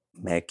about,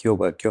 make your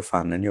work your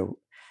fun.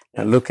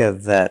 And look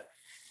at that.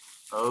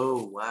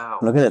 Oh, wow.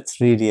 Look at the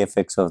 3D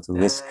effects of the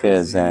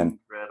whiskers. And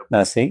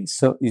now see,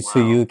 so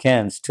you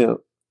can still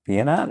be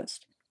an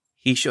artist.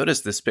 He showed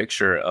us this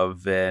picture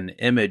of an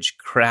image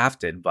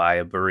crafted by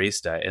a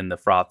barista in the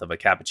froth of a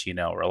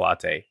cappuccino or a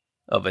latte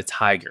of a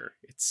tiger.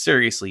 It's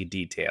seriously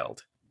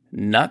detailed.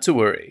 Not to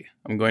worry.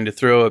 I'm going to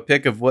throw a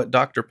pic of what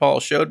Dr.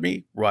 Paul showed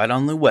me right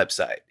on the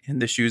website,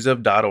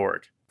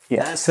 intheshoesof.org.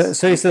 Yeah. So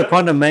the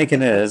point I'm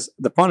making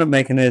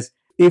is,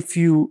 if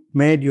you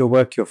made your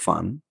work your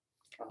fun,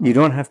 you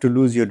don't have to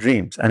lose your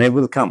dreams, and it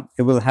will come.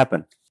 It will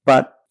happen.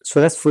 But So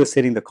that's first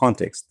setting the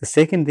context. The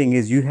second thing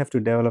is you have to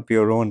develop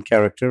your own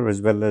character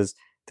as well as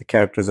the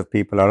characters of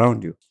people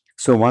around you.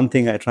 So one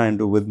thing I try and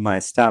do with my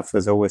staff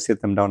is always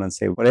sit them down and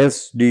say, what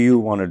else do you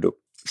want to do?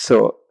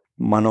 So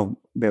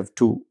we have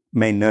two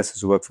main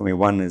nurses who work for me.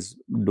 One is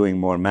doing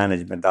more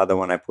management. The other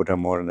one, I put her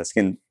more in the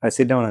skin. I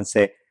sit down and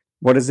say,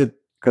 what is it?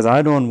 Because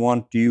I don't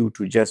want you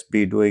to just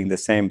be doing the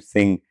same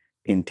thing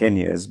in 10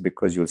 years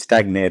because you'll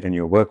stagnate and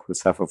your work will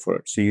suffer for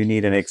it. So you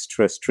need an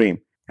extra stream.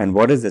 And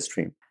what is the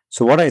stream?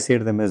 So what I say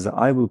to them is,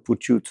 I will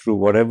put you through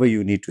whatever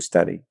you need to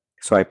study.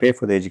 So I pay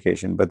for the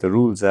education, but the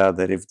rules are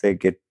that if they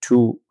get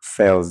 2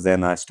 fails,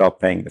 then I stop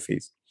paying the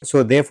fees.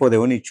 So therefore, they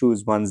only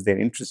choose ones they're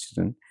interested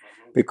in,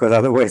 because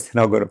otherwise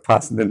they're not going to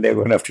pass, and then they're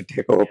going to have to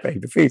take over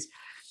paying the fees.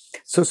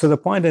 So the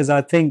point is,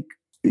 I think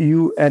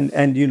you, and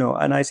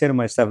I say to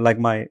my staff, like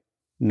my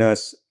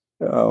nurse,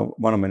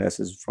 one of my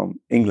nurses from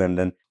England,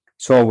 and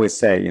so I always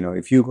say,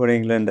 if you go to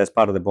England as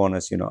part of the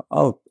bonus,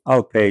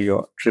 I'll pay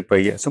your trip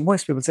a year. So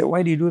most people say,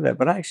 why do you do that?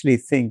 But I actually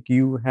think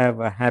you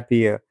have a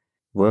happier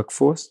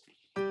workforce,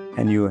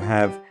 and you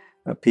have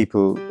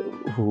people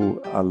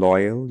who are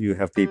loyal. You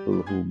have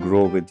people who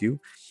grow with you.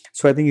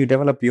 So I think you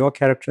develop your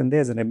character in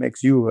theirs, and it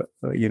makes you,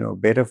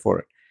 better for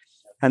it.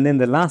 And then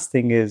the last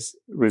thing is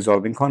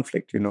resolving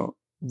conflict.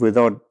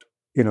 Without,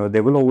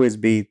 there will always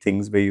be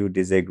things where you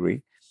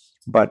disagree,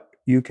 but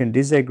you can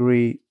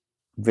disagree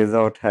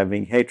without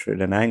having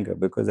hatred and anger,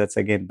 because that's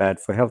again bad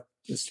for health,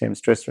 the same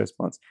stress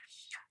response.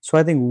 So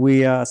I think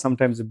we are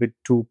sometimes a bit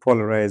too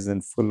polarized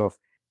and full of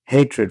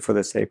hatred for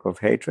the sake of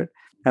hatred.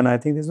 And I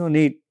think there's no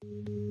need,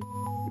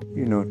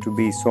 to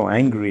be so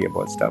angry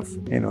about stuff.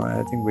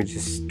 I think we're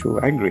just too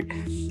angry.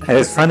 And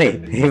it's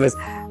funny.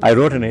 I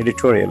wrote an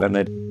editorial, and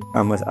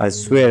I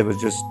swear it was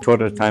just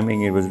total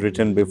timing. It was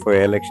written before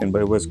the election,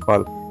 but it was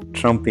called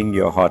 "Trumping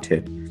Your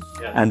Hothead."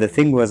 Yeah. And the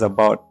thing was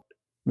about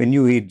when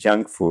you eat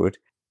junk food,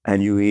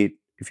 and you eat,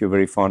 if you're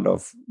very fond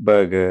of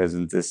burgers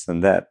and this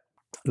and that,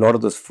 a lot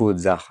of those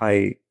foods are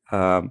high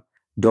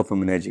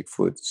dopaminergic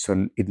foods.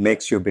 So it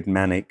makes you a bit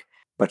manic.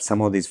 But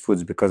some of these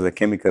foods, because of the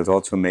chemicals,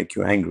 also make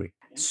you angry.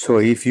 So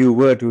if you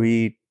were to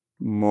eat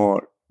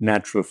more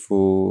natural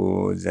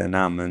foods and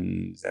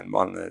almonds and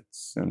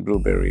walnuts and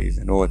blueberries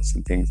and oats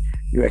and things,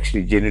 you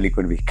actually generally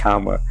could be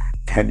calmer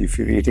than if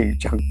you're eating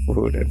junk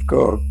food and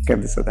Coke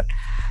and this or that.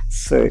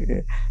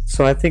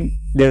 So I think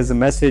there's a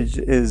message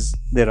is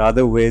there are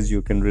other ways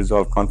you can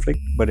resolve conflict,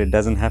 but it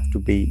doesn't have to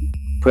be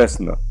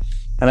personal.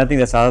 And I think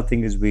that's the other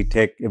thing is we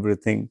take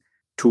everything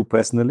too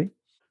personally.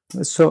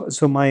 So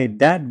my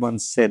dad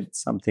once said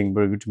something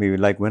very good to me.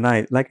 Like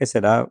I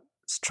said, I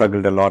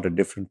struggled a lot at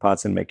different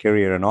parts in my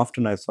career. And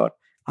often I thought,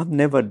 I've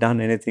never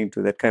done anything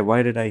to that guy.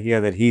 Why did I hear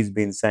that he's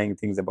been saying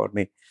things about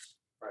me?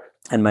 Right.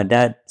 And my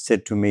dad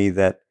said to me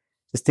that,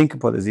 just think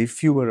about this.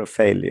 If you were a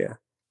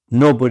failure,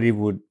 nobody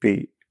would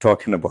be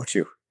talking about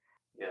you.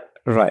 Yeah.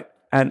 Right.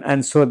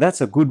 And so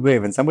that's a good way.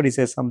 When somebody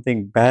says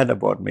something bad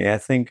about me, I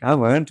think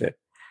I've earned it.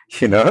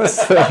 So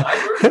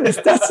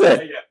that's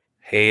it.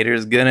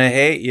 Haters gonna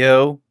hate,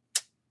 yo.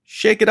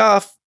 Shake it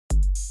off.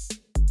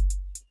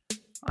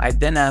 I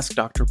then asked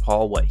Dr.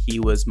 Paul what he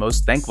was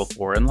most thankful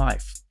for in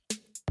life.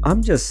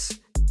 I'm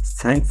just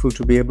thankful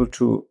to be able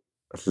to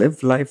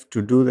live life,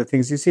 to do the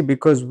things, you see,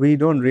 because we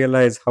don't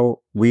realize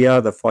how we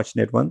are the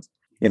fortunate ones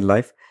in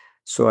life.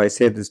 So I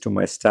say this to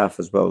my staff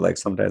as well, like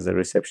sometimes the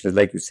receptionist,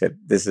 like you said,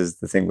 this is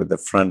the thing with the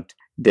front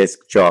desk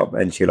job.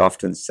 And she'll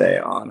often say,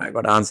 and I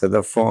got to answer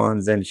the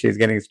phones, and she's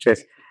getting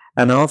stressed.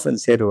 And I often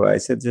say to her, I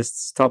said,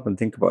 just stop and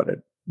think about it.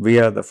 We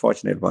are the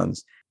fortunate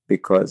ones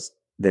because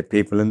there are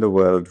people in the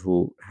world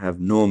who have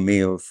no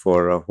meal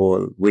for a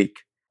whole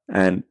week.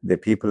 And there are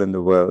people in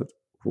the world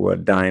who are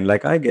dying.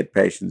 Like I get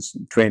patients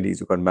in 20s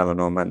who got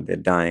melanoma and they're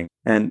dying.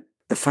 And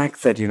the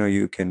fact that,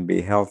 you can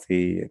be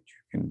healthy, and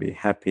you can be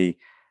happy,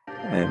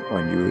 and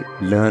when you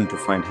learn to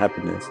find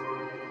happiness,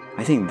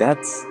 I think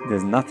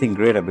there's nothing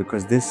greater,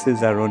 because this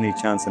is our only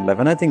chance in life.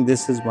 And I think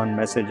this is one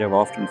message I've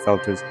often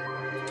felt is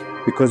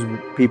because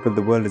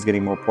the world is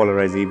getting more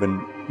polarized,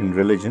 even in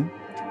religion.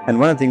 And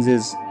one of the things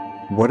is,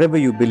 whatever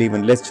you believe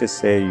in, let's just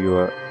say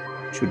you're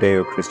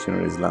Judeo-Christian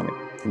or Islamic,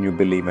 and you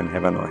believe in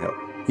heaven or hell.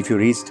 If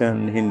you're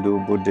Eastern,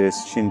 Hindu,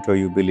 Buddhist, Shinto,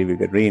 you believe you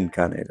get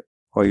reincarnated.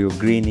 Or you're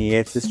greeny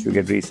atheist, you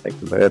get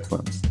recycled by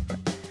earthworms.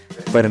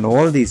 But in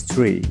all these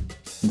three,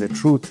 the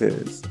truth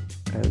is,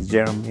 as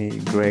Jeremy,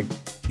 Greg,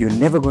 you're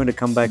never going to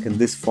come back in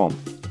this form.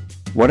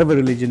 Whatever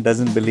religion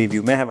doesn't believe,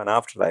 you may have an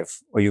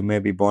afterlife or you may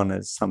be born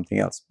as something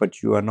else,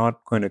 but you are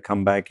not going to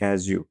come back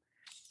as you.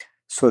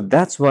 So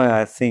that's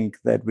why I think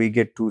that we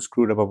get too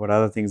screwed up about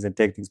other things and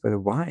take things, but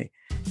why?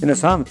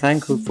 So I'm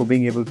thankful for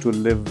being able to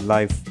live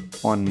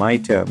life on my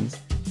terms.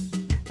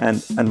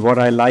 And what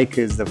I like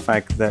is the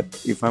fact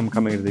that if I'm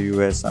coming to the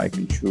US, I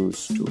can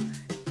choose to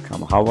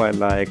come how I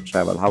like,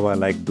 travel how I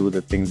like, do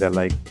the things I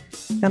like.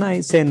 And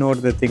I say no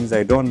to the things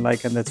I don't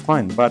like, and that's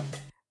fine. But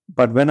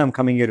when I'm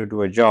coming here to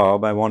do a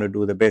job, I want to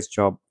do the best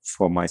job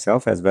for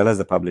myself as well as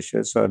the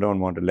publishers. So I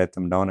don't want to let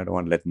them down. I don't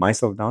want to let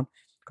myself down,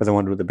 because I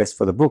want to do the best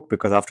for the book.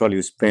 Because after all,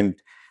 you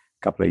spend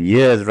couple of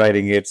years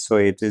writing it, so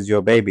it is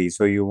your baby,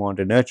 so you want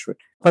to nurture it.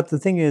 But the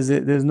thing is,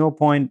 there's no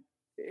point,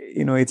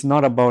 it's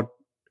not about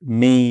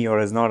me, or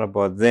it's not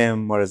about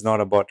them, or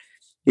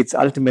it's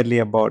ultimately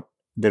about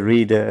the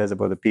readers,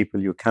 about the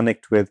people you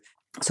connect with.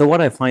 So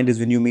what I find is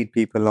when you meet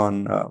people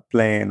on a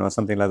plane or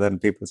something like that,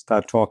 and people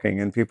start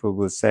talking, and people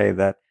will say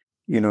that,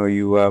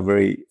 you are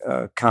very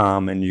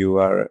calm, and you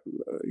are,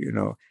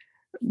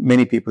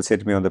 many people say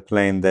to me on the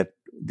plane that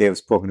they've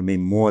spoken to me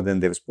more than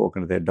they've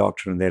spoken to their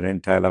doctor in their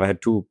entire life. I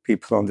had 2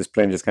 people on this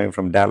plane just coming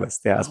from Dallas.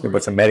 They asked me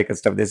about some medical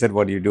stuff. They said,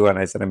 "What do you do?" And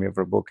I said, "I'm here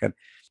for a book." And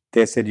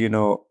they said,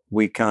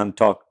 we can't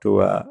talk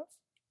to a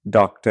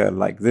doctor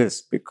like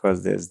this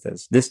because there's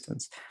this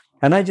distance.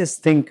 And I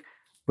just think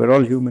we're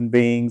all human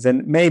beings.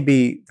 And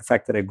maybe the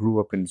fact that I grew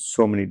up in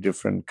so many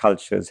different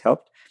cultures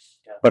helped.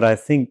 Yeah. But I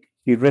think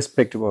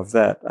irrespective of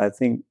that, I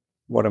think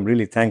what I'm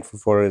really thankful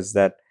for is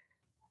that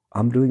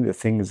I'm doing the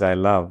things I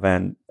love,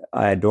 and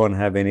I don't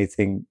have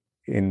anything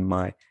in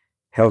my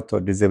health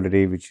or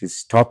disability which is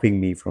stopping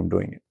me from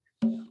doing it.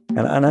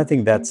 And I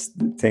think that's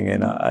the thing.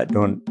 And I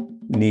don't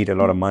need a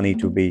lot of money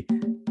to be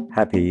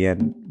happy,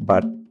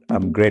 but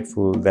I'm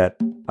grateful that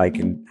I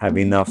can have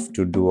enough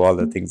to do all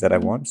the things that I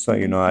want. So,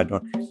 I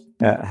don't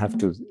have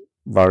to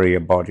worry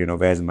about,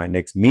 where's my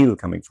next meal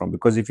coming from?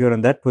 Because if you're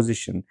in that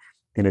position,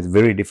 then it's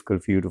very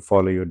difficult for you to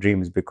follow your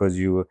dreams, because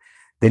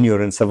then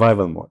you're in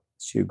survival mode.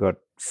 So you got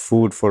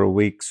food for a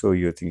week. So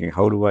you're thinking,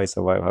 how do I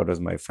survive? How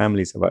does my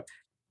family survive?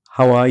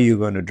 How are you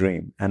going to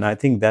dream? And I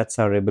think that's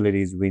our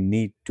abilities. We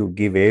need to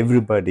give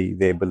everybody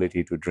the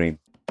ability to dream.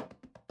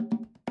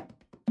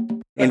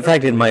 In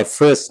fact, in my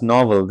first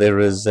novel, there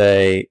is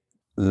a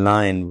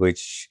line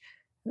which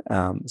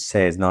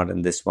says, not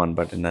in this one,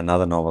 but in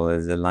another novel,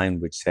 there's a line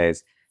which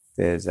says,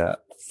 there's a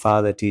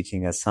father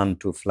teaching a son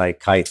to fly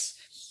kites.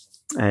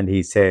 And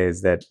he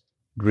says that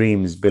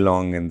dreams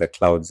belong in the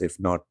clouds. If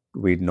not,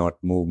 we'd not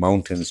move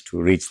mountains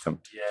to reach them.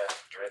 Yeah,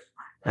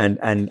 right.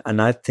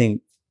 And I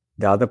think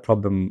the other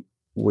problem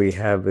we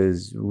have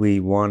is we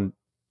want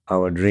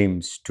our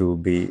dreams to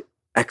be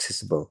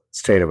accessible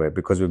straight away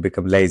because we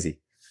become lazy.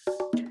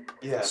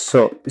 Yeah.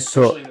 So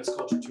in this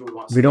culture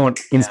too, we don't want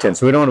instant.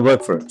 So we don't want to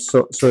work for it.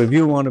 So if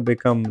you want to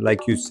become,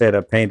 like you said,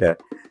 a painter,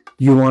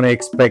 you want to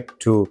expect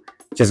to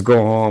just go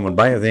home and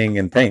buy a thing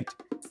and paint.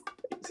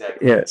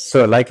 Exactly. Yeah.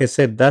 So like I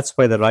said, that's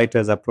why the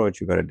writer's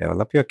approach. You got to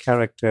develop your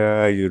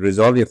character. You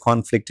resolve your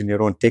conflict in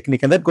your own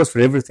technique, and that goes for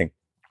everything.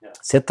 Yeah.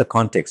 Set the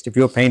context. If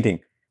you're painting,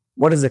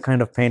 what is the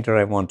kind of painter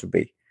I want to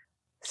be?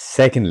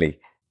 Secondly,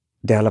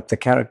 develop the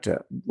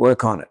character.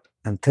 Work on it.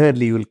 And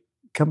thirdly, you will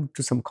come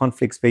to some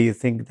conflicts where you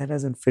think that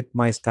doesn't fit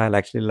my style. I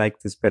actually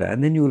like this better,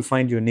 and then you will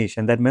find your niche,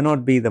 and that may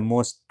not be the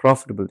most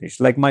profitable niche.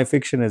 Like my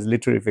fiction is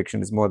literary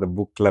fiction. Is more the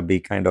book clubby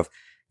kind of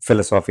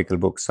philosophical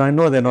books. So I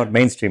know they're not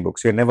mainstream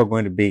books. You're never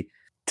going to be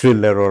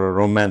thriller or a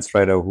romance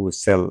writer who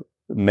sell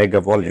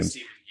mega volumes.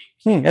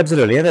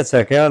 Absolutely. Yeah, that's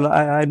okay.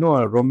 I know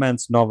a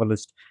romance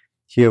novelist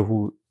here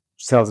who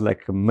sells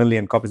like 1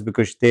 million copies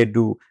because they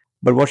do.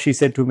 But what she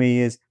said to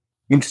me is,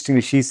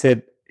 interestingly, she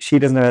said she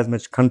doesn't have as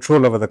much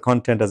control over the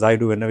content as I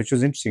do. And which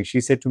was interesting.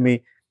 She said to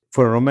me,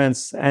 for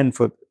romance and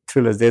for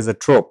thrillers, there's a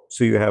trope.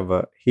 So you have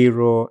a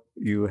hero,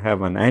 you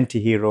have an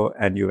anti-hero,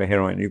 and you have a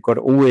heroine. You've got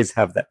to always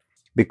have that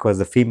because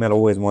the female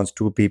always wants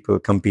 2 people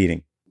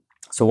competing.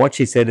 So what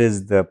she said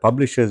is the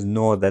publishers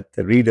know that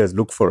the readers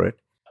look for it.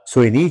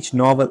 So in each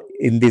novel,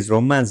 in this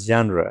romance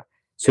genre,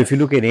 so if you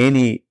look at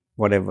any,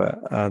 whatever,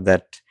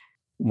 that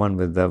one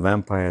with the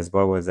vampires,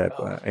 what was that?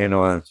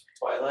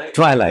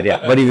 Twilight,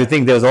 yeah. But if you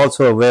think there's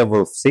also a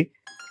werewolf, see?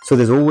 So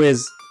there's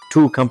always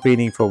 2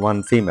 competing for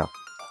 1 female.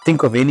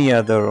 Think of any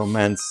other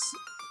romance,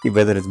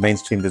 whether it's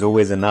mainstream, there's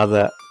always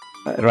another,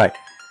 right.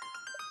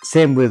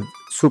 Same with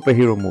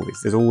superhero movies.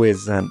 There's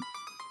always an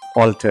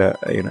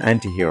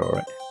anti-hero,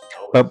 right?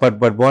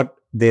 But what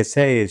they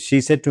say is,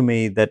 she said to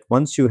me that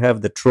once you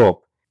have the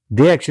trope,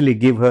 they actually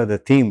give her the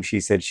theme.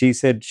 She said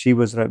she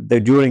was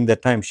during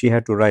that time she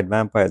had to write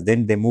vampires.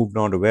 Then they moved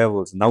on to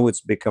werewolves. Now it's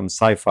become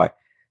sci-fi.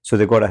 So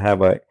they got to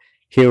have a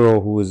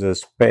hero who is a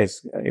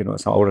space,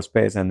 some outer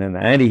space, and then the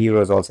anti-hero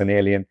is also an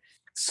alien.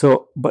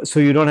 So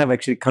you don't have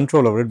actually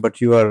control over it,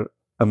 but you are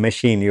a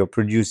machine. You're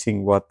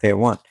producing what they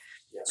want.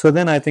 Yeah. So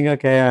then I think,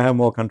 okay, I have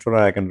more control.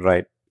 I can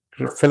write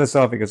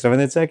philosophical stuff,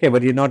 and it's okay,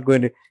 but you're not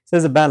going to. So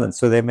there's a balance.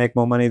 So they make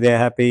more money, they're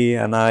happy,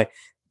 and I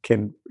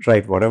can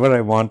write whatever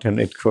I want, and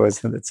it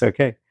goes, and it's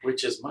okay.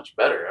 Which is much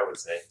better, I would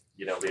say.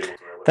 Be able to.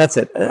 That's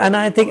it. And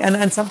I think,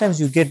 and sometimes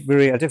you get I'll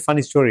tell you a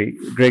funny story,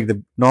 Greg.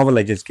 The novel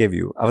I just gave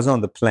you, I was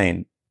on the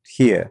plane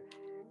here,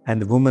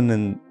 and the woman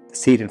in the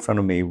seat in front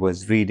of me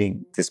was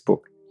reading this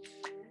book,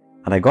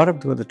 and I got up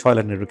to go to the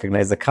toilet and I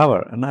recognized the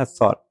cover, and I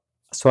thought,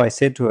 so I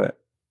said to her,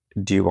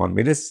 "Do you want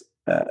me to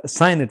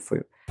sign it for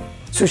you?"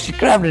 So she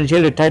grabbed it and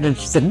held it tight and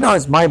she said, "No,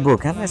 it's my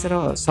book." And I said,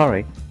 "Oh,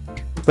 sorry."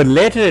 But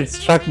later it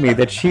struck me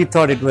that she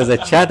thought it was a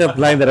chat-up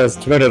line that I was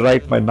trying to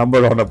write my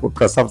number on a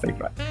book or something,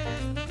 right?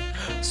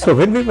 So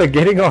when we were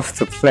getting off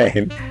the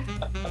plane,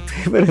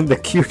 we were in the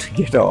queue to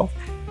get off.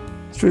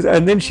 true.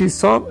 And then she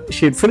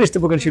had finished the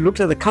book and she looked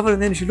at the cover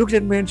and then she looked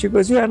at me and she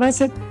goes, yeah. And I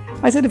said,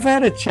 if I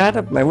had a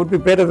chat-up line, it would be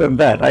better than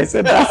that. I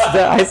said,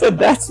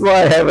 that's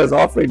why I was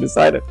offering to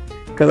sign it.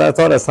 Because I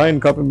thought a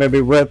signed copy may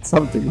be worth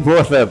something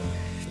more than.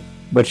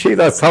 But she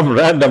thought some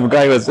random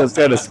guy was just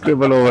trying to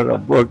scribble over a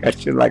book. And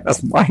she's like,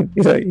 that's mine.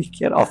 You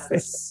get off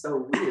it.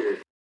 So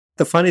weird.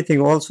 The funny thing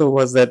also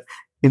was that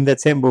in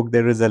that same book,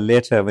 there is a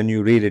letter. When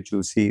you read it,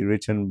 you'll see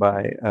written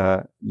by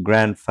a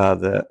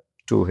grandfather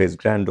to his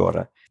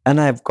granddaughter. And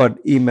I've got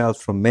emails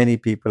from many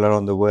people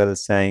around the world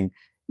saying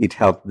it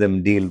helped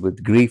them deal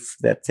with grief,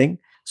 that thing.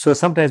 So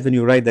sometimes when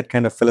you write that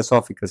kind of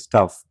philosophical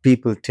stuff,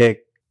 people take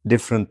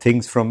different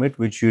things from it,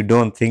 which you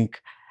don't think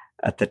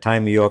at the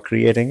time you're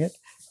creating it.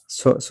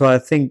 So I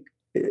think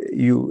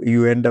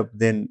you end up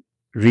then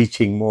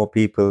reaching more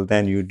people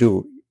than you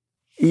do.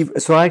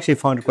 So I actually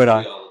found it quite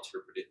hard.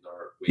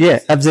 Yeah,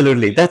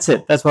 absolutely. That's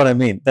it. That's what I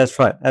mean. That's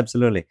right.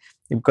 Absolutely.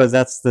 Because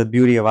that's the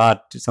beauty of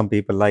art. Some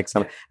people like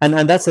some,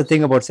 and that's the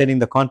thing about setting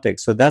the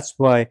context. So that's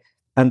why,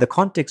 and the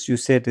context you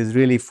set is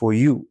really for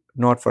you,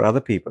 not for other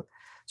people.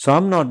 So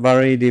I'm not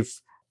worried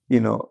if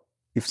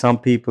some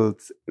people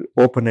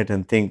open it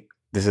and think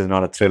this is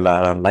not a thriller,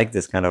 I don't like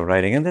this kind of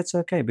writing, and that's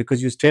okay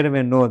because you straight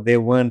away know they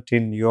weren't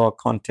in your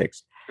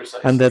context.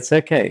 Precisely. And that's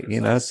okay.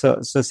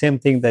 Precisely. So same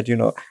thing that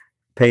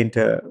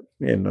painter,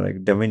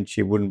 like Da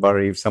Vinci wouldn't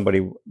worry if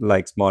somebody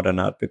likes modern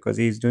art because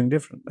he's doing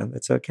different, and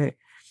that's okay.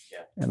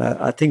 Yeah. And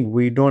I think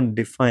we don't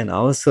define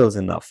ourselves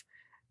enough,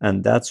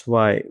 and that's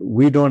why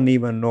we don't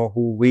even know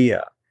who we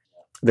are.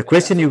 The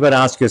question you got to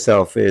ask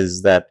yourself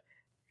is that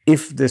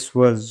if this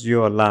was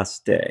your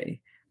last day,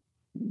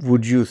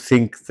 would you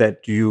think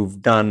that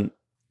you've done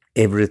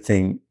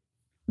everything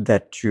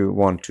that you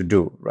want to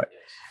do, right?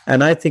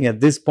 And I think at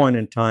this point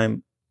in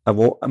time,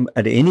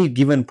 at any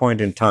given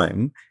point in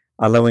time,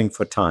 allowing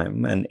for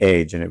time and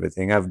age and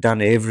everything, I've done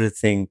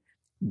everything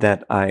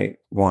that I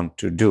want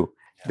to do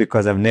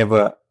because I've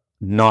never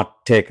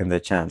not taken the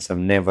chance. I've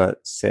never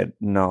said,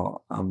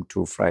 no, I'm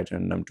too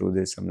frightened, I'm too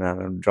this, I'm not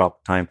going to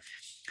drop time.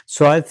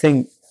 So I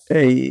think,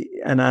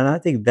 and I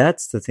think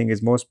that's the thing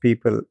is most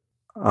people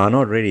are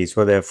not ready,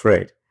 so they're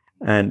afraid.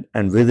 And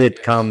with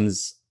it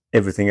comes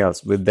everything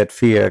else. With that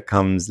fear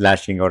comes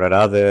lashing out at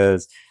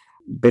others,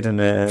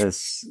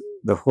 bitterness,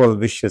 the whole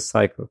vicious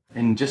cycle.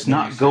 And just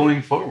not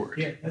going forward,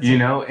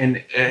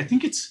 and I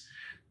think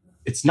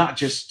it's not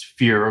just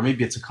fear, or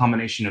maybe it's a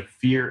combination of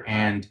fear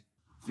and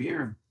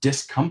fear of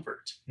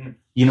discomfort.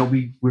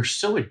 We're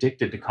so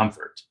addicted to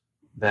comfort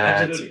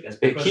that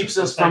it keeps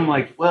us from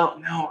like, well,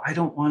 no, I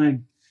don't want to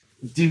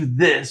do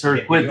this or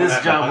quit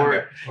this job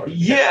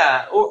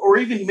or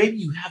even maybe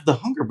you have the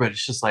hunger, but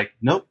it's just like,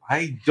 nope,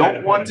 I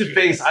don't want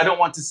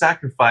to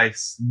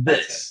sacrifice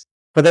this.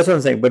 But that's what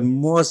I'm saying. But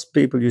most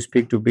people you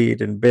speak to, be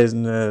it in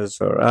business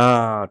or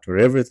art or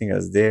everything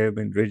else, they've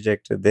been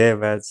rejected,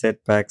 they've had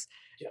setbacks.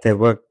 They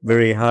work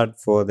very hard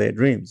for their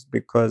dreams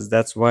because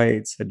that's why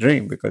it's a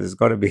dream, because it's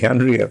got to be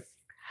unreal.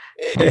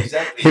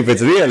 Exactly. If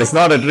it's real, it's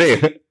not a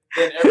dream.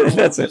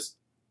 That's it.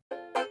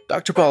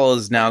 Dr. Paul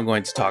is now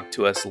going to talk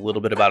to us a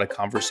little bit about a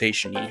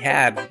conversation he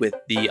had with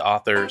the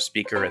author,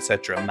 speaker,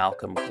 etc.,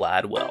 Malcolm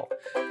Gladwell.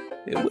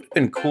 It would have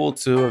been cool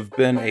to have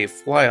been a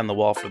fly on the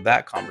wall for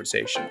that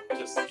conversation.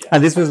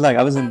 And this was like,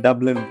 I was in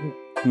Dublin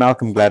with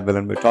Malcolm Gladwell,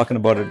 and we were talking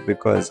about it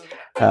because,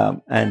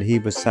 and he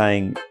was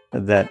saying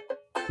that,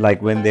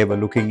 like when they were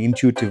looking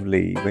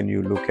intuitively, when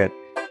you look at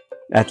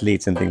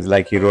athletes and things,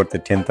 like he wrote the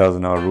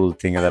 10,000 hour rule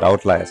thing and that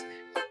outliers.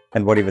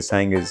 And what he was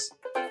saying is,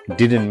 it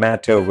didn't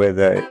matter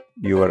whether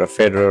you were a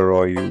Federer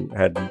or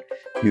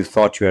you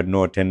thought you had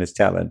no tennis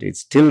talent. It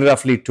still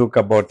roughly took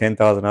about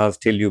 10,000 hours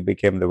till you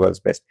became the world's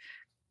best.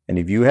 And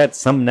if you had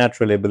some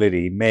natural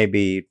ability,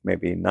 maybe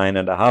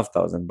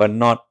 9,500, but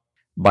not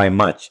by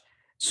much.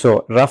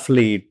 So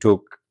roughly it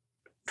took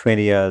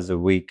 20 hours a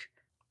week.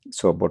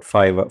 So about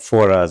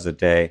 4 hours a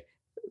day,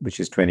 which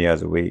is 20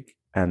 hours a week.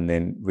 And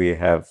then we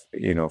have,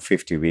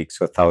 50 weeks,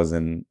 so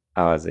 1,000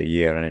 hours a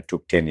year, and it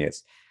took 10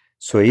 years.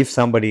 So if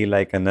somebody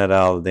like a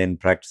Nadal then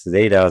practices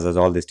 8 hours, as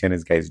all these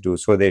tennis guys do,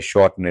 so they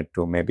shorten it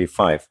to maybe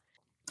 5.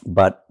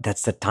 But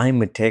that's the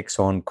time it takes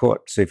on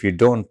court. So if you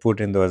don't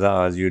put in those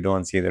hours, you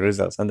don't see the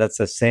results. And that's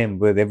the same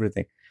with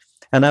everything.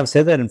 And I've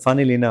said that, and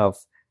funnily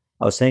enough,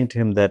 I was saying to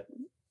him that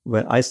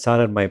when I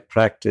started my own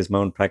practice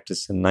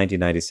in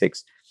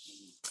 1996,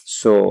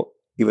 so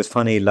it was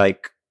funny,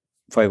 like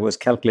if I was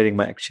calculating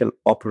my actual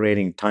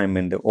operating time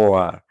in the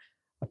OR,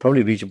 I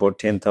probably reached about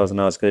 10,000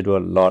 hours because I do a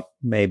lot,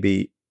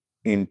 maybe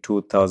in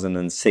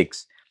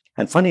 2006.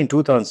 And funny, in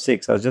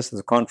 2006, I was just at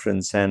a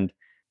conference, and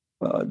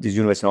this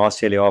university in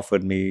Australia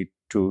offered me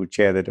to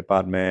chair the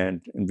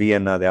department. In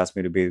Vienna, they asked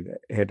me to be the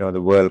head of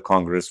the World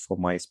Congress for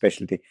my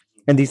specialty.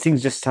 And these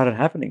things just started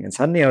happening. And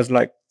suddenly I was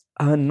like,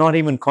 I'm not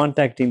even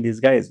contacting these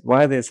guys.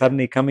 Why are they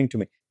suddenly coming to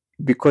me?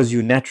 Because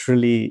you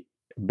naturally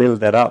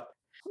build that up.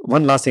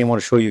 One last thing I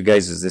want to show you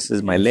guys is this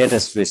is my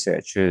latest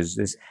research. This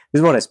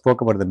is what I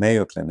spoke about at the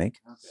Mayo Clinic.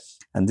 Okay.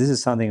 And this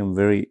is something I'm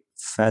very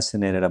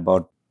fascinated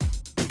about.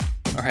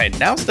 All right,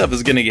 now stuff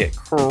is going to get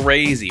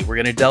crazy. We're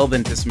going to delve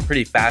into some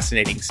pretty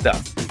fascinating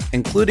stuff.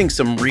 including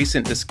some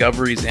recent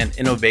discoveries and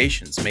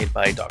innovations made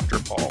by Dr.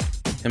 Paul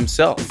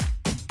himself.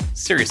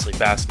 Seriously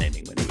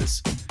fascinating when he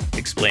was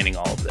explaining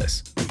all of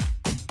this.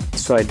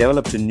 So I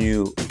developed a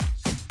new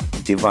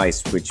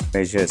device which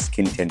measures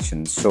skin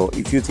tension. So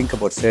if you think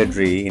about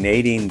surgery in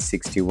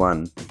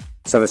 1861,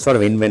 so I sort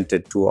of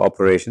invented two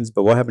operations.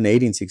 But what happened in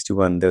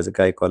 1861, there was a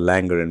guy called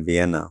Langer in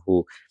Vienna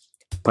who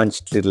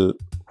punched little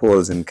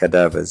holes in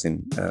cadavers,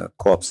 in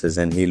corpses,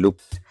 and he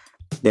looked.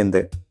 Then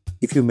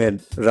if you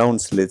made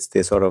round slits,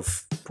 they sort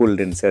of pulled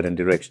in certain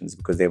directions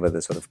because they were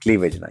the sort of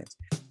cleavage lines.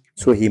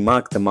 So he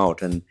marked them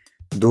out, and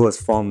those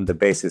formed the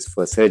basis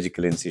for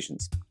surgical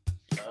incisions.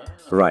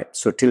 Right.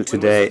 So till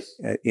today,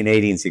 in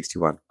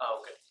 1861.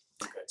 Oh,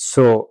 okay.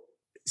 So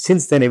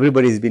since then,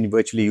 everybody's been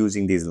virtually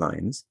using these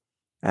lines,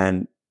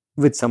 and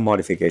with some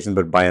modifications,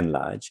 but by and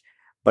large.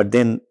 But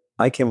then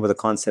I came up with a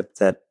concept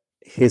that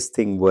his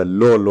thing were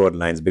low load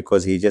lines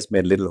because he just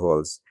made little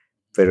holes.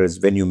 Whereas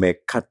when you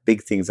cut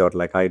big things out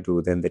like I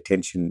do, then the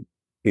tension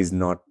is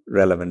not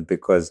relevant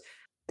because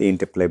the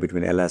interplay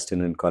between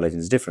elastin and collagen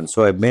is different.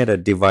 So I made a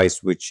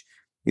device which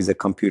is a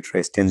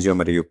computerized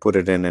tensiometer. You put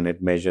it in and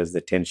it measures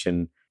the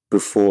tension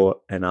before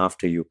and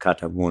after you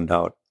cut a wound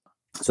out.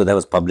 So that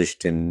was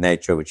published in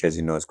Nature, which, as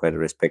you know, is quite a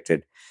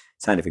respected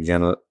scientific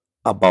journal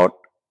about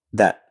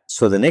that.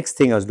 So the next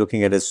thing I was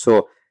looking at is,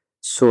 so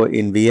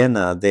in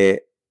Vienna,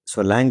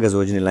 Langer's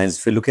original lines,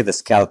 if you look at the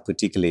scalp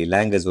particularly,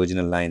 Langer's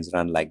original lines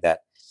run like that.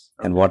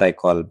 Okay. And what I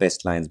call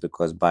best lines,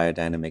 because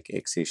biodynamic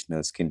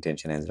excisional skin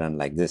tension lines run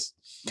like this.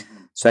 Mm-hmm.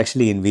 So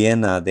actually in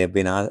Vienna, they've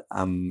been,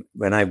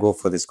 when I go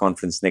for this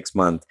conference next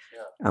month,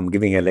 I'm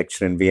giving a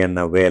lecture in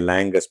Vienna where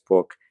Langer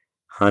spoke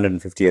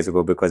 150 years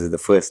ago because it's the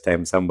first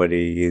time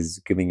somebody is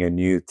giving a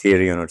new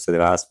theory on it. So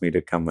they've asked me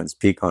to come and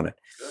speak on it.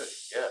 Good,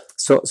 yeah.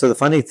 So the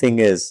funny thing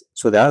is,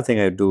 the other thing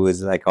I do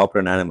is like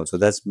operate an animal. So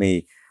that's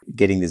me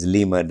getting this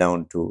lemur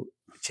down to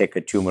check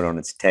a tumor on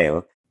its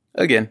tail.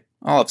 Again,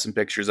 I'll have some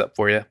pictures up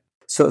for you.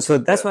 So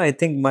that's why I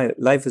think my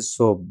life is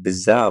so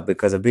bizarre,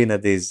 because I've been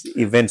at these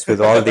events with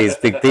all these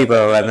big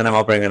people, and then I'm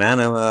operating an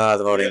animal, I'm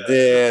operating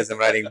this, I'm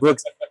writing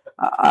books.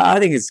 I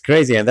think it's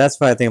crazy, and that's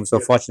why I think I'm so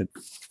fortunate.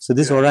 So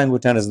this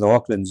orangutan is in the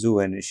Auckland Zoo,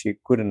 and she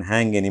couldn't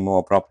hang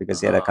anymore properly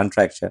because she had a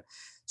contracture.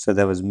 So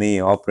that was me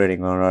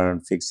operating on her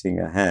and fixing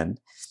her hand.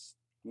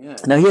 Yeah.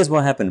 Now here's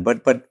what happened,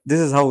 but this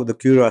is how the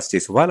curiosity.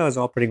 So while I was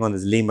operating on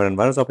this lemur and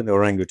while I was operating the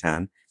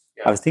orangutan,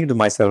 I was thinking to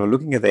myself,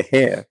 looking at the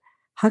hair,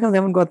 how come they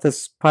haven't got the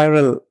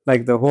spiral,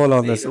 like the hole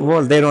on this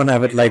wall? They don't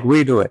have it like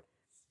we do it.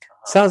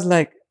 So I was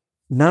like,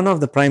 none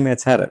of the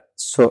primates had it.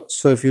 So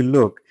if you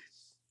look,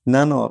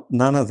 none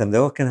of them, they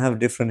all can have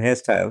different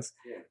hairstyles,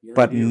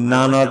 but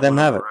none of them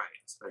have it.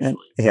 And,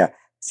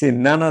 see,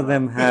 none of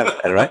them have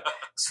it, right?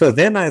 So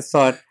then I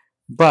thought,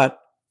 but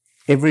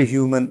every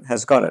human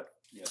has got it.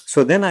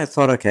 So then I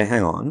thought, okay,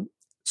 hang on.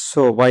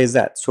 So why is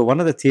that? So one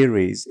of the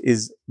theories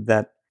is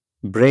that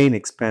brain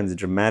expands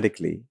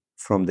dramatically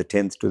from the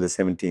 10th to the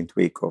 17th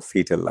week of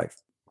fetal life.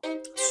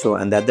 So,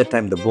 and at that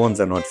time, the bones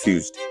are not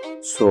fused.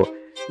 So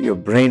your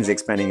brain's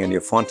expanding and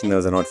your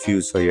fontanelles are not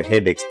fused, so your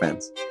head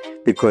expands.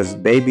 Because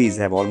babies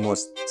have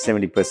almost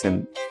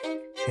 70%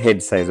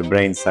 head size or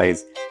brain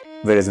size,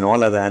 whereas in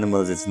all other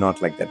animals, it's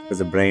not like that because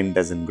the brain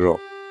doesn't grow.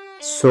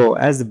 So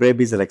as the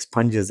babies are like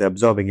sponges, they're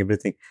absorbing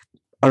everything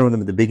around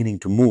them at the beginning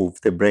to move,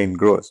 their brain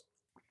grows.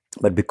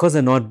 But because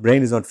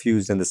brain is not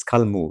fused and the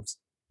skull moves,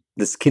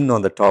 the skin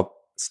on the top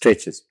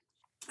stretches.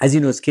 As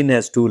you know, skin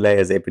has two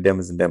layers,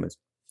 epidermis and dermis.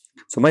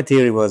 So my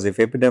theory was if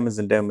epidermis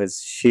and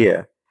dermis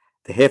shear,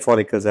 the hair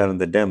follicles are in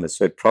the dermis,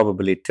 so it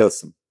probably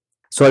tilts them.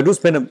 So I do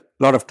spend a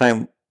lot of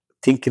time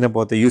thinking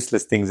about the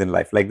useless things in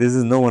life. Like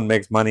no one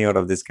makes money out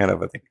of this kind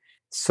of a thing.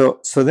 So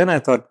then I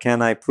thought,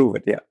 can I prove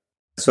it? Yeah.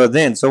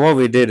 So what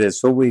we did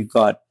is,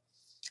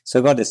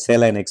 I got a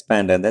saline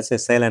expander, and that's a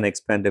saline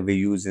expander we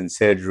use in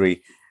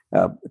surgery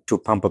to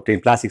pump up,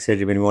 in plastic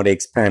surgery when you want to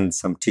expand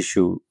some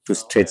tissue to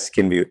stretch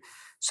skin view.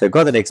 So I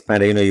got that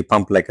expander, you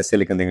pump like a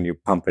silicone thing and you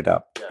pump it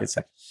up.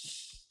 Yeah.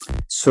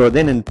 So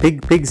then in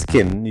pig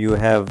skin, you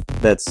have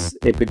that's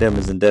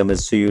epidermis and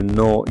dermis, so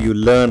you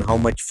learn how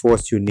much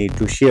force you need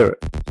to shear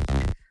it.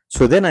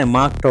 So then I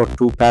marked out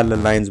two parallel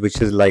lines,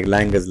 which is like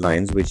Langer's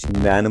lines, which in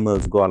the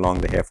animals go along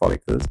the hair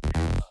follicles.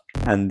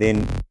 And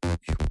then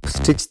you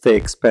stitch the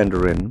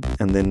expander in,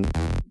 and then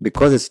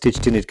because it's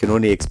stitched in, it can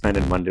only expand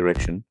in one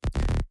direction.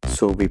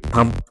 So we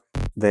pump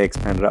the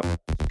expander up.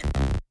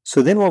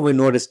 So then what we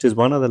noticed is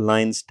one of the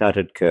lines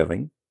started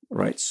curving,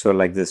 right? So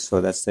like this. So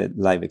that's the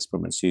live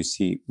experiment. So you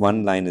see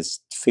one line is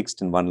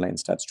fixed and one line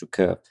starts to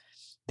curve.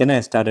 Then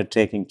I started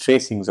taking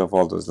tracings of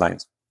all those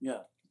lines. Yeah.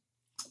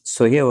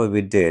 So here what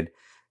we did,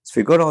 so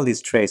we got all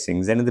these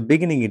tracings, and in the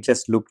beginning it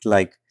just looked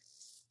like,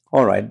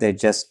 all right, they're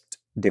just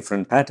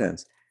different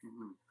patterns.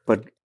 Mm-hmm.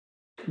 But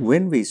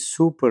when we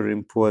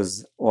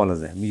superimpose all of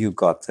them, you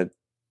got the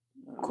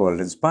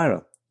golden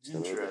spiral.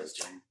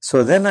 Interesting.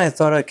 So then I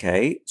thought,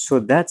 okay, so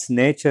that's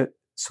nature.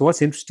 So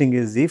what's interesting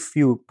is if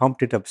you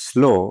pumped it up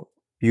slow,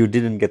 you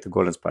didn't get the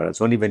golden spiral.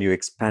 It's only when you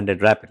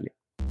expanded rapidly.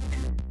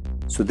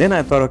 So then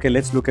I thought, okay,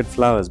 let's look at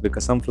flowers,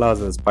 because some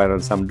flowers are spiral,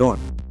 some don't.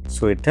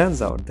 So it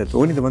turns out that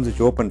only the ones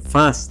which open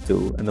fast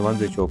do, and the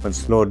ones which open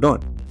slow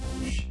don't.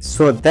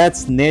 So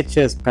that's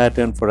nature's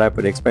pattern for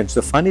rapid expansion.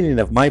 So funnily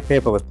enough, my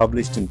paper was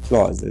published in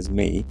PLOS, there's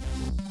me,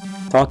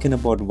 talking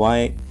about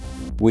why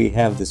we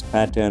have this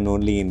pattern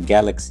only in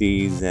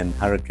galaxies and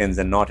hurricanes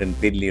and not in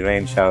piddly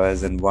rain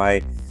showers, and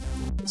why.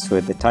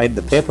 So the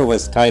paper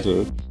was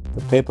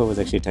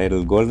actually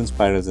titled Golden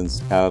Spirals and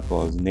Scalp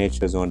Balls,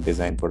 Nature's Own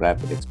Design for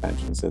Rapid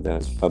Expansion. So that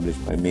was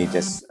published by me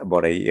just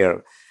about a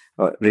year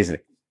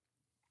recently.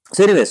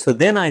 So anyway, so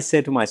then I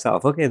said to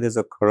myself, okay, there's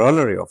a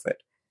corollary of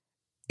it.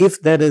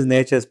 If that is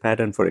nature's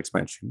pattern for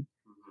expansion,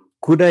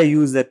 could I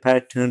use that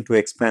pattern to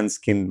expand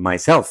skin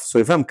myself? So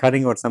if I'm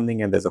cutting out something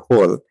and there's a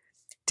hole,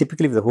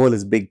 typically if the hole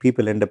is big,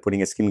 people end up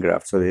putting a skin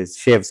graft. So they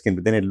shave skin,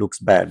 but then it looks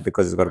bad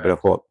because it's got a bit of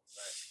hole.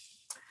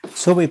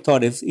 So we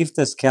thought if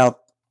the scalp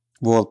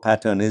wall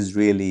pattern is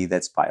really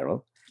that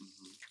spiral,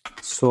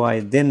 so I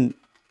then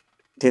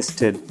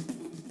tested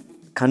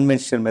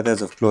conventional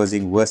methods of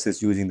closing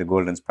versus using the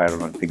golden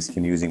spiral on pig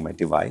skin using my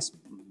device.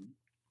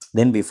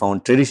 Then we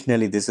found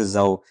traditionally this is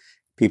how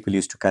people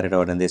used to cut it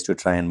out, and they used to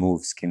try and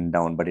move skin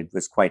down, but it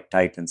was quite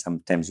tight and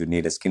sometimes you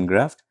need a skin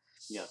graft.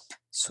 Yeah.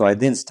 So I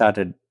then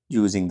started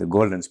using the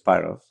golden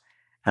spiral,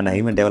 and I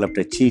even developed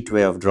a cheat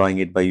way of drawing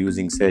it by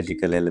using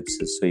surgical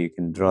ellipses. So you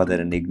can draw that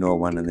and ignore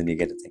one and then you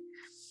get a thing.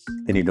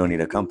 Then you don't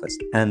need a compass.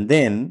 And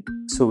then,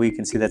 so we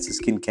can see that's a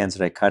skin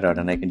cancer I cut out,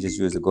 and I can just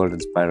use the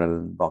golden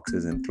spiral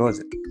boxes and close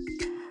it.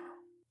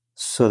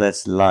 So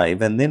that's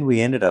live. And then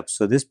we ended up,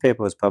 so this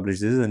paper was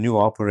published. This is a new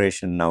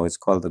operation now. It's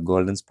called the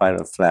golden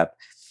spiral flap.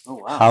 Oh,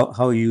 wow.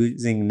 How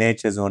using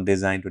nature's own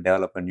design to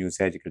develop a new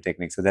surgical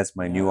technique. So that's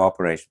my new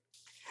operation.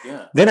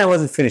 Yeah. Then I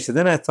wasn't finished. So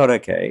then I thought,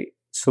 okay,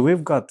 so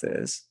we've got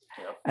this.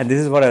 Yep. And this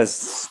is what I was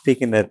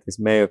speaking at this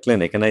Mayo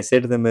Clinic. And I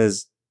said to them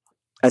as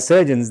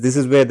surgeons, this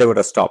is where they would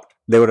have stopped.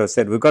 They would have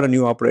said, we've got a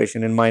new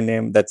operation in my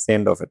name. That's the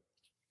end of it.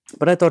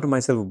 But I thought to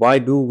myself, why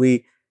do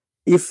we,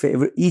 if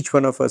each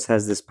one of us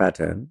has this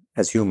pattern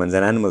as humans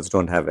and animals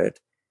don't have it,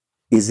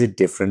 is it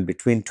different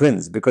between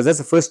twins? Because that's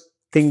the first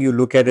thing you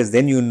look at is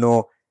then you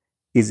know,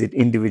 is it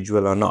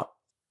individual or not?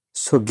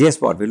 So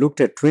guess what? We looked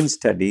at twin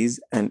studies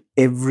and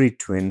every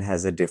twin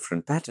has a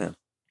different pattern.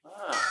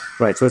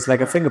 Right. So it's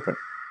like a fingerprint.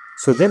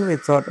 So then we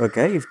thought,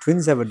 okay, if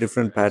twins have a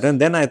different pattern,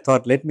 then I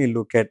thought, let me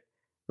look at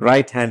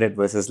right-handed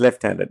versus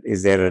left-handed.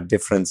 Is there a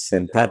difference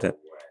in pattern?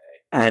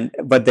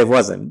 But there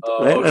wasn't.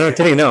 Right? Okay. I'm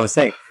telling you, no, I'm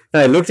saying.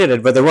 No, I looked at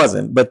it, but there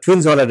wasn't. But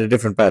twins all had a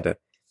different pattern.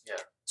 Yeah.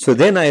 So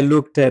then I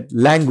looked at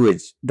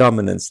language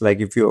dominance.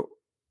 Like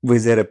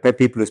was there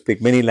people who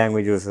speak many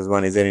languages as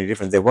one? Is there any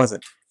difference? There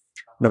wasn't.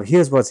 Now,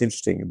 here's what's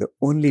interesting. The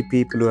only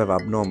people who have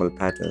abnormal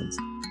patterns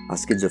are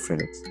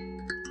schizophrenics.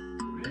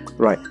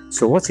 Right.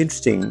 So what's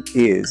interesting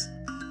is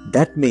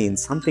that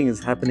means something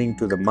is happening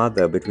to the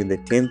mother between the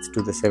 10th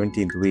to the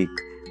 17th week,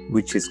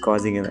 which is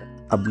causing an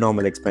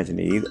abnormal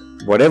expansion.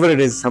 Whatever it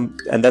is,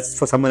 and that's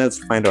for someone else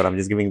to find out. I'm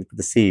just giving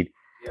the seed.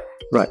 Yeah.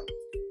 Right.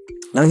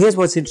 Now, here's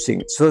what's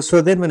interesting. So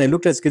then when I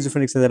looked at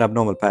schizophrenics and that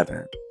abnormal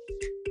pattern,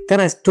 then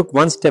I took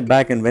one step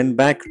back and went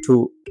back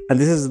to, and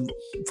this is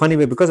funny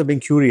way, because of being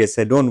curious,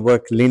 I don't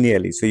work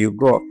linearly. So you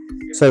go.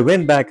 So I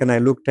went back and I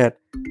looked at,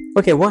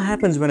 okay, what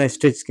happens when I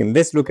stretch skin?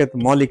 Let's look at the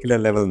molecular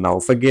level now.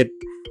 Forget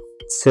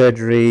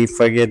surgery,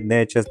 forget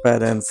nature's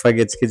pattern,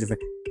 forget schizophrenia.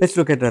 Let's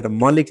look at a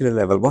molecular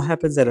level. What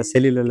happens at a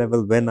cellular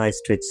level when I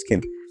stretch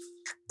skin?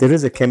 There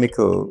is a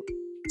chemical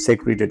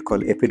secreted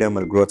called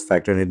epidermal growth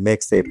factor, and it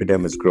makes the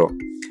epidermis grow.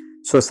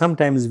 So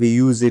sometimes we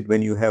use it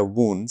when you have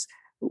wounds.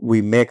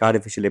 We make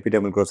artificial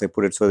epidermal growth and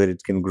put it so that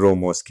it can grow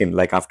more skin,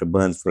 like after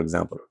burns, for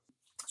example.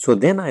 So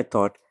then I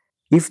thought,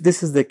 if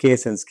this is the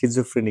case and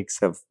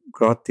schizophrenics have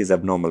got this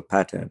abnormal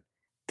pattern,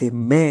 they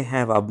may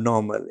have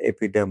abnormal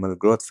epidermal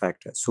growth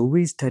factor. So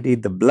we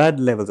studied the blood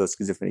levels of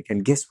schizophrenic,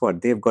 and guess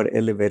what? They've got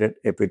elevated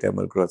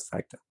epidermal growth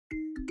factor.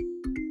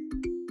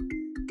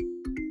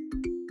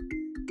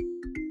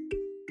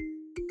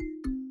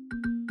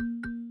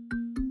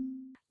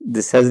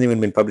 This hasn't even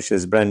been published,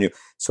 it's brand new.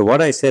 So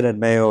what I said at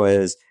Mayo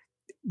is,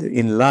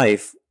 in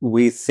life,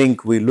 we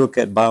think we look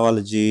at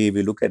biology,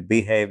 we look at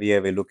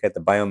behavior, we look at the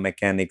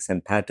biomechanics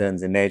and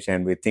patterns in nature,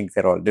 and we think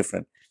they're all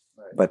different,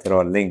 but they're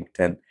all linked.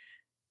 And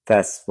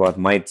that's what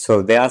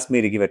so they asked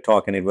me to give a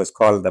talk, and it was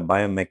called The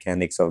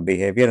Biomechanics of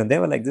Behavior. And they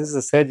were like, this is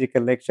a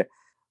surgical lecture.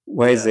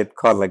 Why is it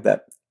called like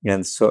that?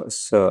 And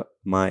so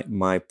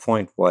my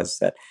point was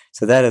that,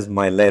 so that is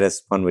my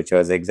latest one, which I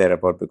was excited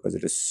about because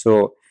it is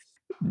so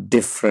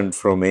different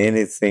from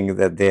anything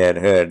that they had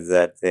heard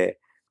that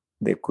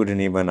they couldn't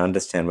even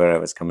understand where I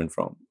was coming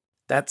from.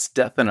 That's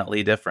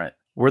definitely different.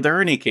 Were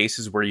there any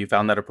cases where you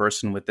found that a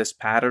person with this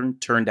pattern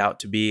turned out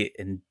to be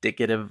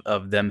indicative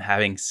of them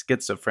having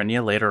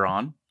schizophrenia later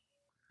on?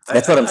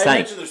 That's what I'm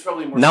saying.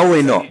 Now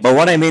we know. But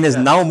what I mean is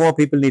now more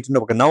people need to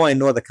know, because now I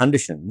know the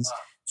conditions.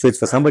 So it's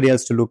for somebody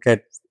else to look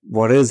at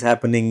what is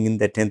happening in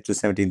the 10th to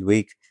 17th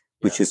week,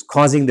 which is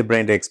causing the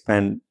brain to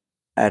expand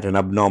at an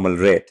abnormal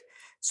rate.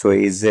 So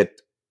is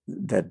it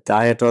the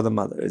diet of the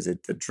mother? Is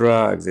it the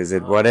drugs? Is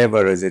it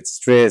whatever? Is it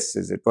stress?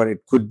 Is it what?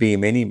 It could be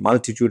many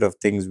multitude of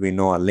things we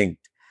know are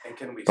linked.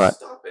 can we But-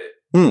 stop it?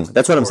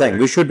 That's what I'm saying.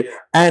 We should,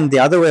 Yeah. and the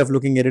other way of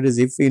looking at it is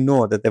if we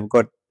know that they've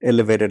got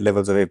elevated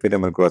levels of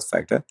epidermal growth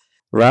factor,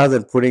 rather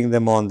than putting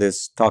them on these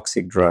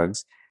toxic drugs,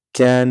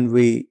 can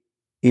we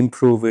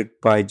improve it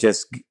by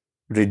just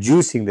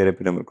reducing their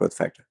epidermal growth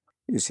factor?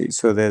 You see,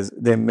 so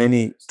there are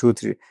many,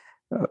 2-3.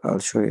 I'll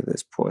show you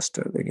this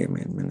poster they gave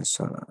me in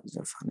Minnesota. It's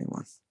a funny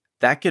one.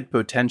 That could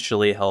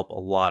potentially help a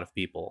lot of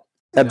people.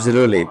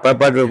 Absolutely, No,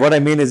 but yeah. what I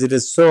mean is, it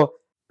is so,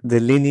 the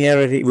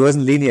linearity, it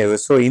wasn't linear, it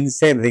was so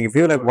insane. I think if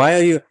you're like, why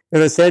are you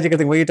a surgical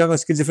thing? Why are you talking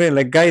about schizophrenia?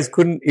 Like, guys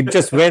couldn't, it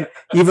just went,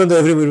 even though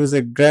everybody was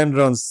a grand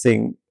rounds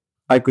thing,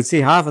 I could see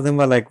half of them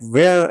were like,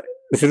 where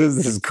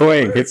is this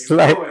going? Where are It's you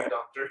like, going,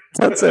 doctor?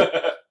 That's it.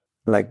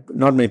 like,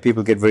 not many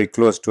people get very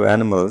close to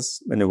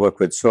animals when they work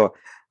with. So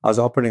I was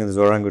operating on this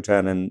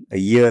orangutan, and a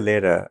year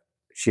later,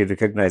 she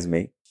recognized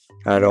me.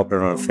 I had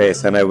operated on her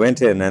face, and I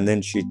went in, and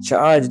then she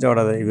charged out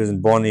of it was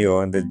in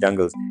Borneo in the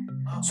jungles.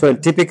 So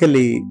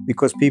typically,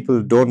 because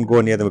people don't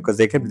go near them because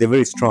they're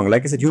very strong.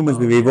 Like I said, humans,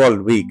 we've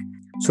evolved weak.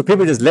 So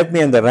people just left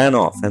me and they ran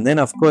off. And then,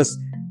 of course,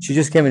 she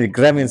just came and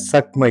grabbed me and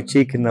sucked my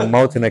cheek in her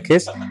mouth in a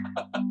kiss.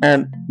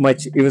 And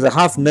it was a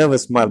half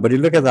nervous smile. But you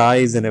look at the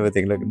eyes and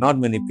everything. Like, not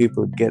many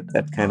people get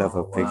that kind of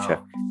a picture.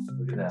 Wow.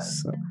 Look at that.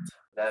 So,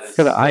 That is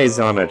look at the eyes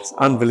on it. It's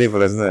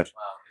unbelievable, isn't it?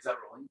 Wow. Is that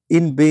rolling?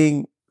 In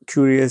being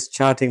curious,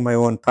 charting my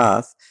own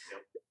path,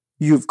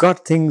 you've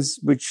got things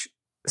which,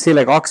 say,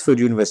 like Oxford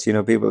University,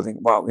 people think,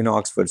 wow,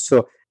 Oxford.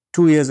 So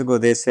 2 years ago,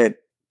 they said,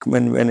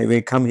 when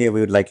we come here, we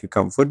would like you to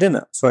come for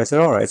dinner. So I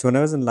said, all right. So when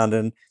I was in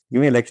London,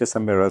 give me a lecture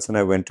somewhere else, and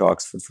I went to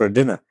Oxford for a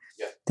dinner.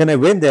 Yeah. Then I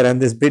went there,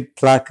 and this big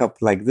plaque up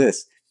like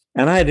this,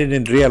 and I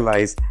didn't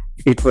realize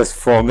it was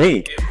for me.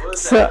 It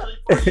was So,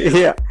 actually for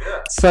you. yeah.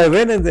 So I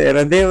went in there,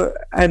 and they were,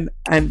 and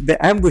they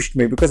ambushed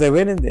me because I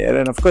went in there,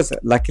 and of course,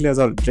 luckily I was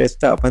all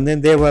dressed up. And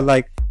then they were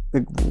like,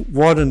 the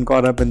warden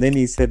got up, and then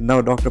he said,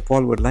 "Now Dr.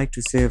 Paul would like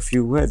to say a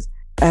few words."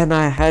 And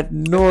I had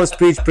no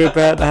speech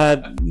prepared. I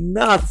had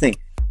nothing.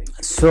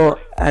 So,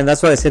 and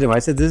that's what I said to him. I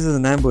said, "This is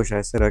an ambush."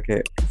 I said,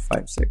 "Okay,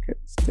 5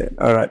 seconds. Then,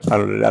 all right,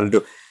 I'll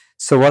do."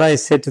 So what I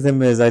said to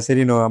them is, I said,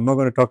 I'm not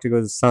going to talk to you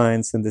about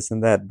science and this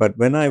and that. But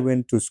when I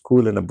went to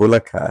school in a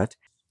bullock cart,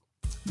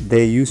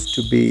 there used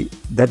to be,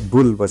 that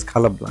bull was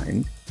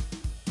colorblind.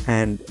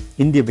 And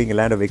India being a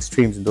land of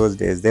extremes in those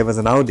days, there was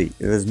an Audi.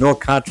 There was no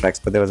car tracks,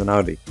 but there was an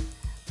Audi.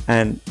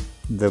 And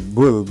the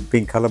bull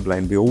being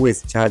colorblind, we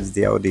always charged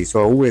the Audi.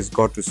 So I always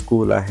got to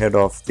school ahead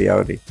of the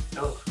Audi.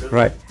 Oh, really?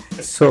 Right.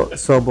 So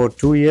about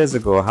 2 years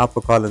ago,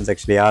 HarperCollins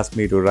actually asked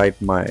me to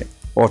write my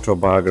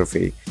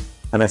autobiography.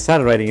 And I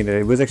started writing it.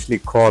 It was actually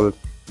called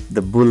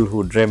The Bull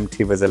Who Dreamt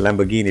He Was a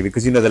Lamborghini,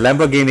 because, the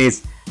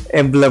Lamborghini's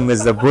emblem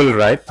is the bull,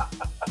 right?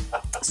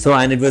 So,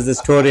 and it was a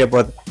story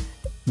about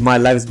my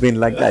life's been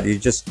like that. You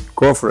just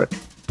go for it.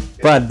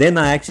 But then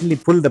I actually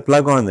pulled the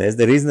plug on this.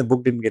 The reason the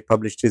book didn't get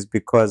published is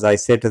because I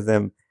said to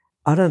them,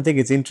 I don't think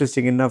it's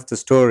interesting enough, the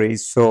story,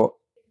 so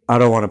I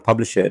don't want to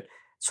publish it.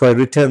 So I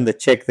returned the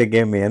check they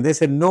gave me. And they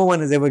said, no one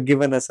has ever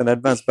given us an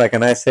advance back.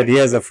 And I said,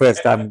 here's the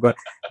first I'm going,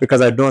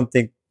 because I don't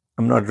think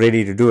I'm not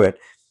ready to do it.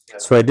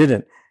 So I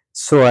didn't.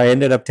 So I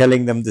ended up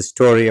telling them the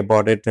story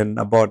about it, and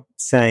about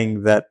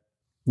saying that,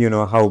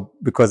 how,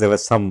 because there were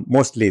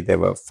mostly there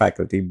were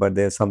faculty, but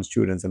there are some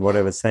students, and what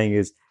I was saying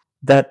is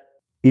that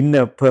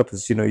inner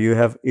purpose, you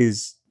have,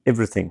 is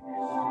everything.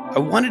 I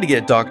wanted to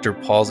get Dr.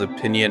 Paul's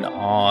opinion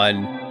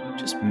on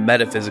just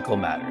metaphysical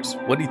matters,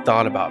 what he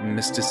thought about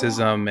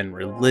mysticism and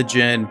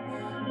religion,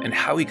 and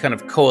how he kind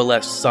of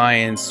coalesced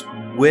science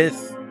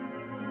with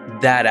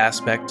that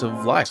aspect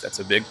of life that's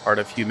a big part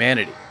of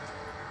humanity.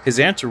 His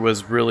answer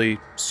was really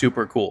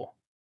super cool.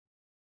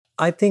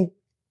 I think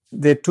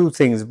there are two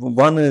things.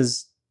 One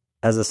is,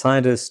 as a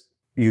scientist,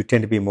 you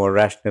tend to be more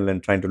rational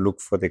and trying to look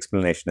for the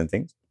explanation and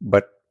things.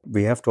 But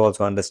we have to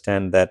also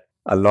understand that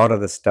a lot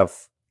of the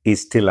stuff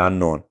is still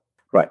unknown.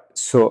 Right.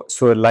 So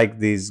like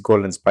these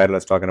golden spiral I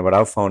was talking about,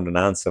 I've found an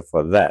answer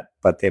for that.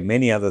 But there are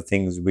many other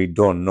things we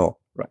don't know.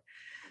 Right.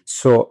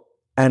 So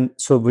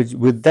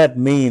with that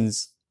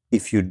means,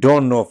 if you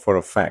don't know for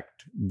a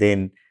fact,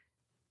 then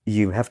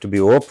you have to be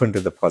open to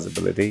the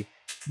possibility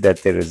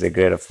that there is a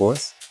greater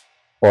force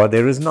or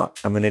there is not.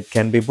 I mean, it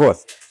can be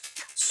both.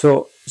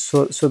 So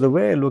the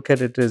way I look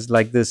at it is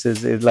like this,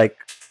 is like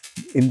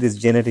in this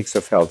genetics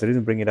of health. The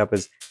reason I bring it up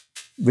is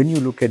when you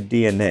look at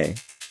DNA,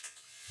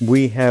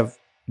 we have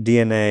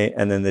DNA,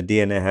 and then the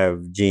DNA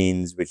have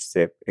genes which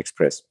they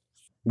express.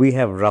 We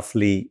have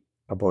roughly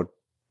about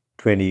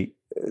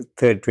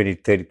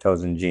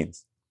 30,000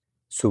 genes.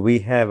 So we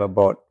share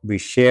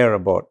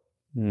about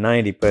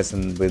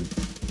 90%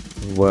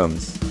 with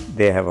worms.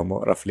 They have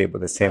roughly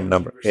about the same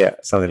number. Yeah,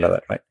 something like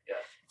that, right? Yeah.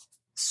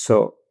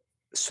 So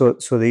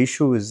the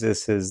issue is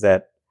this, is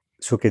that,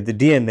 the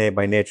DNA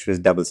by nature is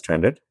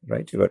double-stranded,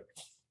 right?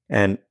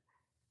 And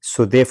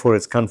so therefore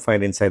it's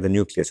confined inside the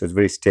nucleus, so it's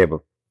very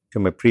stable. To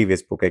my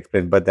previous book I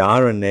explained, but the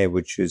RNA,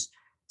 which is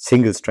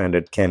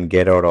single-stranded, can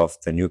get out of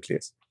the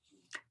nucleus.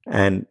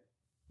 And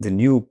the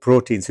new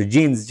proteins, so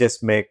genes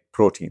just make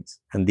proteins,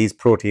 and these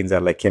proteins are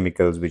like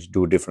chemicals which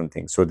do different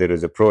things. So there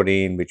is a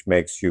protein which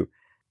makes you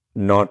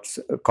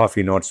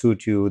coffee not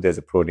suit you, there's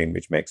a protein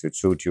which makes it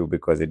suit you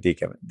because it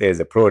decaffeinates. There's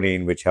a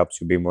protein which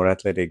helps you be more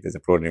athletic. There's a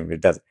protein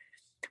which doesn't.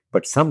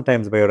 But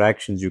sometimes by your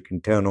actions, you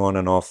can turn on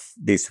and off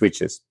these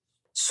switches.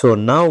 So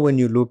now when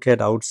you look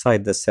at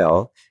outside the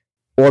cell,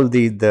 all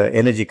the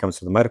energy comes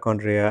from the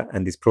mitochondria,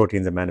 and these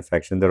proteins are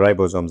manufactured in the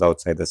ribosomes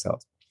outside the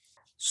cells.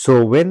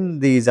 So when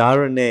these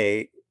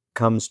RNA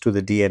comes to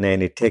the DNA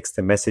and it takes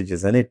the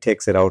messages and it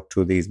takes it out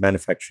to these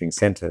manufacturing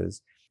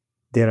centers,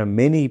 there are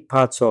many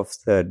parts of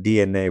the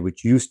DNA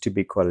which used to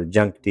be called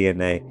junk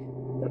DNA,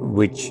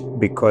 which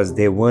because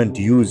they weren't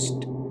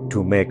used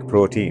to make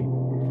protein.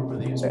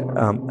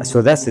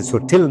 So that's it. So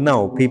till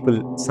now,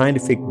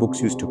 scientific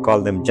books used to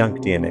call them junk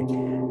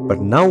DNA. But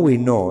now we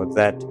know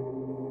that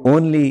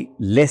only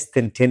less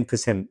than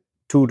 10%,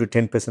 2 to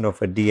 10%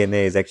 of a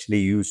DNA is actually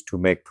used to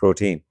make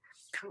protein.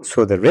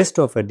 So the rest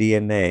of a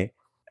DNA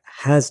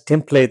has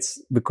templates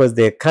because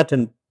they're cut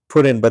and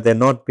put in, but they're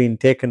not being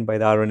taken by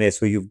the RNA.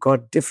 So you've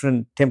got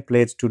different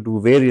templates to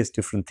do various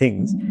different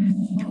things.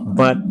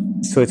 But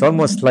so it's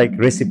almost like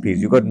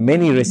recipes. You've got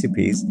many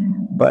recipes,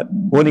 but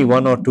only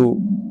one or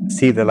two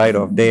see the light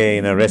of day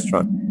in a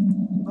restaurant.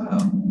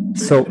 Wow.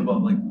 So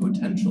about like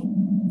potential.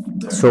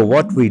 So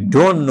what we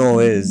don't know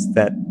is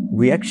that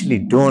we actually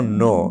don't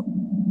know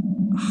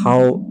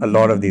how a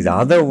lot of these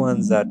other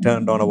ones are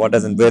turned on or what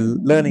doesn't. We're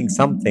learning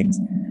some things.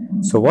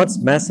 So what's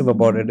massive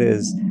about it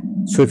is,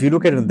 so if you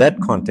look at it in that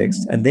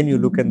context, and then you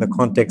look in the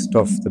context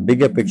of the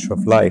bigger picture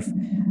of life,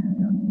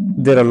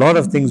 there are a lot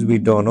of things we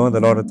don't know, and a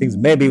lot of things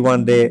maybe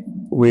one day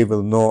we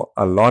will know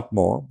a lot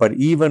more. But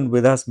even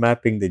with us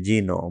mapping the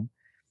genome,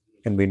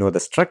 and we know the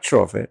structure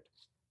of it,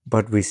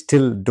 but we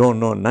still don't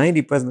know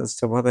 90% of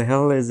stuff. What the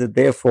hell is it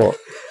there for?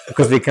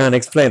 Because we can't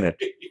explain it.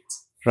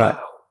 Right.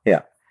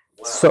 Yeah.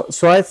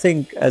 So I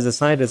think as a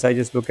scientist, I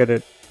just look at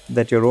it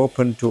that you're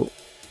open to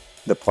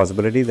the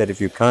possibility that if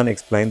you can't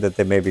explain that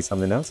there may be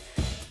something else.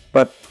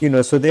 But,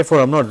 so therefore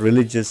I'm not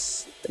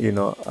religious,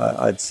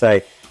 I'd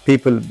say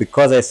people,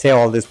 because I say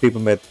all this,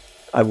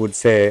 I would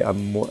say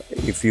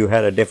if you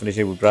had a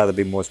definition, it would rather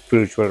be more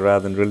spiritual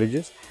rather than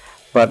religious.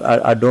 But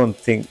I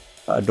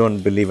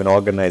don't believe in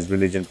organized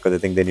religion, because I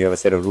think then you have a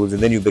set of rules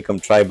and then you become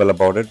tribal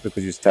about it,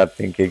 because you start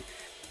thinking,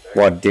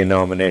 what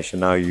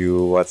denomination are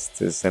you, what's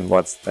this and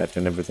what's that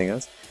and everything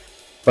else.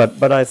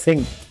 But I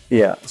think,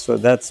 so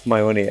that's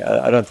my only,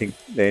 I don't think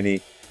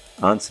any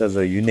answers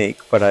are unique,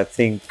 but I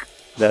think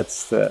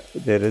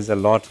there is a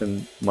lot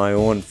in my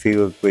own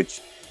field which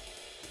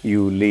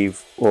you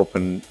leave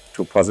open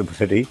to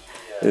possibility.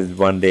 Is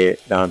one day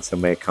the answer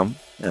may come,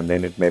 and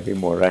then it may be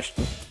more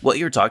rational. What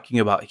you're talking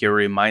about here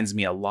reminds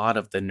me a lot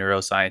of the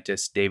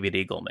neuroscientist David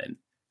Eagleman.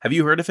 Have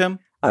you heard of him?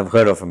 I've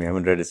heard of him. I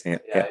haven't read his name.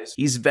 Yeah.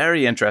 He's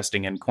very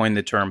interesting and coined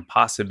the term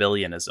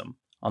possibilianism.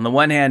 On the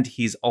one hand,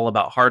 he's all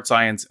about hard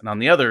science, and on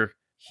the other,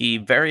 he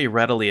very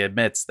readily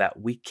admits that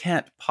we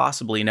can't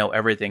possibly know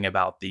everything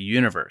about the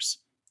universe.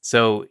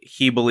 So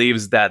he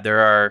believes that there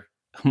are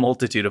a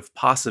multitude of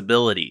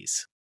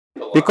possibilities.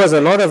 Because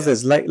a lot of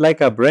this,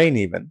 like our brain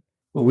even,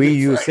 we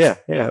use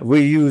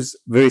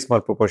very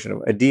small proportion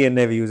of a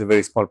DNA. We use a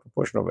very small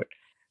proportion of it.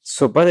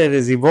 So, but it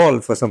is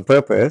evolved for some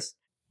purpose.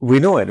 We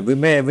know it. We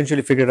may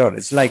eventually figure it out.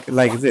 It's like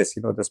this,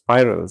 the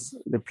spirals.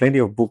 There are plenty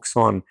of books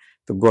on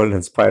the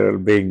golden spiral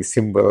being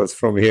symbols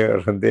from here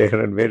and there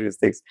and various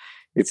things.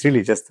 It's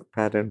really just a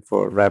pattern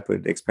for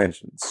rapid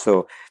expansion.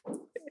 So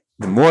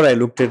the more I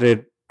looked at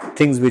it,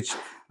 things which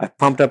are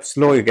pumped up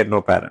slow, you get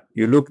no pattern.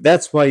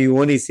 That's why you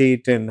only see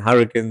it in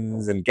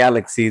hurricanes and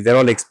galaxies. They're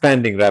all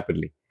expanding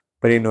rapidly.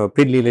 But a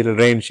piddly little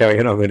rain shower,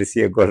 you're not going to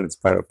see a golden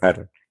spiral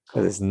pattern,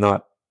 because it's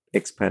not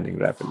expanding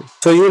rapidly.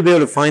 So you'll be able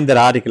to find that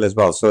article as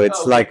well. So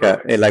it's like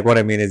what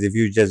I mean is, if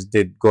you just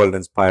did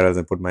golden spirals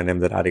and put my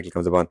name, that article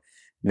comes upon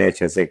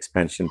nature's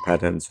expansion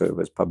pattern. So it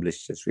was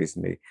published just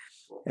recently.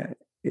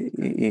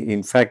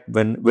 In fact,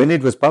 when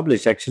it was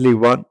published, actually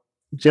one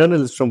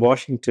journalist from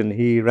Washington,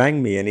 he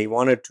rang me and he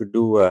wanted to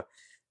do a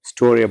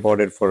story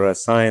about it for a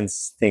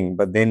science thing.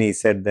 But then he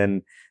said,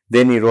 then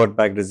he wrote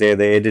back to say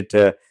the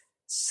editor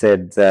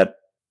said that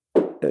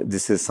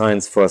this is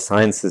science for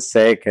science's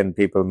sake and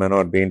people may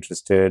not be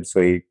interested.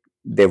 So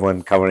they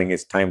weren't covering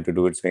his time to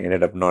do it. So he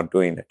ended up not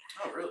doing it.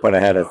 Oh, really? But I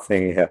had a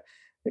thing here.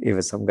 He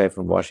was some guy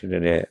from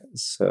Washington here.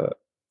 So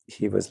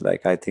he was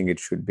like, I think it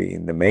should be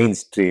in the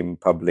mainstream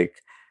public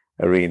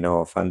arena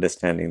of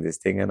understanding this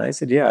thing. And I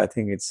said, I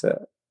think it's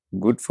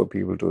good for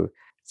people to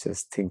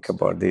just think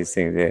about these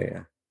things.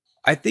 Yeah.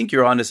 I think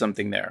you're onto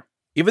something there.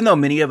 Even though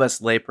many of us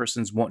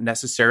laypersons won't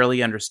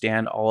necessarily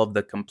understand all of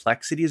the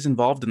complexities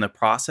involved in the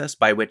process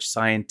by which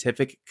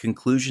scientific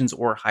conclusions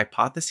or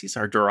hypotheses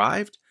are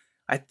derived,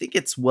 I think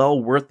it's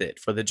well worth it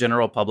for the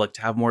general public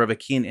to have more of a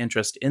keen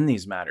interest in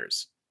these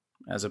matters,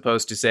 as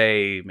opposed to,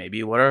 say,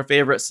 maybe what our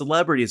favorite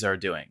celebrities are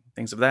doing,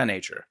 things of that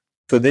nature.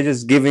 So they're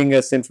just giving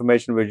us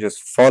information, we're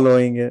just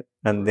following it,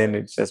 and then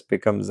it just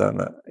becomes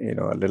a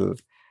little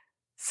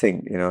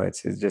thing.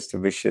 It's just a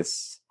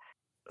vicious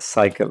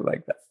cycle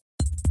like that.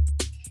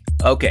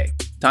 Okay,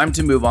 time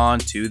to move on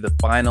to the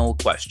final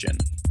question.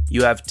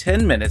 You have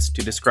 10 minutes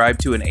to describe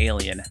to an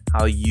alien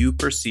how you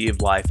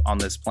perceive life on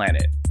this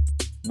planet.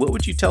 What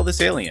would you tell this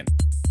alien?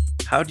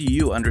 How do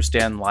you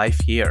understand life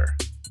here?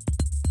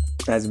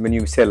 As when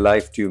you say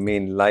life, do you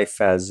mean life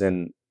as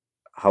in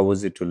how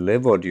is it to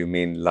live, or do you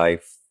mean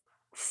life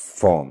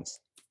forms?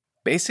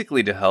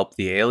 Basically, to help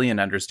the alien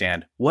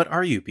understand what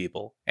are you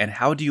people and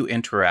how do you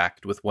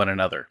interact with one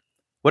another?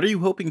 What are you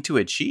hoping to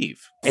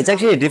achieve? It's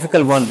actually a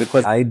difficult one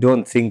because I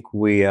don't think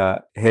we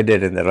are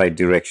headed in the right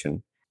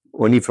direction.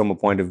 Only from a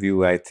point of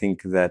view, I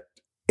think that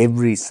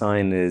every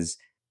sign is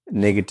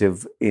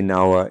negative in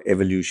our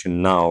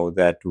evolution now,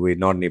 that we're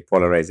not in a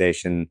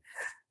polarization,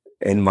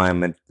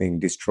 environment being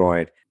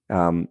destroyed,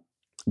 we're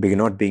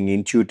not being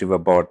intuitive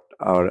about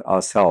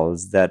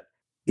ourselves, that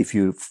if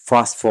you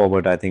fast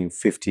forward, I think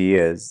 50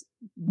 years,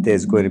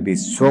 there's going to be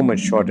so much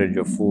shortage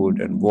of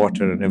food and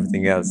water and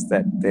everything else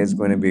that there's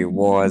going to be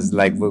wars,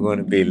 like we're going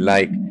to be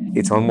like,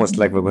 it's almost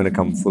like we're going to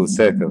come full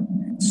circle.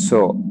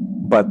 So,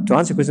 but to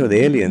answer the question of the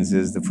aliens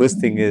is, the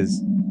first thing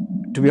is,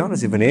 to be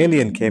honest, if an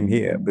alien came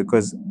here,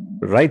 because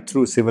right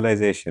through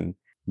civilization,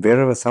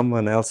 wherever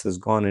someone else has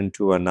gone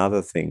into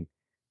another thing,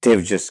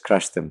 they've just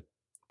crushed them.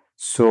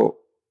 So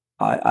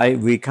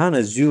we can't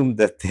assume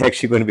that they're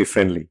actually going to be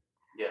friendly,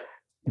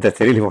 that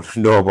they really want to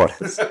know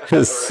about us.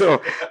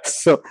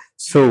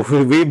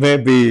 So we may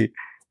be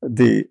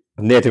the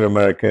Native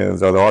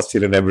Americans or the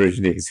Australian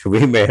Aborigines.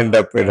 We may end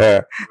up in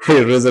a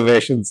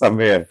reservation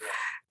somewhere.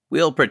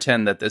 We'll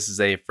pretend that this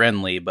is a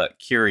friendly but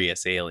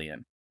curious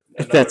alien.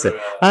 That's it.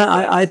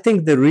 I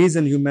think the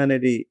reason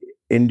humanity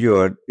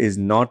endured is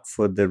not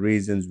for the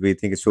reasons we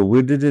think. So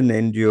we didn't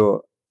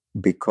endure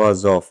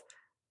because of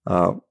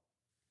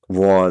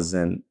wars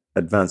and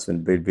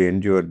advancement, but we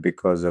endured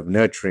because of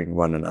nurturing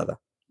one another.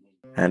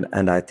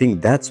 And I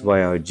think that's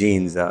why our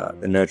genes are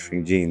the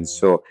nurturing genes.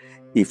 So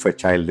if a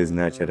child is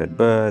nurtured at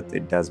birth,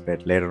 it does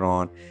better later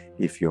on.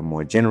 If you're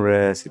more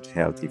generous, it's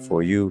healthy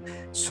for you.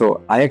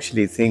 So I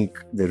actually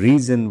think the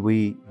reason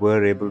we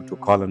were able to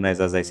colonize,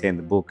 as I say in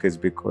the book, is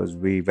because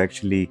we've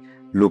actually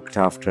looked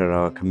after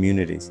our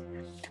communities.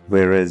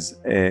 Whereas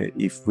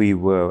if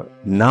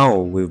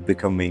we're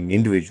becoming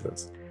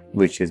individuals,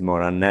 which is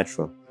more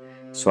unnatural.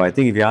 So I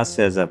think if you ask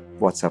us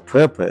what's our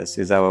purpose,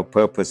 our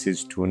purpose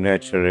is to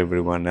nurture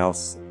everyone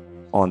else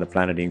on the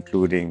planet,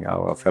 including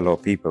our fellow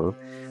people.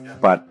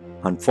 But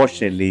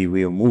unfortunately,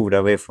 we have moved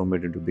away from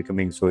it into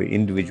becoming so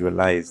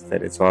individualized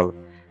that it's all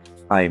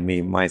I,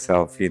 me,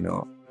 myself,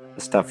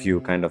 stuff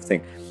you kind of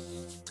thing.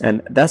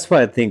 And that's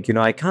why I think,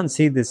 I can't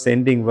see this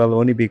ending well,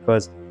 only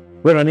because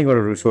we're running out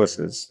of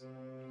resources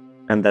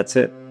and that's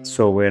it.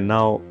 So we're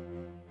now,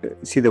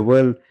 the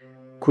world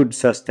could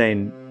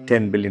sustain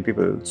 10 billion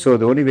people. So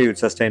the only way you would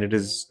sustain it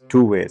is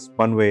two ways.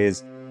 One way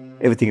is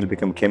everything will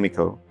become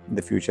chemical in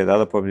the future. The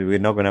other problem is we're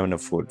not going to have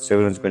enough food. So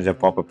everyone's going to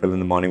pop a pill in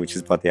the morning, which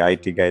is what the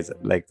IT guys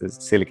like the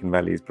Silicon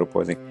Valley is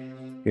proposing.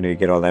 You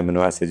get all the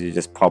amino acids, you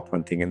just pop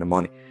one thing in the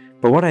morning.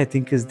 But what I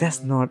think is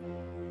that's not,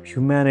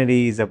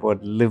 humanity is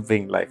about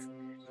living life.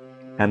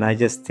 And I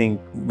just think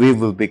we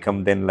will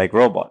become then like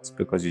robots,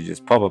 because you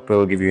just pop a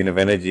pill, give you enough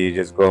energy, you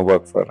just go and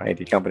work for an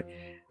IT company.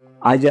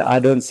 I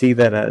don't see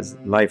that as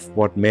life.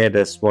 What made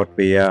us what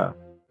we are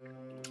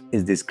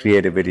is this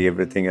creativity,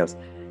 everything else.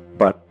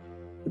 But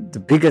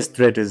the biggest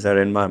threat is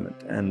our environment.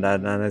 And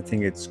I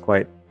think it's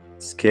quite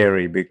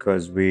scary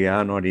because we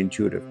are not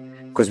intuitive.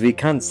 Because we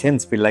can't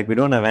sense, we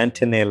don't have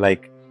antennae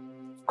like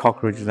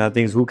cockroaches and other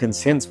things who can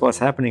sense what's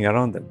happening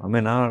around them. I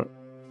mean, our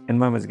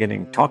environment is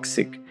getting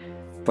toxic,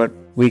 but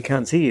we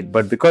can't see it.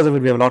 But because of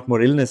it, we have a lot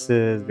more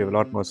illnesses, we have a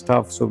lot more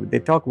stuff. So they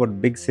talk about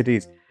big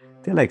cities.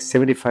 There are like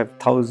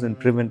 75,000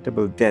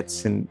 preventable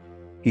deaths in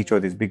each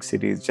of these big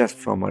cities just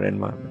from our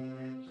environment.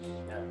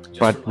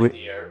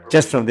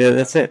 Just from there,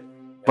 that's it.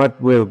 But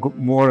we're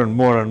more and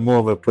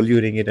more we're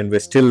polluting it, and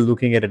we're still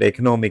looking at it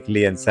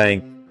economically and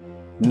saying,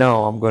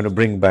 no, I'm going to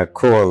bring back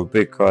coal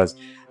because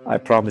I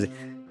promise it.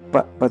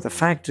 But the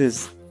fact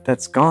is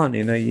that's gone.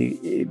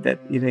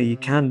 You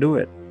can't do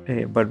it.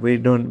 But we're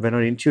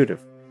not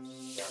intuitive.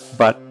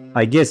 But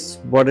I guess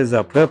what is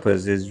our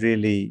purpose is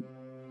really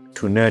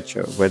to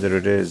nurture, whether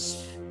it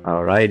is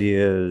our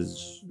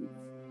ideas,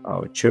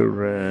 our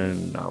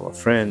children, our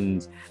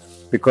friends,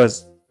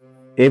 because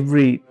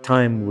every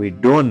time we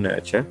don't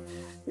nurture,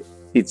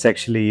 it's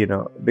actually,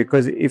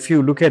 because if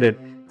you look at it,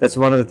 that's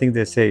one of the things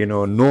they say,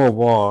 no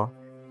war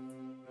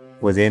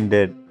was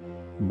ended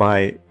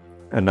by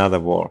another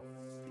war.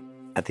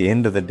 At the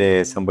end of the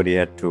day, somebody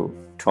had to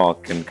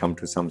talk and come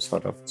to some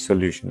sort of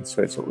solution.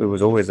 So it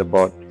was always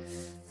about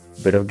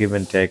a bit of give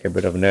and take, a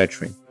bit of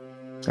nurturing.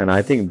 And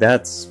I think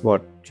that's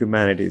what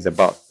humanity is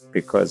about,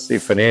 because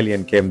if an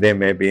alien came, they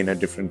may be in a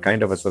different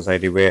kind of a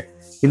society where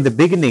in the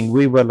beginning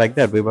we were like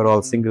that. We were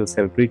all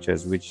single-cell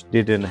creatures which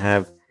didn't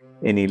have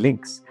any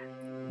links.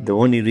 The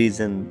only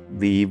reason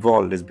we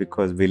evolved is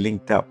because we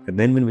linked up. And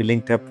then when we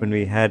linked up,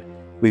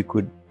 we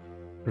could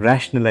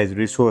rationalize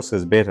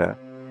resources better.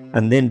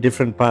 And then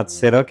different parts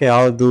said, okay,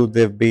 I'll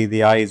be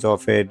the eyes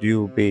of it,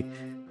 you be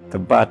the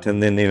butt,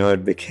 and then,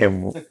 it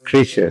became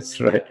creatures,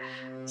 right?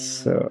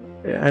 So,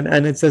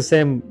 and it's the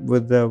same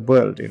with the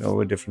world,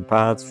 with different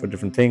paths for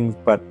different things,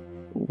 but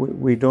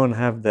we don't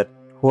have that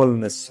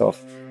wholeness of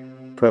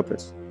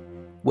purpose.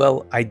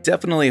 Well, I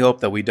definitely hope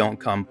that we don't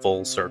come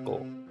full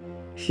circle.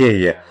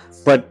 Yeah.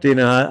 But,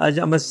 I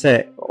must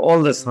say,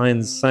 all the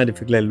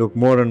scientifically, I look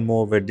more and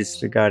more, we're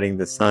disregarding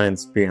the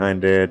science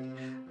behind it.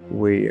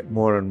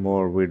 More and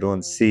more, we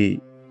don't see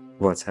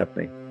what's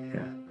happening.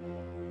 Yeah.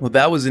 Well,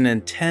 that was an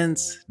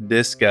intense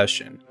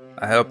discussion.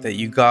 I hope that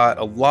you got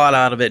a lot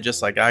out of it,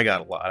 just like I got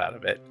a lot out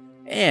of it.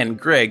 And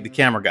Greg, the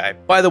camera guy.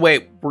 By the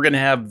way, we're going to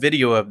have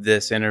video of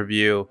this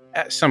interview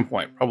at some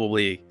point,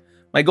 probably.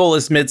 My goal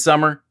is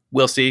midsummer.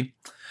 We'll see.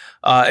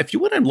 If you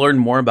want to learn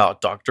more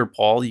about Dr.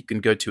 Paul, you can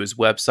go to his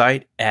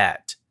website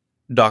at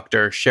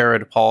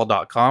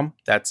drsharadpaul.com.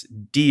 That's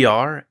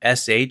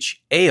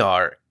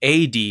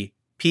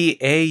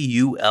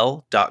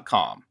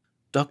DRSHARADPAUL.com.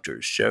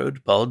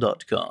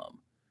 drsharadpaul.com.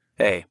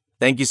 Hey,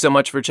 thank you so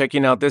much for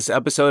checking out this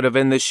episode of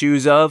In the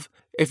Shoes Of.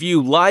 If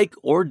you like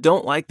or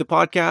don't like the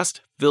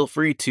podcast, feel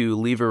free to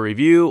leave a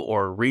review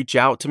or reach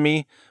out to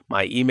me.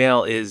 My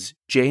email is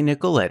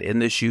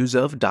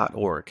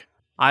jnickel@intheshoesof.org.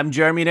 I'm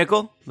Jeremy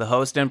Nickel, the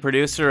host and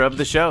producer of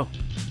the show.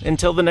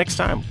 Until the next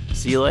time,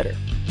 see you later.